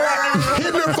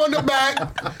 hitting her from the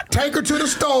back, take her to the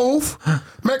stove,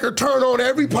 make her turn on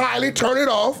every pilot, turn it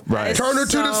off, Right. turn her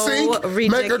to the So sink,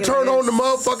 make her turn on the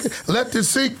ridiculous. motherfucker, let the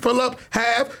sink fill up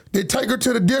half, then take her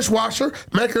to the dishwasher,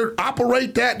 make her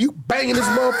operate that, you banging this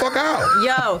motherfucker out.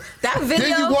 Yo, that video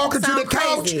Then you walk her to the sound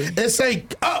couch crazy. and say,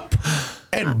 up,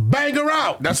 and bang her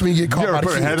out. That's when you get caught You ever by the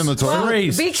put her head in the kids. toilet?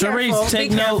 Charisse, Be careful, Charisse,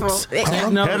 take be careful. notes. Take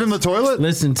Take notes. Head in the toilet?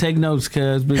 Listen, take notes,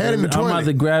 cuz. because Head in the I'm toilet. about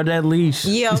to grab that leash.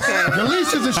 Yeah, okay. The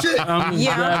leash is the shit. I'm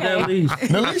Yeah, grab okay. that leash.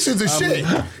 The leash is the shit.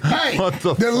 Hey, What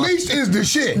the the fuck? leash is the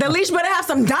shit. The leash better have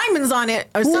some diamonds on it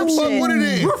or some Fuck shit. what it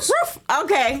is. Roof, roof.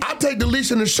 Okay. I take the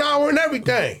leash in the shower and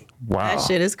everything. Wow. That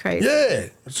shit is crazy. Yeah,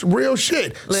 it's real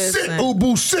shit. Listen. Sit,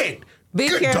 Ubu, sit. Be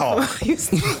Good careful. dog.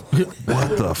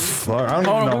 What the fuck? I don't Hold even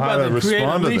on, know we're how about to to create a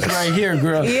respond to leash this. right here,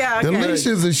 girl. Yeah, The okay. leash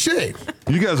is the shit.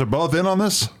 You guys are both in on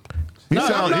this? I'm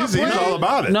not He's playing. all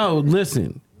about it. No,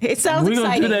 listen. It sounds We're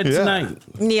going to exciting. do that Yeah. tonight.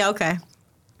 Yeah, okay.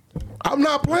 I'm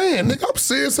not playing. Nigga, I'm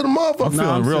serious to the I'm motherfucker. No, feeling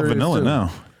I'm real serious, vanilla too.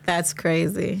 now. That's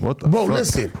crazy. What the Bro, fuck?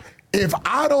 listen. If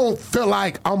I don't feel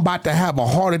like I'm about to have a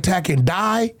heart attack and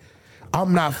die,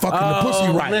 I'm not fucking the pussy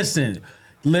right.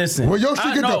 Listen. Well, your shit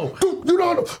I get know. you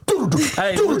know,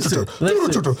 Hey, listen.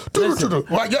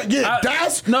 Like, yeah,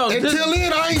 that's this- until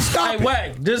then I ain't Hey, stopping.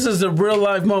 Wack, this is a real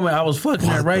life moment. I was fucking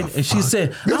her, right? And she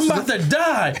said, I'm about to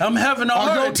die. I'm having a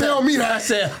heart don't attack. tell me that. I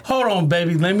said, hold on,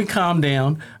 baby. Let me calm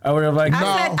down. Or whatever. Like,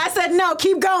 I said no,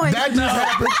 keep going. That just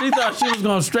happened. she thought she was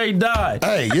going to straight die.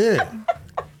 Hey, yeah.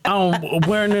 I'm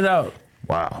wearing it out.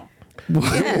 Wow.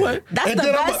 What? That's And the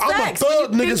then best I'm a sex.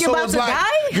 thug You nigga, think so you're about it's to like, die?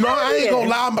 you know, I ain't Hell gonna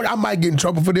lie, I might get in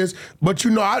trouble for this, but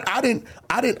you know, I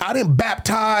didn't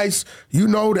baptize, you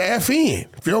know, the FN.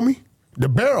 Feel me? The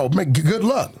barrel, good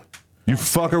luck. You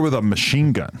fuck her with a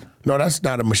machine gun. No, that's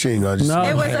not a machine gun. No.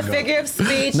 It was a figure of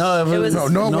speech. No, it was,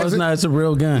 No, it's not. It's a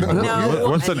real gun. No.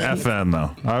 What's an FN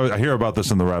though? I hear about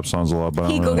this in the rap songs a lot, but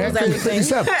I He don't really Googles know. everything.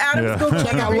 F-57. Yeah. Googles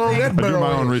Check how long that I do barrel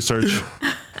my own is. research.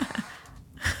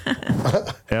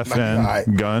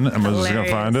 FN gun. Am I just gonna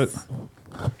find it?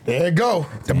 There you go.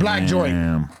 The black joint.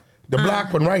 Damn. The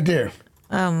black one right there.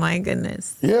 Oh my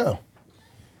goodness. Yeah.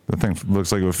 The thing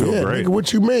looks like it would feel Yeah, great. nigga,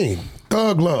 what you mean?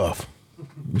 Thug love.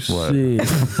 What? Shit.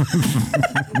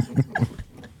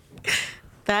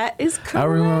 That is crazy. I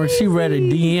remember she read a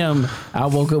DM. I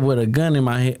woke up with a gun in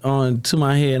my head, to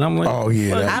my head. I'm like, Oh,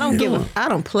 yeah. what that- I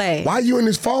don't play. Why you in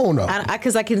this phone though?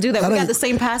 Because I can do that. That We got ain't- the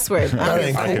same password. That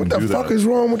ain't I cool. can What the do fuck that. is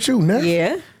wrong with you, Nick?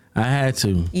 Yeah. I had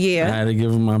to. Yeah. I had to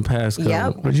give him my passcode.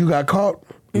 Yep. But you got caught?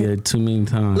 Yeah, too many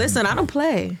times. Listen, I don't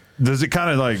play. Does it kind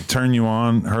of like turn you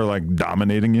on? Her like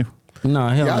dominating you? No,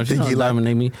 hell Yeah, I no. She think don't he like-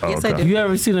 dominate me. Yes, I okay. do. You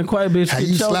ever seen a quiet bitch Have get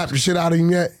you choked? slapped the shit out of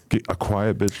him yet? A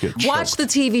quiet bitch get Watch choked. the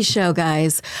TV show,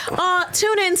 guys.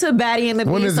 Tune in to Baddie and the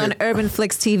When Beast is on it? Urban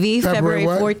Flix TV, February February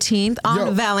what? 14th on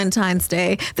Yo. Valentine's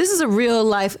Day. This is a real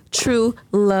life, true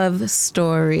love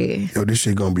story. Yo, this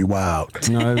shit gonna be wild.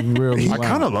 No, it's real. I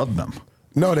kind of love them.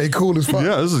 No, they cool as fuck.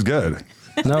 Yeah, this is good.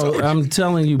 No, I'm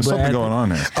telling you, There's but something going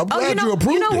on here. I'm glad you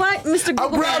approved you know it. what, Mr. I'm Google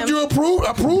glad Man? you approved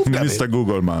of Mr. it.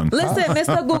 Google man. Listen,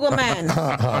 Mr. Google Man.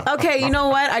 Okay, you know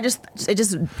what? It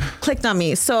just clicked on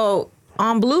me. So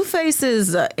on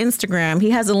Blueface's Instagram, he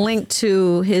has a link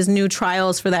to his new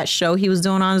trials for that show he was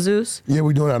doing on Zeus. Yeah,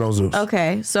 we doing that on Zeus.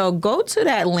 Okay, so go to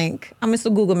that link. I'm Mr.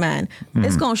 Google Man.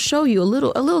 It's gonna show you a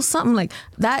little something like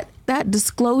that. That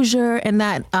disclosure and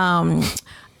that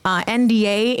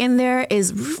NDA in there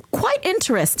is quite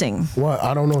interesting. What?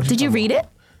 I don't know. What Did you read it?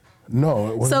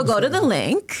 No. What So did go it to say? the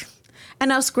link, and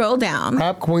now scroll down.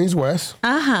 App Queens West. We're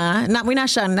not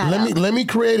shutting that out. Let me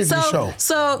create the show.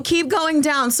 So keep going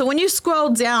down. So when you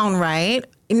scroll down, right,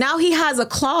 now he has a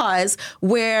clause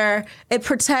where it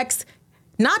protects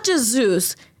not just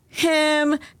Zeus,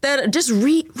 him, that just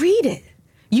read it.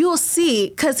 You'll see,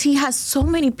 because he has so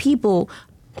many people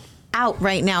out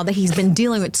right now that he's been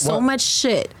dealing with so What? much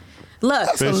shit. Look,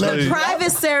 Basically-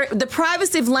 the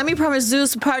privacy of Let Me Promise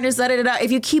Zeus partners,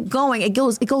 if you keep going, it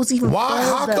goes even Why?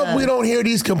 How further. come we don't hear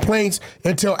these complaints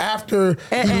until after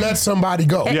he let somebody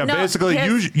go? Yeah, No, basically,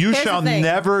 here's you the shall thing.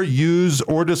 never use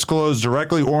or disclose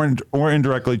directly or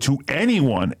indirectly to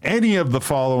anyone any of the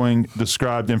following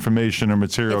described information or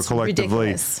material It's collectively,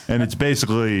 ridiculous. and it's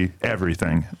basically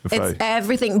everything. It's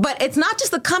everything, but it's not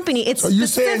just the company. It's So you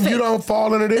specific. saying you don't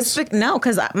fall into this? No,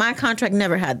 because my contract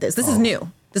never had this. This is new.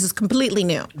 This is completely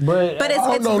new. But- it's, I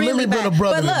don't it's know. Let really me bring bad. a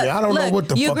brother but to look, me. I don't know look, what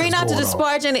the you fuck agree is not to going on.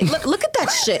 disparage any. Look at that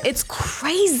shit. It's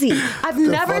crazy. I've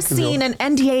never fuck is seen it?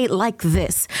 an NDA like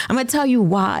this. I'm gonna tell you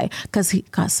why. Because he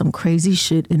got some crazy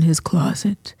shit in his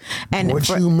closet. And What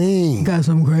you mean? got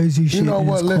some crazy shit You know in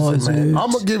what? his Listen, closet. man.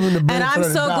 I'm gonna give him the benefit I'm of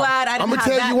the so doubt. glad I didn't I'ma have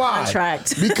tell that you why.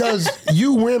 contract. Because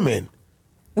you women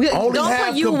only Don't have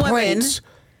put you women. complaints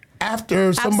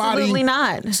after somebody Absolutely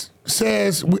not.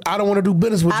 says, I don't want to do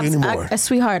business with you anymore.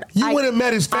 Sweetheart, You went and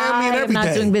met his family and I am not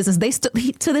everything. doing business.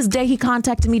 To this day, he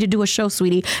contacted me to do a show,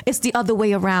 sweetie. It's the other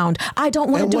way around. I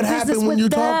don't want And to do what business happened when with you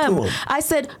talked to them. him? I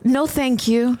said no, thank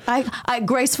you. I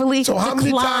gracefully So how many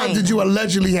declined. times did you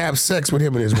allegedly have sex with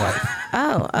him and his wife?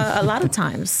 Oh, a lot of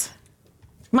times.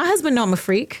 My husband know I'm a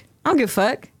freak. I don't give a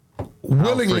fuck.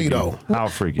 Willingly, Freaky. though. How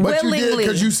freaky. But you did Willingly.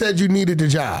 because you said you needed the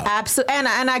job. Absolutely,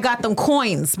 and I got them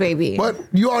coins, baby. But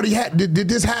you already had, did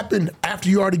this happen after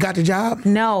you already got the job?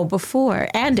 No, before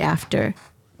and after.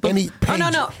 And he Oh paid no,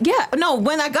 you. no, yeah, no.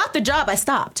 When I got the job, I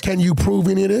stopped. Can you prove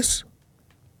any of this?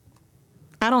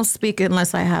 I don't speak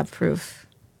unless I have proof.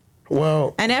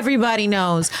 Well, And everybody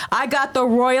knows I got the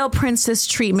royal princess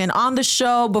treatment on the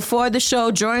show, before the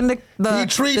show, during the he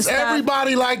treats the stuff.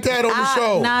 everybody like that on the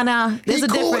show. Nah. There's He a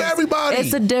cool difference. with everybody.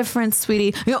 It's a difference,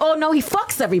 sweetie. Oh no, he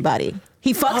fucks everybody.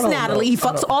 He I fucks don't Natalie. know. He I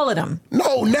fucks don't- all of them.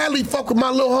 No, Natalie fuck with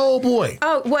my little homeboy.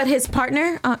 Oh, what, his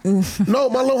partner? No,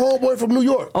 my little homeboy from New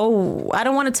York. Oh, I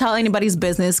don't want to tell anybody's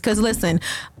business because listen,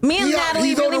 me and Yeah, Natalie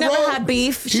he's on really the never road. had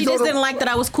beef. She He's on just the- didn't like that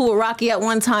I was cool with Rocky at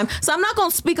one time. So I'm not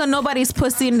going to speak on nobody's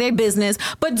pussy and their business,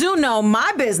 but do know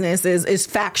my business is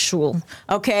factual,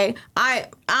 okay? I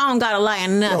don't got to lie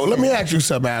on nothing. Yo, let me ask you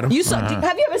something, Adam.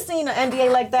 Have you ever seen an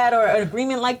NDA like that or an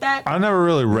agreement like that? I never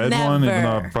really read one, even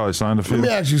though Never. I probably signed a few. Let me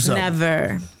ask you something. Never.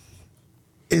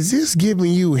 Is this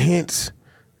giving you hints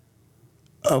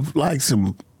of like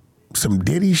some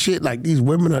Diddy shit? Like these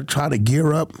women are trying to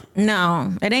gear up?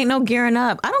 No, it ain't no gearing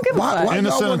up. I don't give a Why- fuck. why-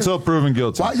 Innocent y'all wanna- until proven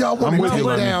guilty. Why y'all want I'm to with take you,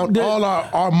 Lenny. down all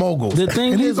our moguls? The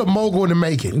thing and is- he's a mogul in the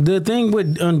making. The thing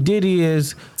with Diddy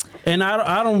is And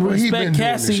I don't Well, he been respect doing this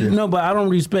Cassie. shit. No, but I don't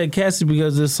respect Cassie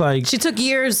because it's like She took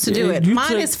years to do it. you Mine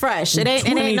took is fresh. It ain't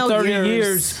 20, no 30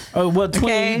 years. 20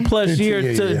 Okay. plus 15,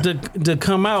 years yeah. to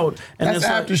come out. And That's it's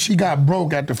after like, she got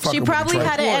broke at the fucking. She probably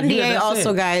had an NDA Yeah, that's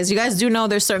also, it. guys. You guys do know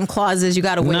there's certain clauses you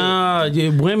gotta wait. nah,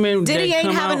 women. Diddy that ain't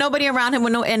come having out, nobody around him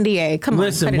with no NDA. Come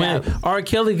Listen, on, cut when it out. R.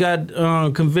 Kelly got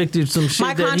convicted some shit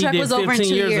My that he contract did was over in 15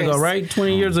 2 years ago, years. right?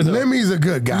 20 years ago. Lemmy's a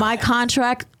good guy. My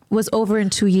contract was over in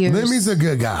 2 years. Lemmy's a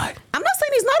good guy. I'm not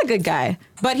saying he's not a good guy,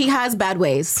 but he has bad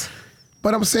ways.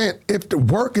 But I'm saying if the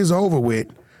work is over with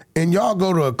and y'all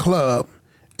go to a club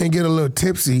and get a little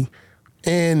tipsy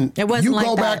and It wasn't you like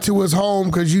go that. back to his home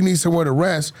because you need somewhere to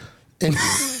rest and,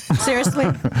 Seriously?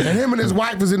 and him and his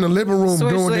wife was in the living room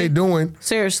doing what they doing.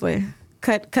 Seriously.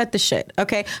 Cut the shit,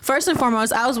 okay? First and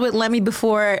foremost, I was with Lemmy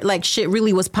before like shit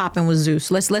really was popping with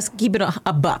Zeus. Let's keep it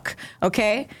a buck,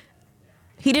 okay?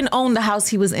 He didn't own the house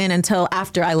he was in until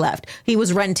after I left. He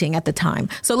was renting at the time.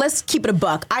 So let's keep it a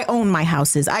buck. I own my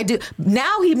houses. I do.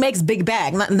 Now he makes big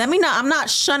bag. Let me not. I'm not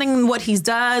shunning what he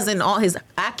does and all his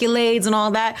accolades and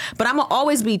all that. But I'm gonna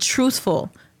always be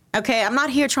truthful. Okay. I'm not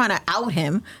here trying to out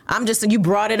him. I'm just. You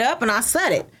brought it up and I said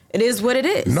it. It is what it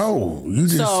is. No, you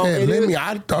just So said it Lemmy. is-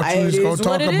 I thought you it was is going to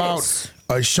what talk it about is.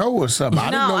 a show or something. I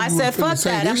didn't No, know I you said was finna fuck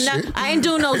say that. this I'm not. shit. I ain't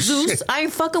doing no Zeus. Shit. I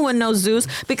ain't fucking with no Zeus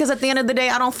because at the end of the day,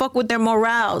 I don't fuck with their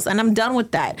morals, and I'm done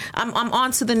with that. I'm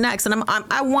on to the next, and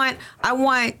I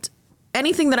want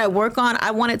anything that I work on.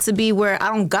 I want it to be where I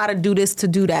don't gotta do this to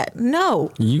do that. No.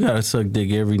 You gotta suck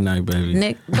dick every night, baby.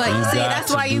 Nick, but you see, got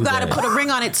that's to why you do got to that. put a ring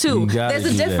on it too. You gotta There's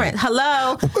a do that. difference.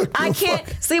 Hello, I can't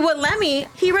see what Lemmy.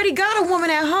 He already got a woman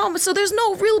at home, so there's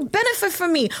no real benefit for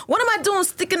me. What am I doing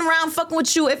sticking around fucking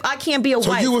with you if I can't be a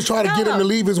So wife? you was trying to get him to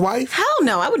leave his wife? Hell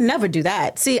no, I would never do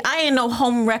that. See, I ain't no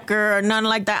home wrecker or nothing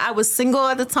like that. I was single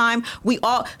at the time.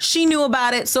 She knew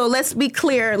about it. So let's be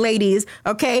clear, ladies.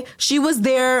 Okay, she was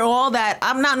there, all that.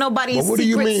 I'm not nobody's Well, what do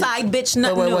you secret mean? side bitch.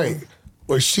 Nothing Wait. new.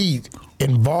 Was she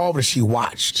involved or she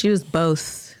watched? She was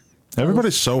both.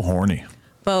 Everybody's so horny.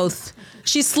 Both.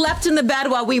 She slept in the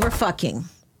bed while we were fucking.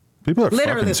 People are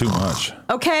Literally. fucking too much.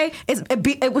 Okay,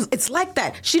 it's like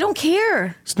that. She don't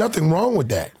care. There's nothing wrong with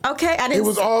that. Okay, I didn't. It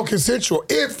was all consensual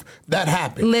if that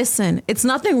happened. Listen, it's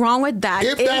nothing wrong with that.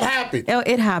 If that happened.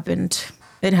 it happened.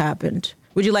 It happened.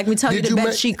 Would you like me to tell you Did the you bed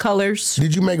make- sheet colors?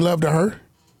 Did you make love to her?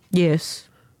 Yes.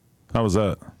 How was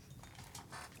that?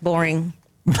 Boring.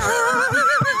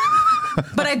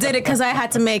 But I did it because I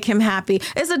had to make him happy.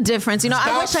 It's a difference. You know, I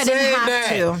Stop wish I didn't saying have that.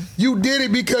 to. You did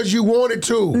it because you wanted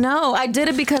to. No, I did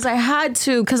it because I had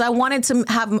to, because I wanted to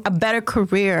have a better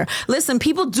career. Listen,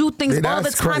 people do things Yeah, all the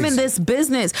that's time in crazy. this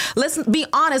business. Let's be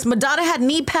honest. Madonna had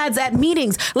knee pads at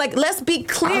meetings. Like, let's be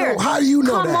clear. How do you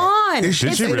know Come that? on. Did she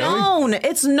It's really? known.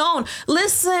 It's known.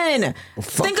 Listen,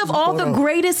 fuck think of is all going the on?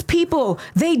 greatest people.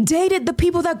 They dated the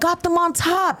people that got them on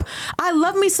top. I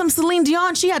love me some Celine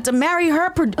Dion. She had to marry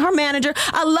her manager.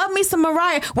 I love me some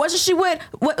Mariah. Wasn't she with,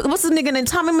 what's the nigga named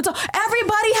Tommy Mattel?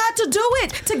 Everybody had to do it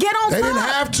to get on They top. didn't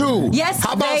have to. Yes,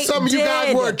 How about they some of you guys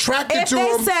did. were attracted if to they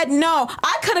him? said no,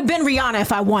 I could have been Rihanna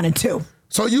if I wanted to.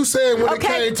 So you saying when it Okay,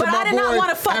 came to but my I did boy not want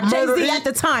to fuck at Murder Jay-Z Inc. at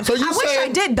the time. So you I wish I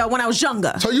saying- did though when I was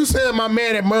younger. So you saying my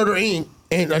man at Murder Inc.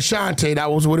 and Ashanti,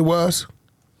 that was what it was?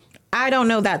 I don't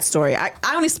know that story. I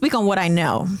only speak on what I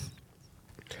know.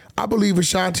 I believe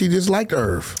Ashanti just liked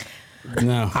Irv.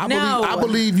 No. I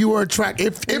believe you were attracted.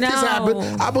 If this No.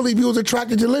 happened, I believe you was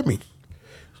attracted to Lemmy.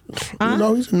 You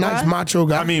know, he's a nice macho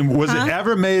guy. I mean, was it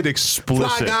ever made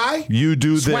explicit? Fly guy. You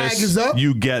do Swag this, is up.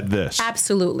 you get this.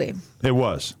 Absolutely. It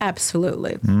was.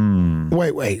 Absolutely.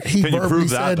 wait. He Can you verbally prove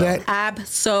that, said though? that.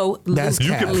 Absolutely. That's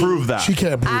You cap. can prove that. She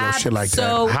can't prove no shit like that.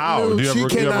 Absolutely. How? Do you have, She do you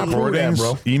cannot have prove that, recordings,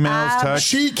 bro. emails, text?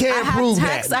 She can't I have prove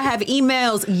texts, that. I have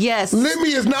emails. Yes.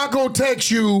 Lemmy is not gonna text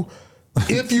you.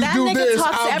 If you that do nigga this,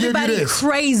 talks to I'll give you everybody this.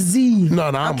 crazy. No,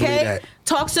 I don't believe okay? that.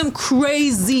 Talks to him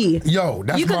crazy. Yo,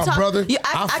 that's You can my brother.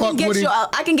 I fuck can get with you. him.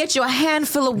 I can get you a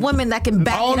handful of women that can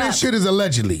back All it up. this shit is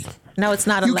allegedly. No, it's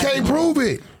not. You allegedly. can't prove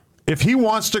it. If he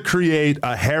wants to create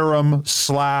a harem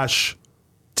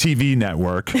 / TV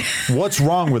network, what's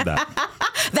wrong with that?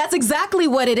 That's exactly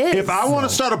what it is. If I want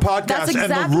to start a podcast That's and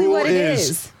exactly the rule what it is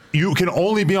is. you can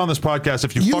only be on this podcast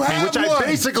if you fuck me, which one. I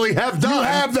basically have done. You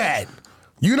have that.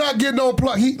 You're not getting no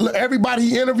plug. Everybody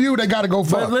he interviewed, they got to go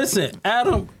fuck. But listen,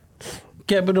 Adam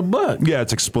kept it a buck. Yeah,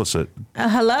 it's explicit.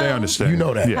 Hello. They understand. You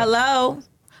know that. Yeah. Hello.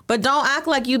 But don't act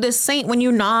like you this saint when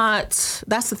you're not.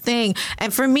 That's the thing.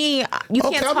 And for me, you Okay,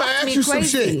 can't I'm talk gonna to ask me you some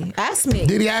crazy. shit. Ask me.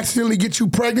 Did he accidentally get you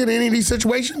pregnant in any of these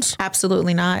situations?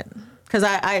 Absolutely not. Because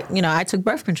I took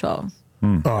birth control.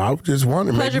 Oh, I was just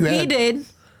wondering. Pleasure P did.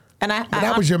 And But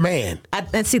that was your man.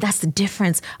 And see, that's the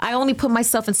difference. I only put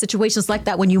myself in situations like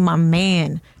that when you my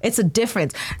man. It's a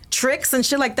difference. Tricks and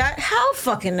shit like that, hell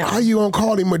fucking no. How you gonna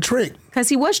call him a trick? Because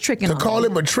he was tricking To on call me.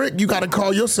 him a trick, you gotta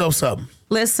call yourself something.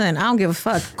 Listen, I don't give a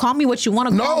fuck. Call me what you want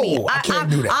to call me. No, I can't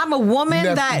do that. I'm a woman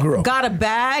Nephew that girl. got a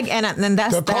bag, and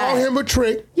that's To that. call him a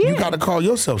trick, Yeah. you gotta call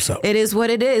yourself something. It is what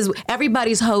it is.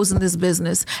 Everybody's hoes in this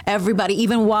business. Everybody,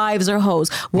 even wives are hoes.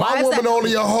 My woman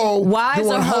only a hoe Wives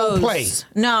doing are hoe hoes. play.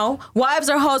 No, wives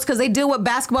are hoes because they deal with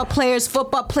basketball players,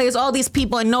 football players, all these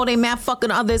people, and know they man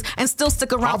fucking others, and still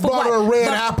stick around I for bought what? her a red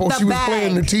The- apple. the She was bag.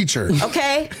 playing the teacher.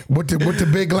 Okay. With the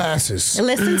big glasses.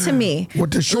 Listen to me.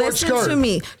 With the short Listen skirt. to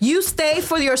me. You stay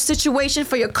for your situation,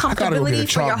 for your gotta go get a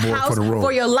comfortability, for your chalkboard house, for the room.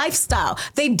 for your lifestyle.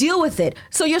 They deal with it.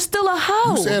 So you're still a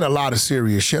hoe. You said a lot of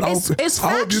serious shit. It's I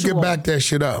hope you get factual. back that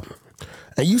shit up.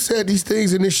 And you said these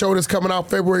things in this show that's coming out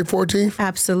February 14th?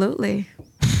 Absolutely.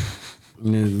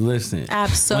 Listen,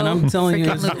 Absolutely. when I'm telling you,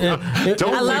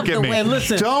 Don't I love wink at the me. way-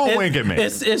 Listen, Don't wink at me.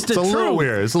 it's the a little truth.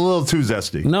 weird. It's a little too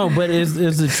zesty. No, but it's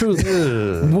the truth.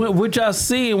 What y'all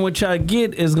see and what y'all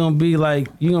get is gonna be like,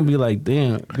 you're gonna be like,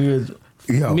 damn, because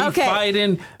Yo. me Okay.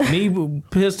 fighting, me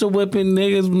pistol whipping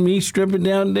niggas, me stripping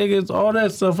down niggas, all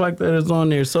that stuff like that is on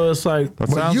there. So it's like, That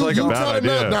sounds you- like you a bad telling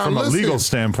us- idea now from listen. a legal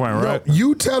standpoint, No, right?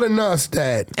 you telling us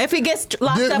that. If he gets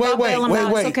locked up, I'll bail him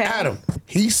out. It's okay. Adam.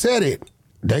 He said it.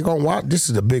 They gonna watch. This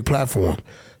is a big platform.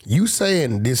 You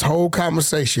saying this whole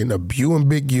conversation of you and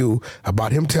Big U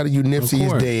about him telling you Nipsey is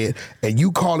course. dead, and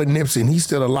you calling Nipsey and he's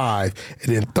still alive,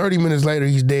 and then 30 minutes later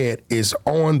he's dead, is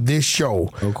on this show.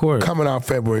 Of course. Coming out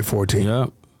February 14th.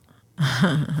 yep.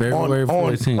 February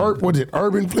 14th. Was it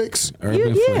Urban Flicks?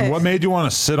 Urban Yeah. Flick. What made you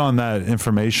want to sit on that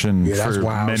information Yeah, that's for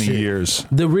wild many shit. years?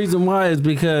 The reason why is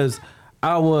because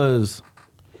I was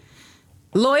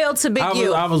Loyal to Big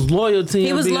U. I was loyal to him.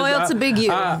 He was because loyal to Big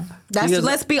U. because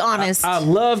Let's be honest. I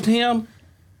loved him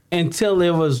until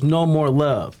there was no more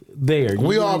love there. You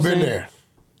We know all what I'm been saying?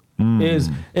 there.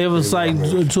 It was like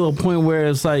to a point where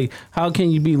it's like, how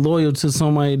can you be loyal to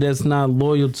somebody that's not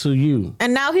loyal to you?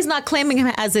 And now he's not claiming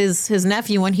him as his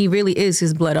nephew when he really is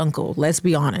his blood uncle. Let's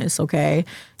be honest, okay?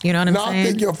 You know what I'm No, I saying?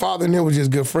 think your father and him was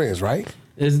just good friends, right?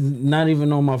 It's not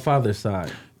even on my father's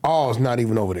side. Oh, it's not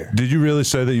even over there. Did you really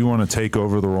say that you want to take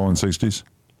over the Rolling 60s?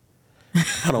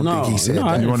 I don't No, think he said no,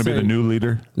 that. You want to be say- the new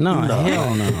leader? No,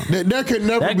 hell no. There could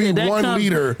never be that one comes-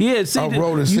 leader Yeah, see, of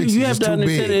Rolling 60s. you have It's to too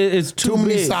understand big. it's too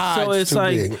many big. sides. So it's too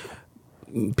like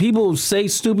big. people say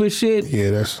stupid shit.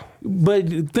 Yeah, that's. But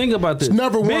think about this. It's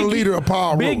never one leader of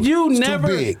Power Big Road. U It's too never.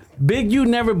 big. Big U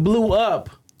never blew up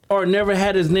or never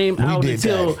had his name out did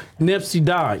until Nipsey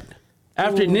died.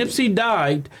 After Nipsey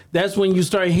died, that's when you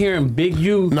start hearing Big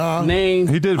U Nah. name.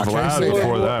 He did I can't Vlad say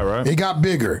before that. that, right? It got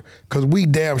bigger because we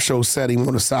damn sure set him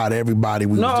on the side of everybody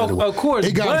we No, was dealing with. of course,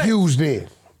 It got but- huge then.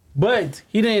 But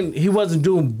he didn't. He wasn't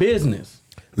doing business.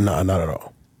 No, not at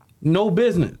all. No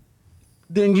business.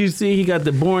 Then you see he got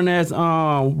the Born Ass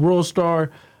World Star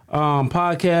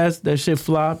podcast. That shit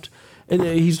flopped. And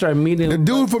then he started meeting The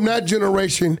dude from that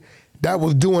generation that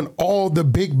was doing all the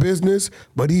big business,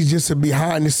 but he's just a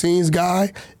behind the scenes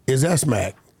guy, is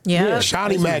S-Mac. Yeah.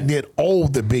 Shawnee Mac did all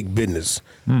the big business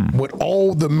with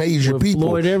all the major With people.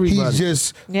 Floyd, everybody. He's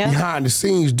just Yeah. behind the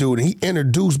scenes dude. And he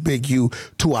introduced Big U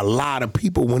to a lot of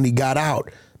people when he got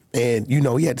out. And, you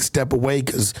know, he had to step away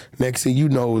because next thing you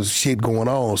know is shit going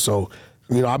on. So,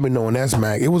 you know, I've been knowing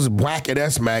S-Mac. It was Wack at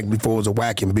S-Mac before it was a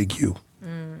Wack and Big U.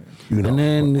 You know. And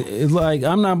then it's like,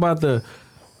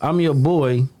 I'm your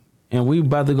boy, and we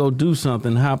about to go do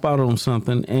something, hop out on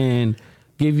something, and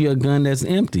give you a gun that's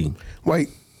empty. Wait.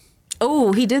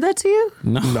 Oh, he did that to you?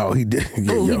 No, he did.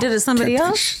 Yeah, Ooh, he yo, did it to somebody check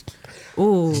else? this.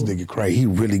 Ooh. This nigga crazy. He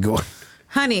really going.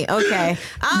 Honey, okay.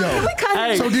 Can we cut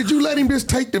Hey. So did you let him just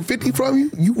take the 50 from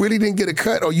you? You really didn't get a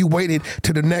cut, or you waited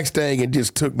to the next thing and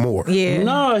just took more? Yeah.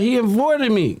 No, he avoided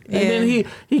me. And Yeah. then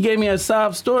he gave me a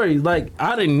sob story. Like,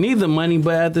 I didn't need the money,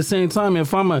 but at the same time,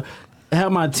 if I'm going to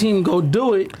have my team go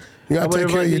do it, You gotta or take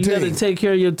care of your you got to team. take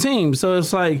care of your team. So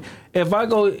it's like, if I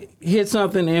go hit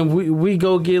something and we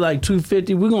go get like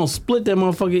 250, we're going to split that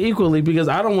motherfucker equally because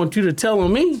I don't want you to tell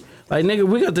on me. Like, nigga,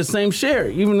 we got the same share,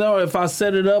 even though if I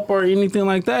set it up or anything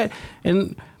like that.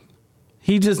 And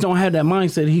he just don't have that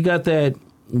mindset. He got that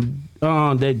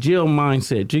jail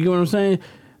mindset. You get what I'm saying?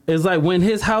 It's like when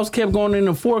his house kept going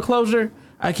into foreclosure,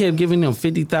 I kept giving him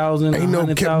 50,000, Ain't no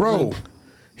 100,000. bro.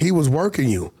 He was working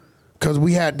you because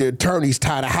we had the attorneys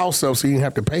tie the house up so you didn't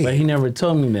have to pay. But he never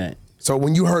told me that. So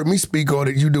when you heard me speak on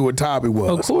it, you knew what time it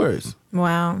was. Of course.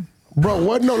 Wow. Bro,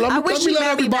 what? No, let I me wish he let met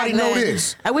me everybody back know then.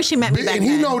 this. I wish he met me Big, back and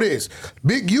he then. know this.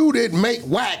 Big U didn't make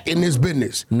Wack in this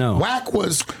business. No. Wack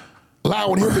was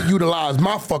allowing him to utilize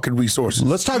my fucking resources.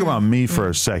 Let's talk about me for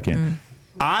a second.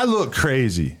 I look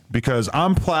crazy because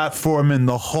I'm platforming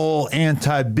the whole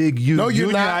anti-Big U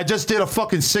union. Not. I just did a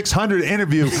fucking 600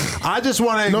 interview. I just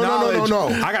want to acknowledge. No.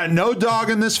 I got no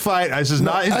dog in this fight. This is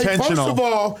not intentional. First of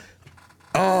all,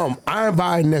 I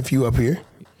invited nephew up here.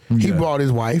 He brought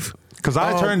his wife. Because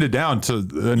I turned it down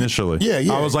initially.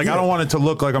 Yeah. I was like, I don't want it to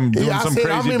look like I'm doing some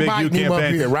crazy Big U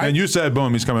campaign. Here, right? And you said,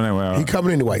 boom, he's coming anyway. He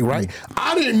coming anyway, right?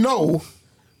 I didn't know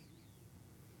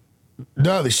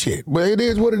the other shit, but it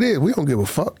is what it is. We don't give a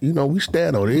fuck. We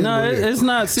stand on it. No, it's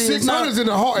not. 600's in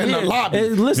the lobby.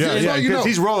 Listen, because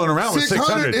he's rolling around with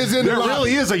 600. Is in the there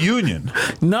really is a union.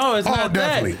 No, it's not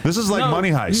definitely. that. This is like Money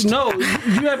Heist. No,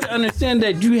 you have to understand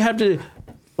that you have to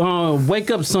wake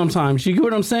up sometimes. You get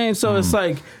what I'm saying? So it's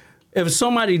like, if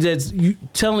somebody that's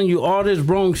telling you all this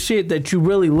wrong shit that you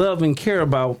really love and care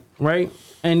about, right?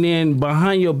 And then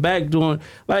behind your back doing,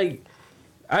 like,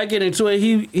 I get into it.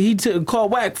 He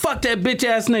called Wack, fuck that bitch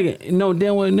ass nigga. No,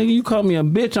 damn well, nigga, you call me a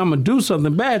bitch, I'm gonna do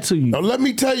something bad to you. Now, let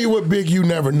me tell you what Big U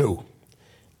never knew.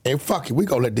 And fuck it, we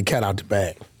gonna let the cat out the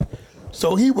bag.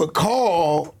 So he would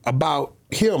call about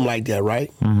him like that,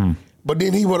 right? Mm-hmm. But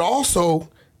then he would also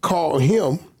call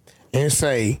him and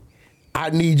say,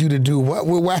 I need you to do what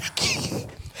with Wack?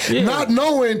 Yeah. Not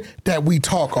knowing that we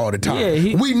talk all the time.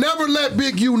 Yeah, we never let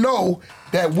Big U know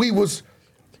that we was...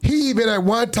 He even at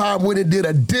one time went and did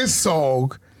a diss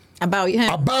song about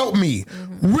me.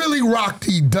 Mm-hmm. Really rocked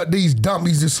these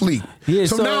dummies to sleep. Yeah,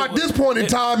 so now at this point in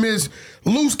time is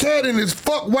Luce Cannon is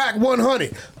fuck Wack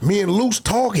 100. Me and Luce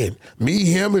talking. Me,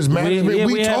 him, his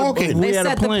management, we talking. We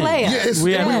set the play up.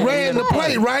 We ran the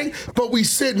play, right? But we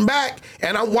sitting back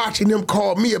and I'm watching them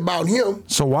call me about him.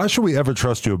 So why should we ever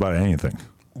trust you about anything?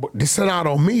 This is out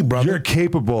on me, brother. You're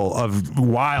capable of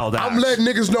wild acts. I'm letting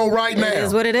niggas know right now. It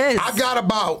is what it is. I got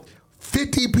about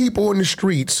 50 people in the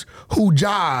streets whose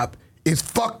job is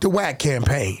fuck the Wack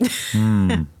campaign.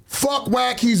 Fuck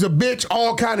Wack, he's a bitch,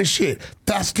 all kind of shit.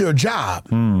 That's their job.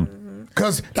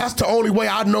 Because that's the only way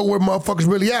I know where motherfuckers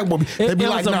really at. They be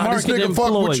like, nah, this nigga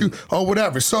fuck with you or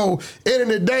whatever. So, end of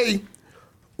the day,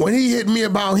 when he hit me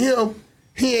about him,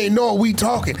 he ain't know we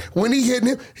talking. When he hit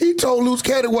him, he told Luce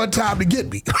Cannon one time to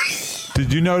get me.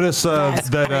 Did you notice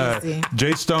that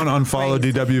Jay Stone unfollowed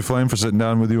DW Flame for sitting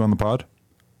down with you on the pod?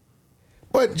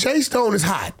 But Jay Stone is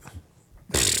hot.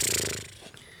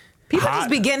 People just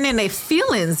be getting in their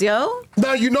feelings, yo.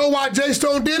 Now, you know why Jay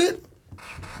Stone did it?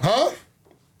 Huh?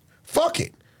 Fuck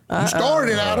it. You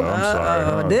started it, Adam. I'm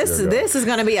sorry. This is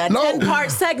going to be a 10-part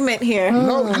segment here.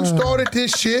 No, you started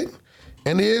this shit,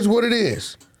 and it is what it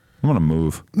is. I'm going to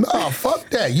move. Nah, fuck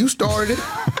that. You started it.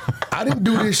 I didn't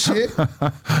do this shit.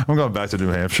 I'm going back to New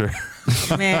Hampshire.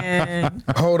 Man.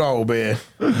 Hold on, man.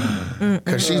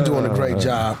 Because she's doing a great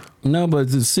job. No,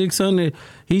 but the 600,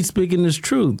 he's speaking his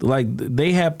truth. Like,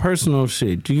 they have personal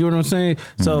shit. Do you know what I'm saying?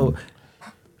 So,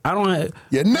 I don't have...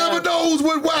 You never know who's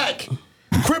with Wack.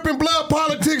 Crip and blood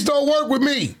politics don't work with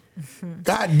me.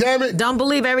 God damn it. Don't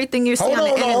believe everything you see on the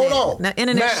internet. Hold on. The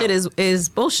internet shit is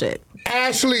bullshit.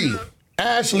 Ashley,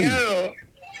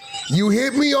 you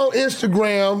hit me on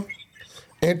Instagram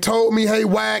and told me, hey,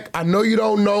 Wack, I know you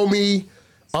don't know me.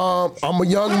 I'm a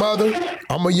young mother.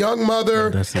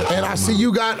 And I see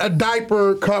you got a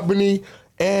diaper company,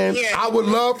 and I would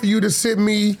love for you to send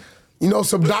me,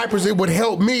 some diapers. It would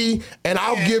help me, and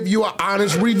I'll give you an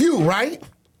honest review, right?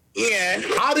 Yeah.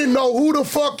 I didn't know who the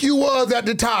fuck you was at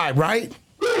the time, right?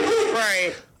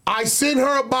 Right. I sent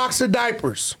her a box of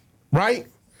diapers, right?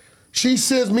 She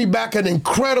sends me back an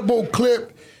incredible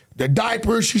clip. The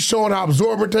diapers, she's showing how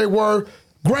absorbent they were.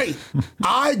 Great.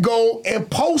 I go and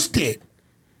post it.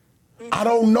 I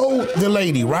don't know the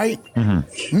lady, right?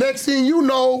 Mm-hmm. Next thing you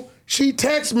know, she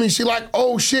texts me. She like,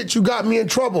 oh shit, you got me in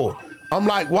trouble. I'm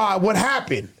like, why? What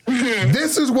happened? Mm-hmm.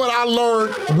 This is what I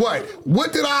learned.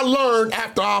 What did I learn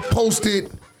after I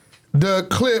posted the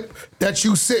clip that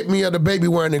you sent me of the baby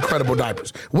wearing incredible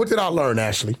diapers? What did I learn,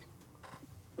 Ashley?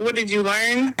 What did you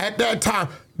learn? At that time,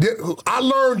 I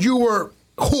learned you were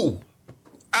who?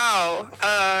 Stone's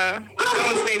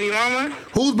baby mama.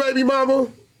 Whose baby mama?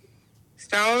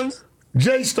 Stone's.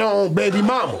 Jay Stone baby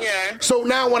mama. Yeah. So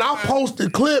now when I post the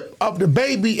clip of the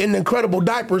baby in the incredible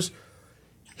diapers,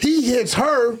 he hits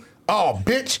her. Oh,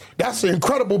 bitch, that's an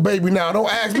incredible baby now. Don't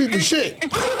ask me for shit.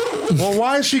 Well,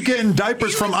 why is she getting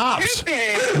diapers from ops?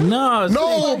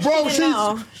 No,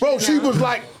 bro, she was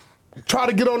like, try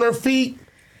to get on her feet.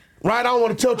 Right, I don't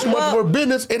want to tell too much of her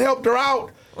business. It helped her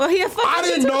out. Well, I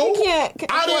didn't know.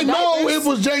 I didn't know it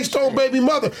was Jay Stone baby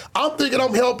mother. I'm thinking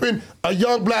I'm helping a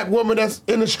young black woman that's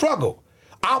in a struggle.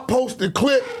 I posted a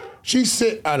clip. She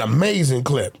sent an amazing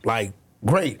clip, like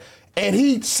great. and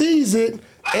he sees it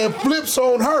and flips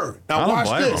on her. I Now don't watch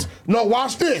blame this. him. No,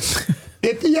 watch this.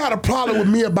 If he had a problem with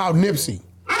me about Nipsey,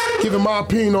 giving my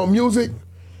opinion on music,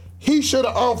 he should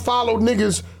have unfollowed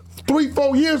niggas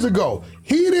 3-4 years ago.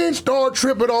 He didn't start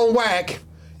tripping on Wack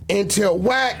until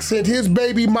Wack sent his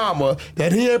baby mama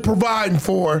that he ain't providing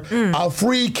for a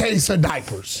free case of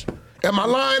diapers. Am I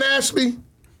lying, Ashley?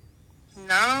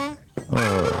 No.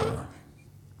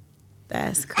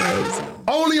 That's crazy.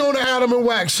 Only on the Adam and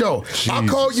Wack show. I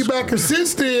called you back, because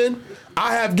since then,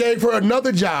 I have gave her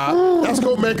another job that's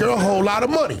gonna make her a whole lot of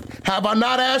money. Have I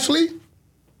not, Ashley?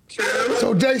 True.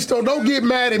 So, J-Stone, don't get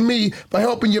mad at me for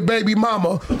helping your baby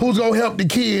mama who's gonna help the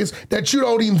kids that you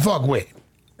don't even fuck with.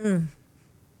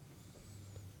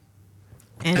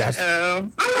 That's, Oh.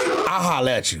 I'll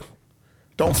holler at you.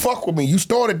 Don't fuck with me. You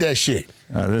started that shit.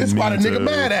 I didn't That's why the mean nigga to.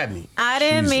 mad at me. I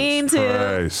didn't Jesus mean to.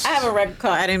 Christ. I have a record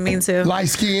call. I didn't mean to. Light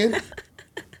skin.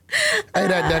 Hey,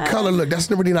 that color look,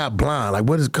 that's really not blonde. Like,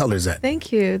 what color is that?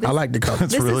 Thank you. I like the color.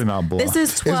 It's really not blonde. This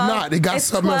is 12. not. It got it's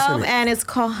something else in 12 it. and it's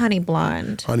called Honey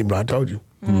Blonde. Honey blonde, I told you.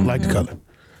 I like the color.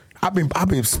 I've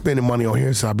been spending money on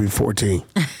here since I've been 14.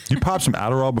 You pop some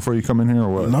Adderall before you come in here or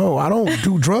what? No, I don't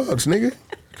do drugs, nigga.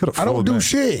 Could've I don't fooled do me.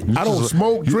 shit. You I don't just-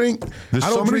 smoke, drink. There's I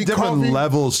don't so many drink different coffee.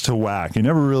 levels to Wack. You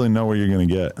never really know what you're gonna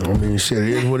get. I mean, shit, it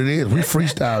is what it is. We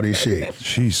freestyle this shit.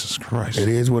 Jesus Christ. It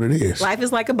is what it is. Life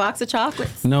is like a box of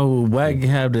chocolates. No, Wack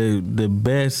have the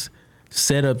best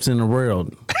setups in the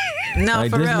world. No,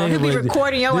 Like, for this real. nigga He'll be would-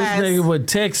 recording your this ass. nigga would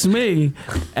text me,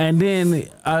 and then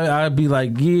I'd be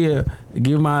like, yeah,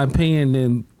 give my opinion.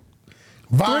 And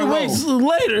 3 Viral. weeks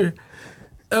later,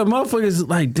 motherfuckers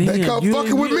like, damn, They come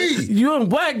fucking with me. You and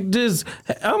Wack just,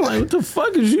 I'm like, what the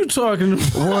fuck is you talking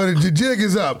about? Well, the jig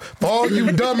is up. For all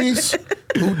you dummies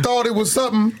who thought it was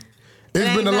something, it's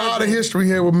Ain't been a lot of nothing. history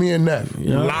here with me and that.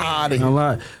 Yeah. Lot of A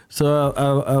lot. So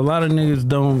a lot of niggas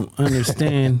don't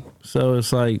understand. So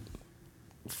it's like,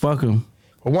 fuck them.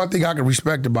 But one thing I can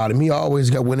respect about him, he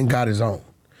always went and got his own.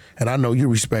 And I know you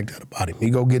respect that about him. He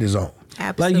go get his own.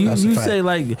 Like Absolutely. you a fact. say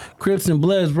like Crips and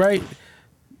Bloods, right?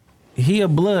 He a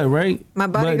Blood, right? My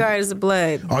bodyguard is a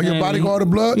blood. Are your And bodyguard of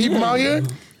blood? You from out here?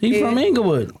 He from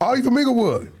Inglewood. Are you from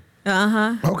Inglewood?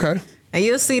 Uh-huh. Okay. And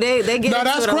you'll see they get Now into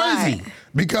that's it a crazy. lot.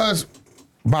 Because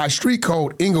by street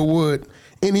code, Inglewood,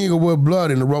 any Inglewood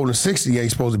blood in the rolling 60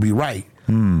 ain't supposed to be right.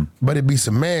 But it be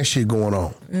some man shit going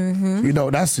on. You know,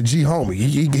 that's the G homie.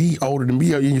 He older than me.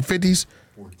 You in your 50s?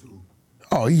 42.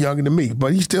 Oh, he younger than me,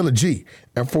 but he's still a G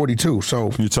at 42.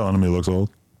 So You telling him he looks old?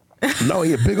 no,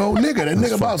 he a big old nigga. That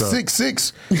nigga about fucked up.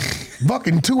 6'6",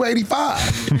 fucking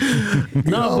 285. You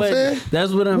know what I'm but saying?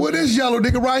 that's what I'm. Where this yellow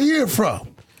nigga right here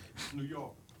from? New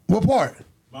York, What part?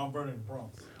 Mount Vernon,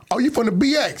 Bronx. Oh, you from the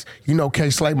BX? You know K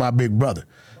Slay, my big brother.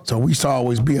 So we used to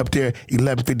always be up there,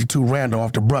 1152 Randall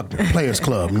off the Bruckner Players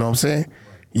Club. You know what I'm saying?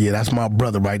 Yeah, that's my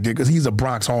brother right there, because he's a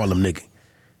Bronx Harlem nigga.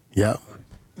 Yep.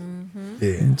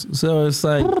 Yeah. So it's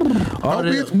like all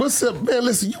the, What's up, man?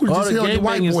 Listen, you was all just the here on the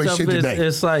white gangbanging boy stuff shit today.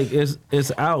 it's like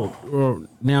it's out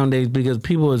nowadays because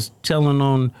people is telling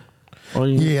on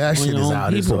Yeah, that on shit your is own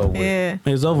out. It's people. over with. Yeah.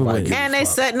 It's over Like with. it. And they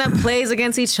setting up plays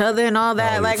against each other and all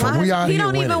that. Oh, like yeah. We out he here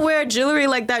don't even winning. wear jewelry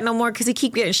like that no more because he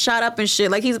keep getting shot up and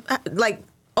shit. Like he's like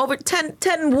over 10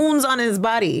 wounds on his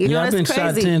body. You know, Yeah, I've been that's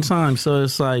shot crazy. 10 times, so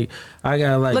it's like I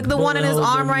got like Look, the one in his bullet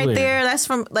holes arm right everywhere. there. That's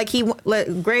from like he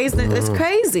like, grazed. It's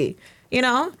crazy. You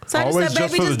know. So I Always just said,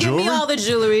 just baby, for the just give me jewelry? all the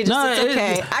jewelry. Just it's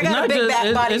okay. I got a not big just-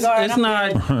 back bodyguard. It's I'm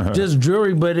not good. just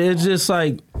jewelry, but it's just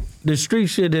like the street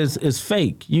shit is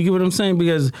fake. You get what I'm saying?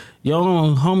 Because your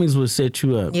own homies would set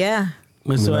you up. Yeah.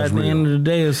 And so that's at the end real. of the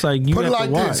day, it's like you Put it have like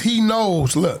to watch. this. He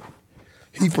knows, look,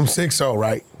 he from 6-0,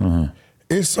 right?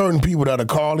 It's certain people that'll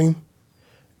call him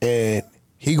and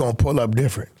he gonna pull up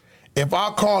different. If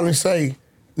I call and say,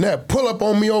 now pull up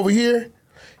on me over here,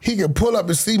 he can pull up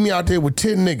and see me out there with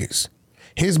 10 niggas.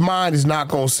 His mind is not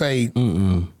gonna say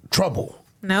trouble.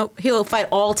 Nope. He'll fight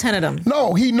all 10 of them.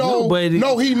 No, he knows. but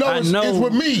No, he knows I know it's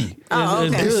with me. Oh,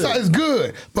 it's okay. good. It's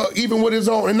good, but even with his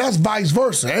own, and that's vice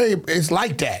versa. Hey, it's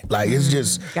like that. Like it's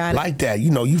just Got it. like that. You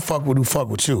know, you fuck with who fuck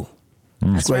with you.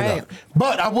 That's Straight right. up.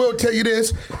 But I will tell you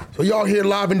this. So y'all here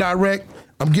live and direct.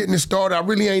 I'm getting it started. I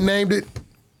really ain't named it.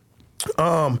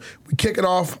 We kicking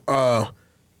off a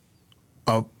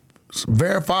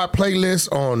verified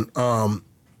playlist on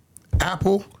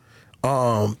Apple,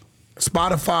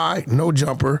 Spotify, No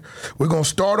Jumper. We're gonna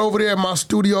start over there at my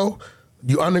studio.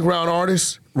 You underground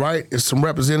artists, right? It's some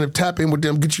representative. Tap in with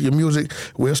them, get you your music.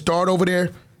 We'll start over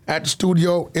there at the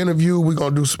studio, interview. We're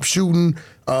gonna do some shooting.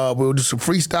 We'll do some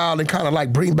freestyle and kind of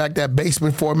like bring back that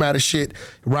basement format of shit,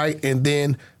 right? And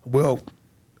then we'll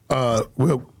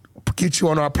get you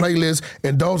on our playlist.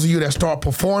 And those of you that start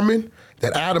performing,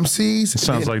 that Adam sees. It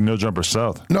sounds like No Jumper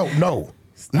South. No.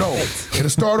 It'll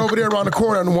start over there around the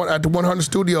corner at the 100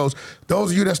 Studios.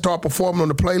 Those of you that start performing on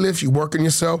the playlist, you working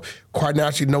yourself. Quite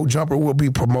naturally, No Jumper will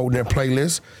be promoting their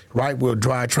playlist, right? We'll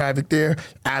drive traffic there.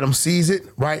 Adam sees it,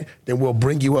 right? Then we'll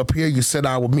bring you up here. You sit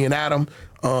down with me and Adam.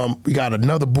 We got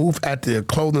another booth at the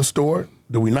clothing store.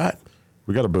 Do we not?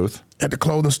 We got a booth at the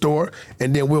clothing store,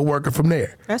 and then we'll work it from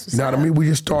there. That's what's you know what I mean? We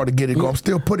just started to get it going. I'm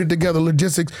still putting together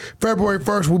logistics. February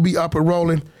 1st, we'll be up and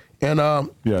rolling. And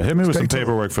hit me with some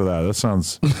paperwork for that. That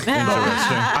sounds interesting.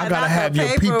 I gotta have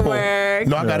your people.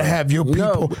 No, I gotta have your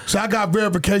people. So I got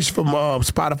verification from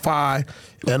Spotify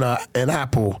and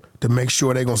Apple to make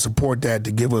sure they're gonna support that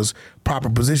to give us proper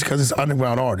position because it's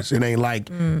underground artists. It ain't like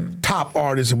top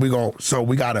artists, and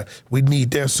we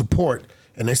need their support.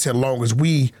 And they said, as long as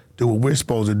we do what we're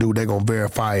supposed to do, they're gonna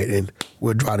verify it and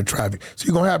we'll drive the traffic. So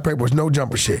you're gonna have paperwork, no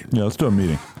jumper shit. Yeah, let's do a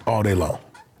meeting all day long.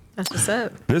 That's what's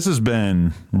up. This has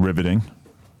been riveting.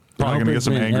 Probably going to get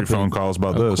some angry phone calls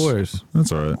about this. Of course.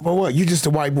 That's all right. Well, what? You just a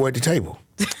white boy at the table.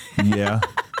 Yeah.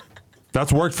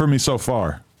 That's worked for me so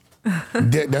far.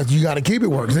 You got to keep it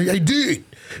working. Hey,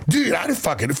 dude, I didn't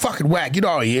fucking Wack. You know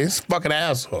how he is. Fucking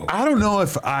asshole. I don't know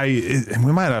if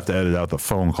we might have to edit out the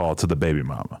phone call to the baby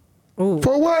mama. Ooh.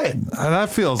 For what? That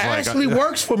feels Ashley like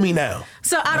works for me now.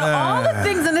 So out of all the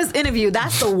things in this interview,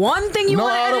 that's the one thing you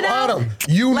want to edit out? Adam,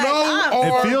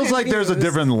 it feels like there's a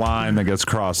different line that gets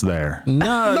crossed there.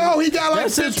 No, he got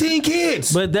like 15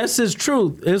 kids. But that's his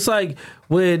truth. It's like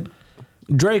with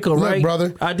Draco, Look, right?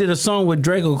 brother. I did a song with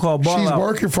Draco called Ball She's Out.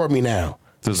 working for me now.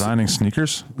 Designing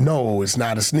sneakers? No, it's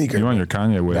not a sneaker. You on your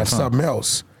Kanye way. That's something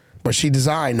else. But she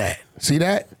designed that. See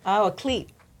that? Oh, a cleat.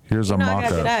 Here's a I got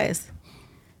good mock-up. eyes.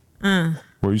 What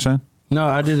were you saying? No,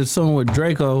 I did a song with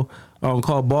Draco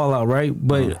called Ball Out, right?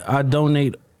 But I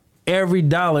donate every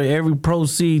dollar, every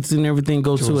proceeds and everything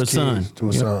goes to his son. To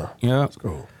his son. Yeah. That's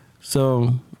cool.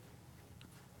 So.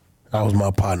 That was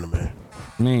my partner,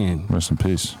 man. Rest in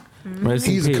peace.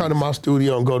 He used to come to my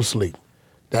studio and go to sleep.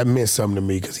 That meant something to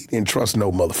me because he didn't trust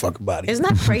no motherfucking body. Isn't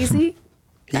that crazy?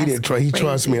 He didn't trust. He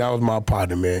trusted me. That was my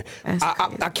partner, man.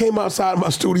 I came outside of my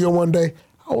studio one day.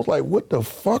 I was like, what the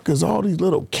fuck is all these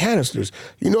little canisters?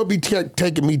 You know, it'd be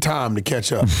taking me time to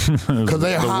catch up. Because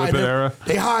they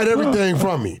hide everything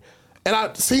from me. And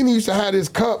I seen he used to have this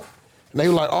cup, and they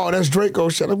were like, oh, that's Draco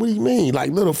shit. Like, what do you mean?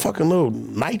 Like little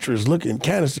nitrous looking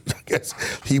canisters. I guess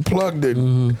he plugged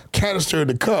the canister in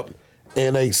the cup,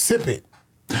 and they sip it.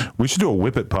 We should do a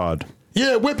Whip It pod.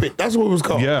 Yeah, Whip It. That's what it was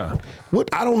called. Yeah. What?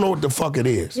 I don't know what the fuck it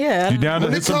is. Yeah. You down to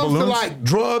When hit it some comes to balloons? like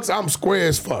drugs, I'm square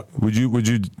as fuck. Would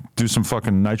you do some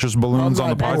fucking nitrous balloons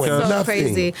on the I'm not doing podcast? it. So Nothing.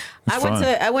 crazy. It's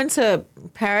I went to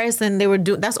Paris and they were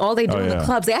doing. That's all they do Oh, in the yeah.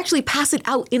 clubs. They actually pass it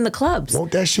out in the clubs.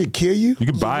 Won't that shit kill you? You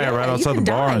could buy it right Yeah, outside you the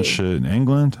can bar die. and shit in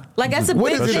England. Like that's a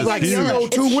What big is it, thing like in Europe. CO2?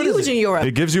 It's What is huge it? in Europe.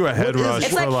 It gives you a head rush It's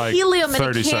for like like helium in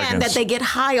 30 a can seconds. that they get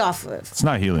high off of. It's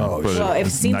not helium, but Well, it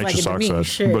seems like nitrous it to me, oxide.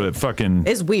 shit. But it fucking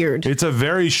It's weird. It's a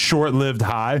very short-lived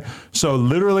high. So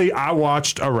literally, I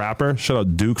watched a rapper. Shout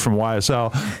out Duke from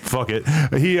YSL. Fuck it.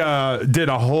 He did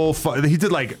a whole. He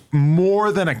did like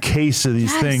more than a case of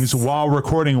these things while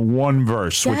recording one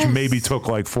verse, which Yes. maybe took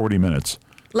like 40 minutes.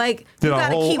 Like Did you a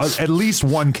gotta whole keep at least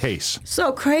one case.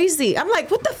 so crazy. I'm like,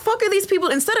 what the fuck are these people?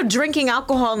 Instead of drinking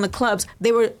alcohol in the clubs,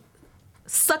 they were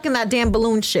sucking that damn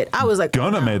balloon shit. I was like,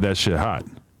 Gunna made that shit hot.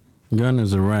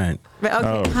 Gunna's a rat.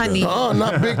 okay, honey. Oh,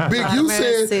 not big. You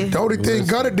mercy. said the only thing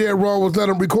Gunna did wrong was let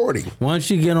him record him. Once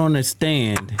you get on the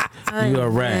stand, you're a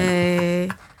rat. Hey,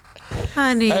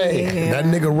 honey. Hey, that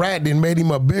nigga Rat didn't made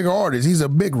him a big artist. He's a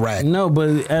big rat. No, but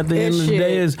at the end of the shit.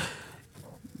 day is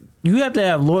you have to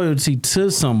have loyalty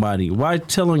to somebody. Why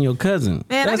tell on your cousin?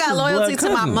 Man, That's I got his loyalty blood to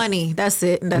my cousin. money. That's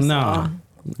it. That's No. all.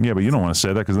 Yeah, but you don't want to say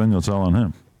that because then you'll tell on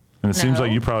him. And it seems No.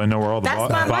 like you probably know where all the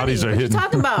That's my bodies money. are What you hidden.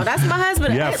 talking about? That's my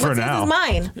husband. Yeah, Hey, for what's his now. is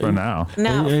mine. For now.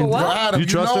 Now, for Well, what? Adam, You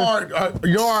trust her?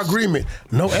 you know our agreement.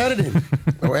 No editing.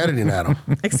 No editing, Adam.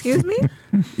 Excuse me?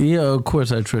 Yeah, of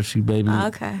course I trust you, baby.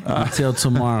 Okay. Until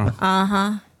tomorrow.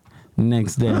 Uh-huh.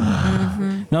 Next day.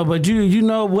 No, but you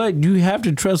know what? You have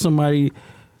to trust somebody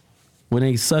when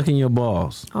they sucking your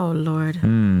balls. Oh, Lord.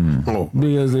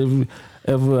 Because if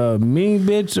a mean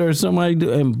bitch or somebody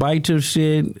do and bite your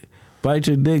shit, bite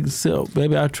your dick, so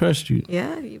baby, I trust you.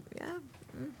 Yeah. You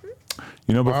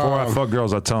know, before I fuck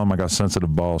girls, I tell them I got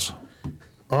sensitive balls.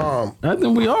 I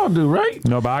think we all do, right?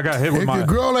 No, but I got hit with If my, your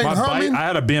girl ain't my humming- bite. I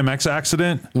had a BMX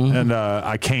accident, and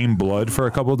I came blood for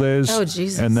a couple days. Oh,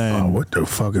 Jesus. And then, Oh, what the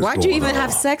fuck is Why'd going you even on?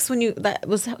 have sex when that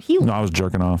was healed? no, I was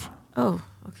jerking off Oh,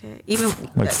 okay. Even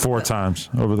like 4 times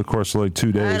over the course of like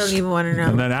 2 days. I don't even want to know.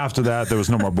 And then after that, there was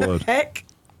no more blood. Heck.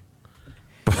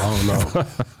 don't know.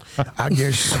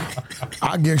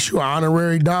 I guess you're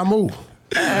honorary Damu.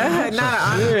 Not an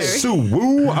honorary. Sue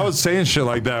Woo? I was saying shit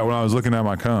like that when I was looking at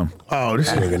my cum. Oh, this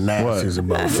nigga nasty as a It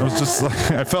motherfucker. was just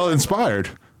like, I felt inspired.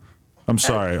 I'm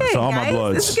sorry. Hey, It's all guys, my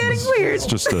blood. it's getting weird. It's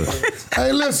just a.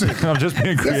 Hey, listen. I'm just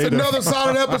being This is creative. another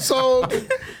solid episode of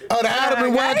the Adam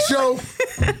and Wack guys. Show.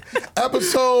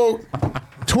 Episode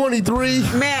 23.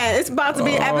 Man, it's about to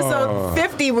be episode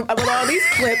 50 with all these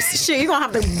clips. Shit, you're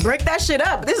going to have to break that shit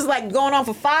up. This is like going on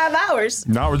for 5 hours.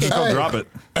 Now we're just going Hey, to drop it.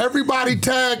 Everybody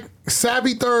tag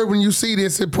Savvy Third when you see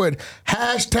this and put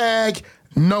hashtag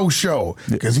no show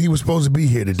because he was supposed to be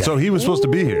here today. So he was supposed to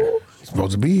be here. He's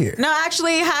supposed to be here. No,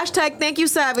 actually, hashtag thank you,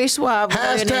 Savvy Schwab.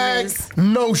 whatever your name is. Hashtag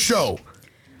no show.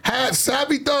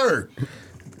 Savvy Third.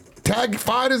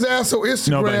 Find his ass on Instagram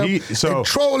No, but and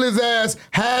troll his ass.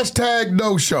 Hashtag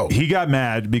no show. He got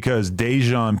mad because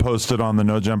Dejan posted on the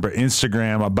No Jumper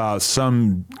Instagram about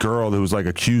some girl who was like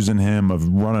accusing him of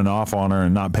running off on her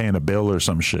and not paying a bill or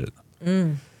some shit.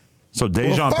 So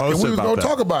Dejan Well, fuck it. posted We was about gonna that.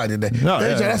 talk about it today. No,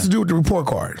 Dejan yeah. has to do with the report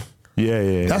card.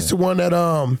 Yeah. That's the one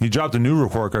that He dropped a new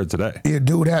report card today. yeah,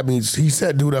 dude had me. He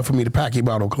set dude up for me to pack him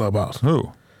out on Clubhouse.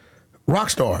 Who?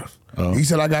 Rockstar. Oh. He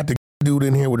said I got the dude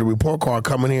in here with a report card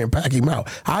coming here and pack him out.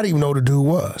 I didn't even know the dude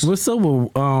was. What's up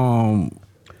with The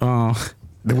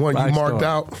one you Rockstar. marked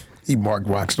out. He marked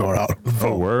Rockstar out.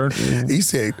 Oh, word? He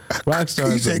said, Rockstar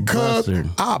he is a said, cuz, bastard.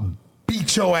 I'll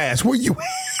beat your ass. Where you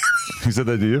He said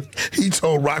that to you? He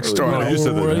told Rockstar No, that. you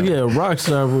said that. Yeah,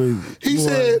 Rockstar was. He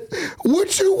said,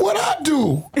 what I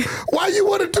do? Why you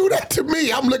want to do that to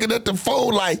me? I'm looking at the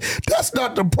phone like, that's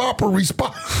not the proper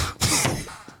response.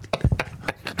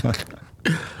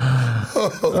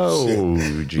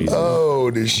 Oh, Jesus.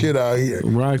 Oh, this shit out here.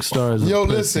 Rockstar is. Yo,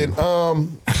 listen,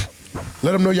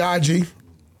 let them know your IG.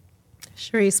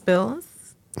 Charisse Bills.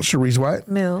 Charisse what?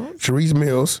 Mills. Charisse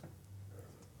Mills.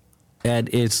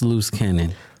 At It's Luce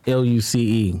Cannon.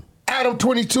 LUCE. Adam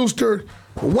 22ster.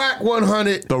 Wack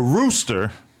 100. The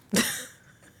Rooster.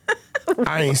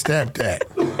 I ain't stamped that.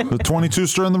 The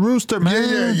 22ster and the Rooster,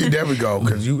 man. Yeah, there we go.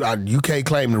 Because you can't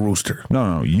claim the rooster.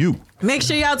 No, you. Make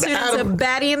sure y'all tune into Adam-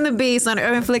 Batty and the Beast on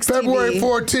Urban Flicks February TV.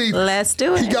 14th. Let's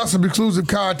do it. He got some exclusive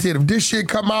content. If this shit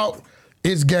come out,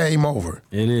 it's game over.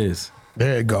 It is.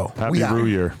 There you go. Happy out. Roo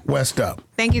Year. West up.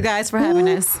 Thank you guys for having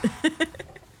us.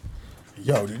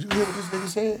 Yo, did you hear what this nigga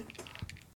said?